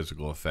adverse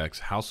physical effects,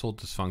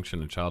 household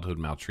dysfunction and childhood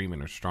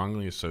maltreatment are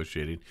strongly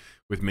associated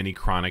with many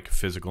chronic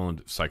physical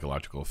and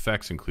psychological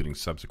effects, including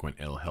subsequent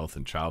ill health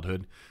in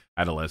childhood,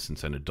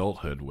 adolescence, and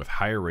adulthood with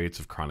higher rates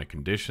of chronic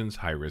conditions,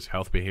 high risk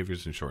health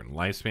behaviors, and shortened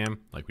lifespan,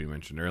 like we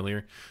mentioned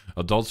earlier.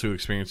 Adults who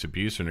experience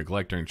abuse or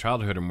neglect during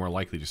childhood are more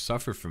likely to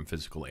suffer from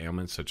physical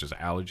ailments such as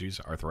allergies,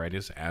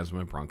 arthritis,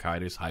 asthma,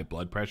 bronchitis, high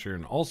blood pressure,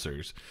 and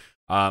ulcers.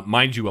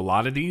 Mind you, a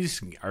lot of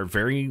these are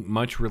very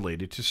much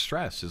related to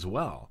stress as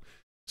well.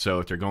 So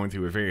if they're going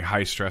through a very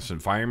high stress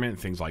environment,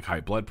 things like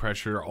high blood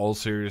pressure,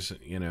 ulcers,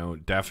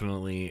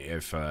 definitely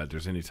if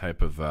there's any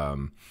type of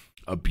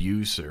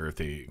abuse, or if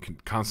they can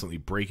constantly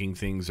breaking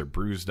things or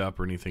bruised up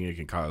or anything, it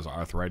can cause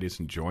arthritis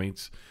in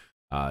joints.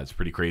 It's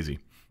pretty crazy.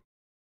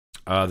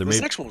 This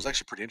next one was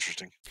actually pretty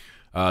interesting.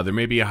 There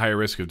may be a higher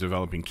risk of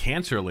developing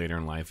cancer later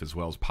in life, as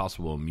well as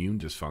possible immune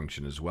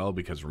dysfunction as well,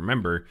 because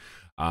remember,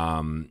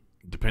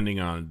 depending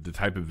on the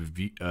type of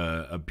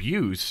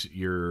abuse,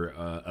 your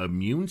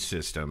immune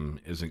system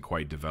isn't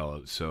quite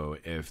developed. So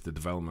if the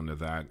development of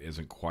that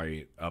isn't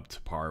quite up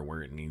to par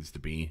where it needs to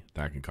be,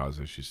 that can cause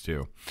issues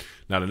too.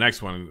 Now, the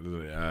next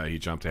one he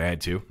jumped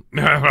ahead to.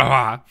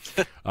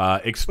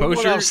 Exposure.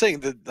 What I was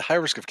saying, the high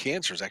risk of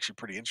cancer is actually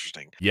pretty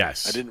interesting.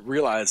 Yes. I didn't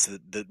realize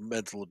that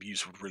mental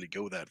abuse would really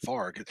go that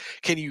far.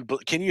 Can you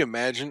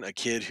imagine a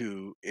kid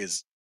who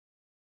is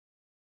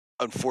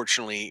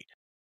unfortunately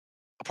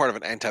a part of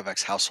an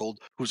anti-vax household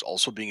who's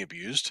also being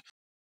abused?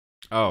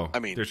 Oh, I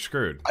mean, they're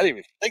screwed. I didn't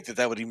even think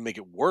that would even make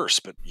it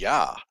worse, but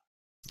yeah.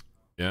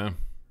 Yeah.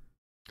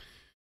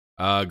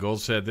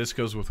 Gold said, this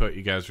goes with what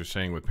you guys were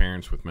saying with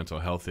parents with mental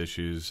health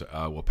issues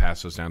will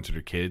pass those down to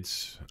their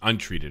kids.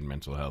 Untreated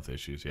mental health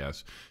issues,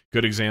 yes.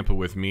 Good example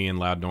with me and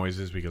loud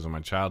noises because of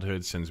my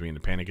childhood sends me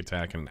into panic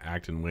attack and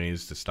act in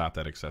ways to stop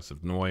that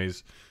excessive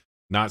noise.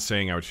 Not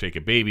saying I would shake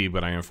a baby,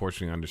 but I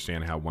unfortunately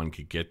understand how one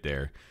could get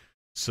there.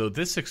 So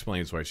this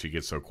explains why she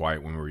gets so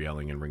quiet when we're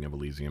yelling in Ring of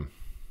Elysium.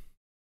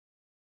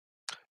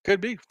 Could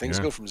be. Things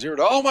Yeah. go from 0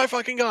 to, oh my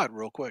fucking God,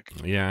 real quick.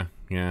 Yeah.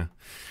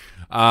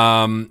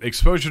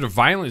 Exposure to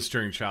violence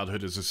during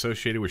childhood is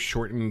associated with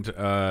shortened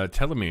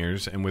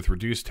telomeres, and with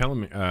reduced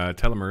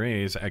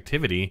telomerase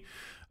activity,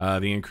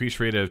 the increased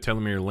rate of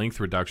telomere length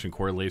reduction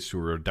correlates to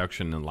a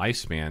reduction in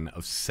lifespan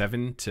of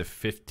 7 to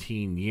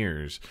 15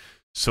 years.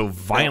 So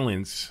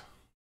violence...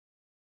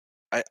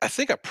 I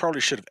think I probably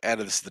should have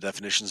added this to the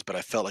definitions, but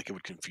I felt like it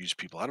would confuse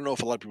people. I don't know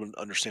if a lot of people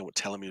understand what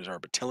telomeres are,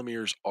 but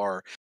telomeres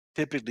are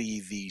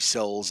typically the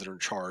cells that are in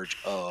charge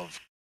of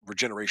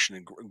regeneration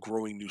and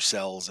growing new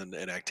cells and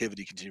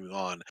activity continuing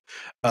on.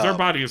 Our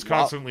body is While-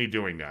 constantly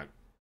doing that.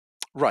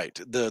 Right.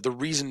 The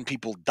reason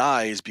people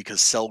die is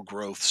because cell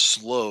growth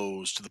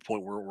slows to the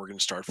point where we're going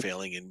to start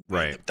failing and we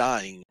end Right. up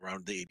dying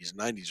around the 80s and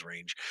 90s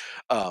range.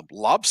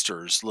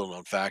 Lobsters, little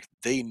known fact,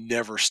 they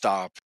never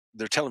stop.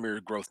 Their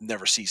telomere growth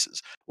never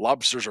ceases.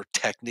 Lobsters are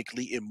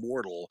technically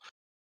immortal.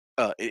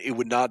 It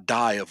would not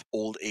die of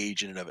old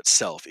age in and of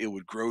itself. It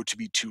would grow to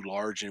be too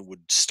large and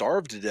would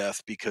starve to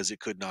death because it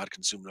could not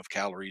consume enough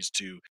calories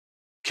to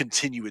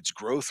continue its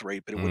growth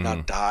rate, but it would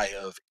not die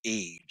of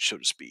age, so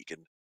to speak.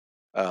 And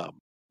um,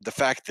 the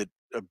fact that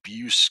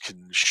abuse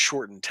can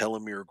shorten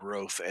telomere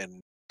growth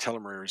and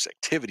telomere's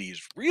activity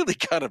is really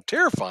kind of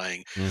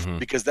terrifying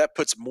because that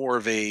puts more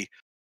of a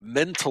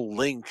mental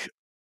link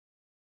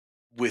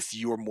with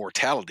your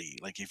mortality.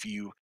 Like if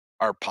you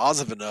are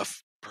positive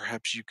enough,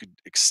 perhaps you could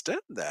extend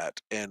that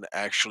and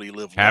actually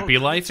live Happy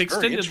longer. life, It's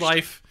very extended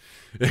interesting.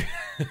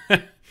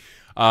 life.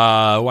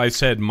 I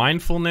said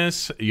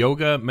mindfulness,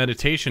 yoga,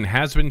 meditation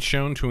has been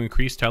shown to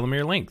increase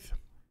telomere length.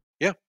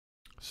 Yeah.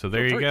 So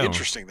there you Very go.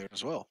 interesting there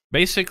as well.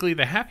 Basically,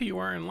 the happier you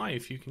are in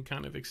life, you can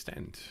kind of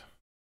extend.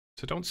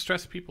 So don't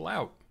stress people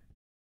out.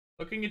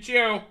 Looking at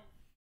you.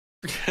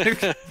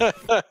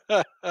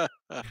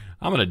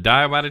 I'm going to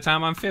die by the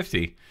time I'm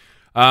 50.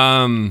 By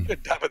the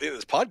end of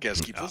this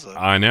podcast, keep this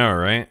up. I know,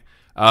 right?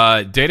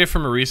 Data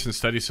from a recent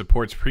study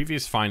supports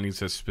previous findings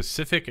that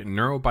specific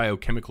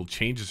neurobiochemical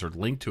changes are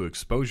linked to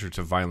exposure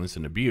to violence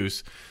and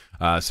abuse.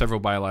 Several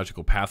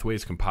biological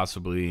pathways can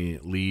possibly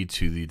lead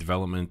to the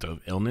development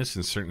of illness,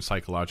 and certain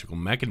psychological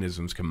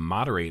mechanisms can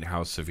moderate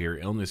how severe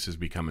illnesses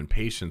become in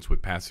patients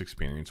with past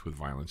experience with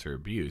violence or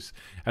abuse.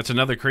 That's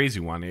another crazy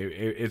one.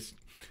 It's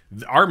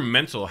our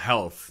mental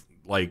health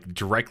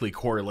directly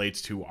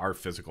correlates to our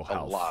physical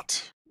health. A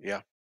lot,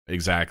 yeah.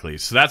 Exactly.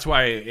 So that's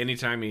why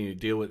anytime you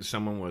deal with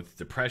someone with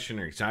depression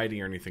or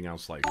anxiety or anything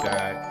else like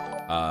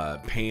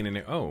that, pain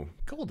and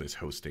Gold is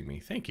hosting me.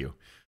 Thank you.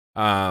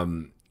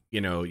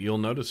 You'll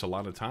notice a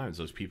lot of times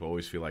those people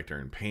always feel like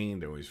they're in pain.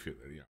 They always feel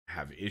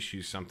have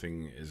issues.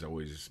 Something is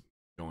always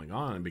going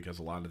on because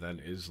a lot of that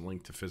is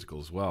linked to physical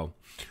as well.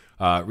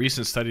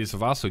 Recent studies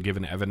have also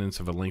given evidence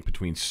of a link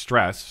between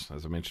stress,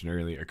 as I mentioned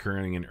earlier,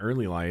 occurring in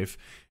early life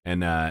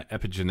and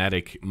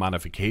epigenetic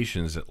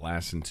modifications that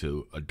last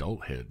into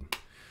adulthood.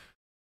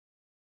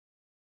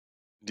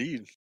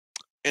 Indeed.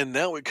 And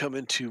now we come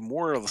into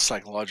more of the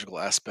psychological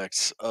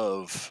aspects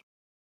of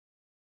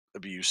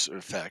abuse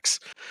effects.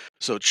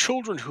 So,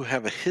 children who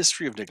have a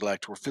history of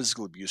neglect or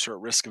physical abuse are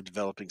at risk of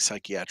developing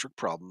psychiatric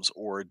problems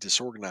or a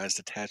disorganized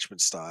attachment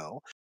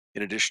style.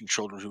 In addition,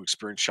 children who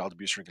experience child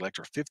abuse or neglect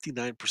are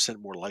 59%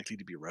 more likely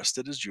to be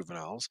arrested as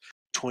juveniles,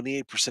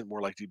 28%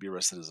 more likely to be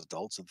arrested as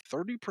adults, and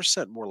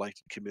 30% more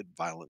likely to commit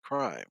violent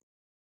crime.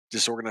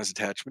 Disorganized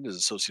attachment is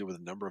associated with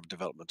a number of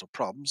developmental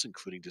problems,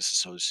 including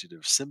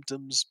dissociative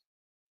symptoms,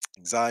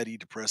 anxiety,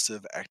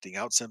 depressive, acting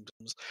out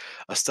symptoms.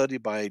 A study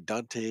by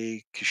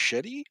Dante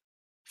Cacchetti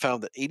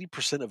found that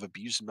 80% of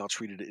abused and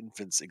maltreated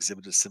infants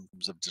exhibited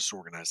symptoms of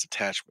disorganized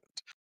attachment.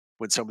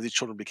 When some of these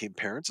children became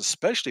parents,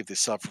 especially if they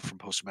suffer from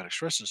post-traumatic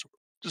stress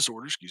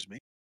disorder,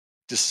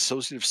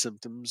 dissociative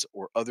symptoms,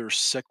 or other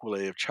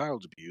sequelae of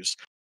child abuse,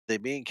 they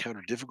may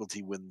encounter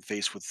difficulty when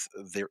faced with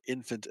their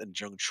infant and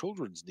young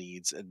children's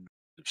needs and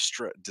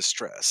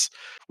distress,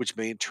 which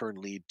may in turn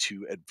lead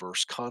to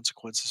adverse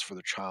consequences for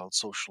their child's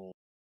social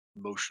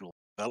emotional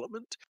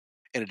development.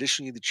 And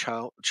additionally,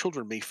 the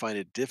children may find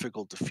it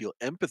difficult to feel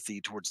empathy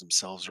towards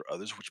themselves or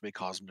others, which may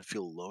cause them to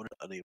feel alone and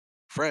unable to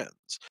make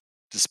friends.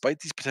 Despite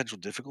these potential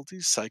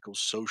difficulties,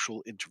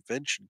 psychosocial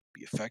intervention can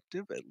be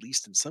effective, at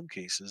least in some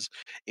cases,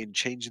 in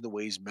changing the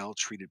ways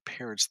maltreated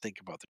parents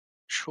think about their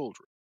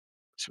children.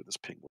 Let's see what this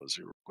ping was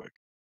here, real quick.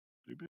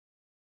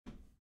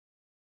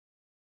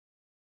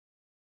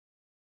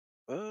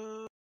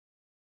 Uh,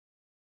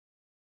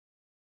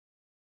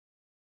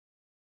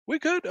 we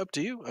could, up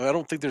to you. I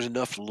don't think there's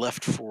enough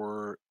left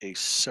for a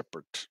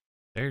separate.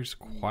 There's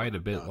quite a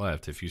bit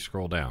left if you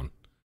scroll down.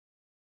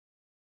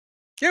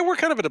 Yeah, we're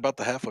kind of at about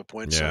the halfway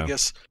point, so I Yeah.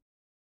 guess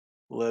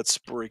let's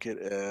break it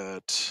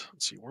at.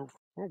 Let's see, where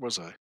was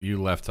I?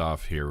 You left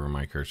off here where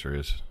my cursor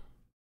is.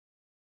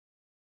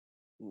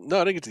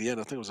 No, I didn't get to the end.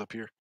 I think it was up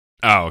here.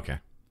 Oh, okay.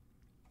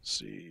 Let's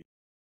see.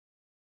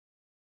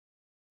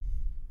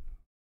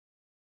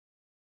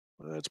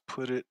 Let's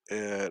put it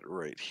at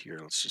right here.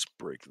 Let's just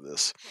break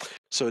this.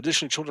 So,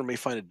 additionally, children may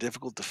find it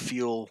difficult to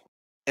feel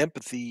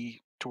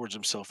empathy towards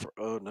themselves.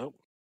 Oh no,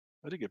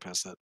 I did get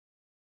past that.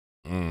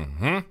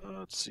 Mm-hmm.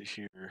 Let's see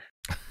here.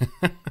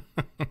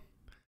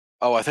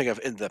 Oh, I think I've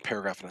ended that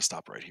paragraph and I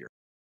stop right here.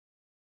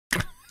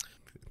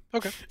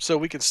 Okay, so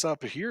we can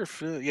stop it here.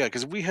 If, yeah,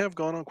 because we have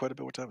gone on quite a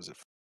bit. What time is it?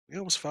 Yeah,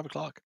 almost 5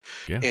 o'clock.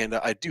 Yeah. And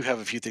I do have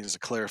a few things to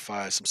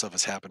clarify. Some stuff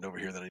has happened over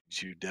here that I need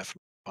to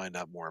definitely find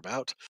out more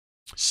about.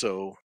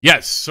 So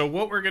yes. So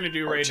what we're going to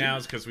do Part right two. now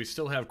is, because we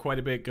still have quite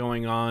a bit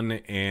going on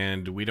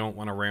and we don't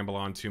want to ramble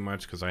on too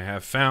much, because I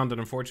have found that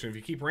unfortunately if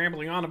you keep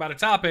rambling on about a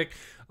topic,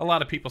 a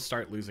lot of people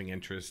start losing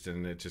interest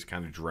and it just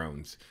kind of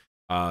drones.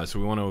 So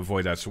we want to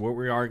avoid that. So what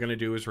we are going to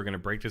do is we're going to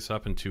break this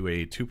up into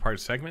a 2-part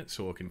segment.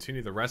 So we'll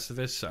continue the rest of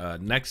this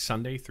next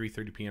Sunday,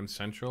 3:30 p.m.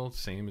 Central,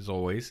 same as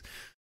always.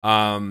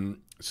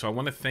 So I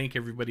want to thank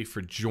everybody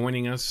for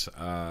joining us.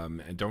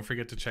 And don't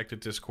forget to check the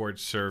Discord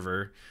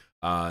server.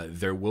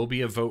 There will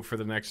be a vote for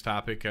the next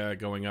topic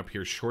going up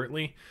here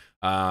shortly.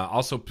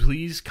 Also,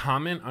 please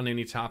comment on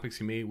any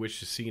topics you may wish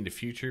to see in the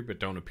future, but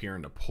don't appear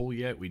in the poll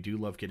yet. We do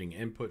love getting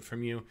input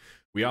from you.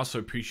 We also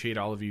appreciate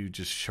all of you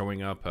just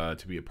showing up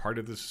to be a part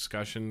of this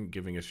discussion,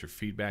 giving us your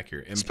feedback,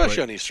 your input.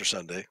 Especially on Easter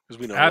Sunday,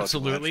 because we know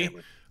absolutely.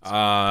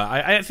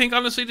 I think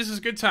honestly this is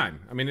a good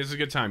time. I mean, this is a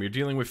good time. You're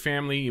dealing with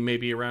family. You may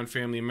be around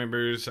family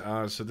members,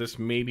 so this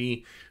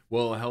maybe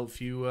will help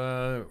you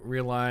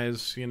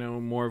realize,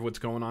 more of what's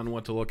going on and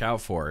what to look out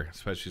for,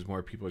 especially as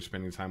more people are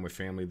spending time with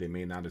family they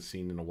may not have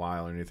seen in a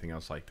while or anything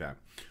else like that.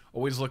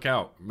 Always look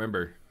out.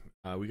 Remember,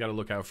 we got to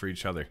look out for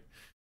each other.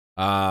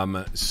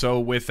 So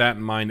with that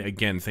in mind,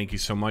 again, thank you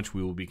so much.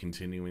 We will be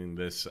continuing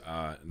this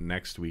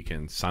next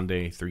weekend,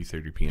 Sunday,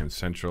 3:30 p.m.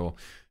 Central.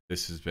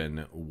 This has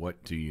been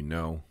What Do You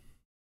Know?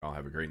 I'll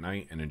have a great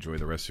night and enjoy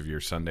the rest of your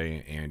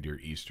Sunday and your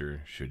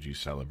Easter should you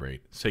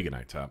celebrate. Say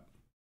goodnight, Top.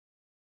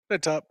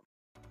 Good Top.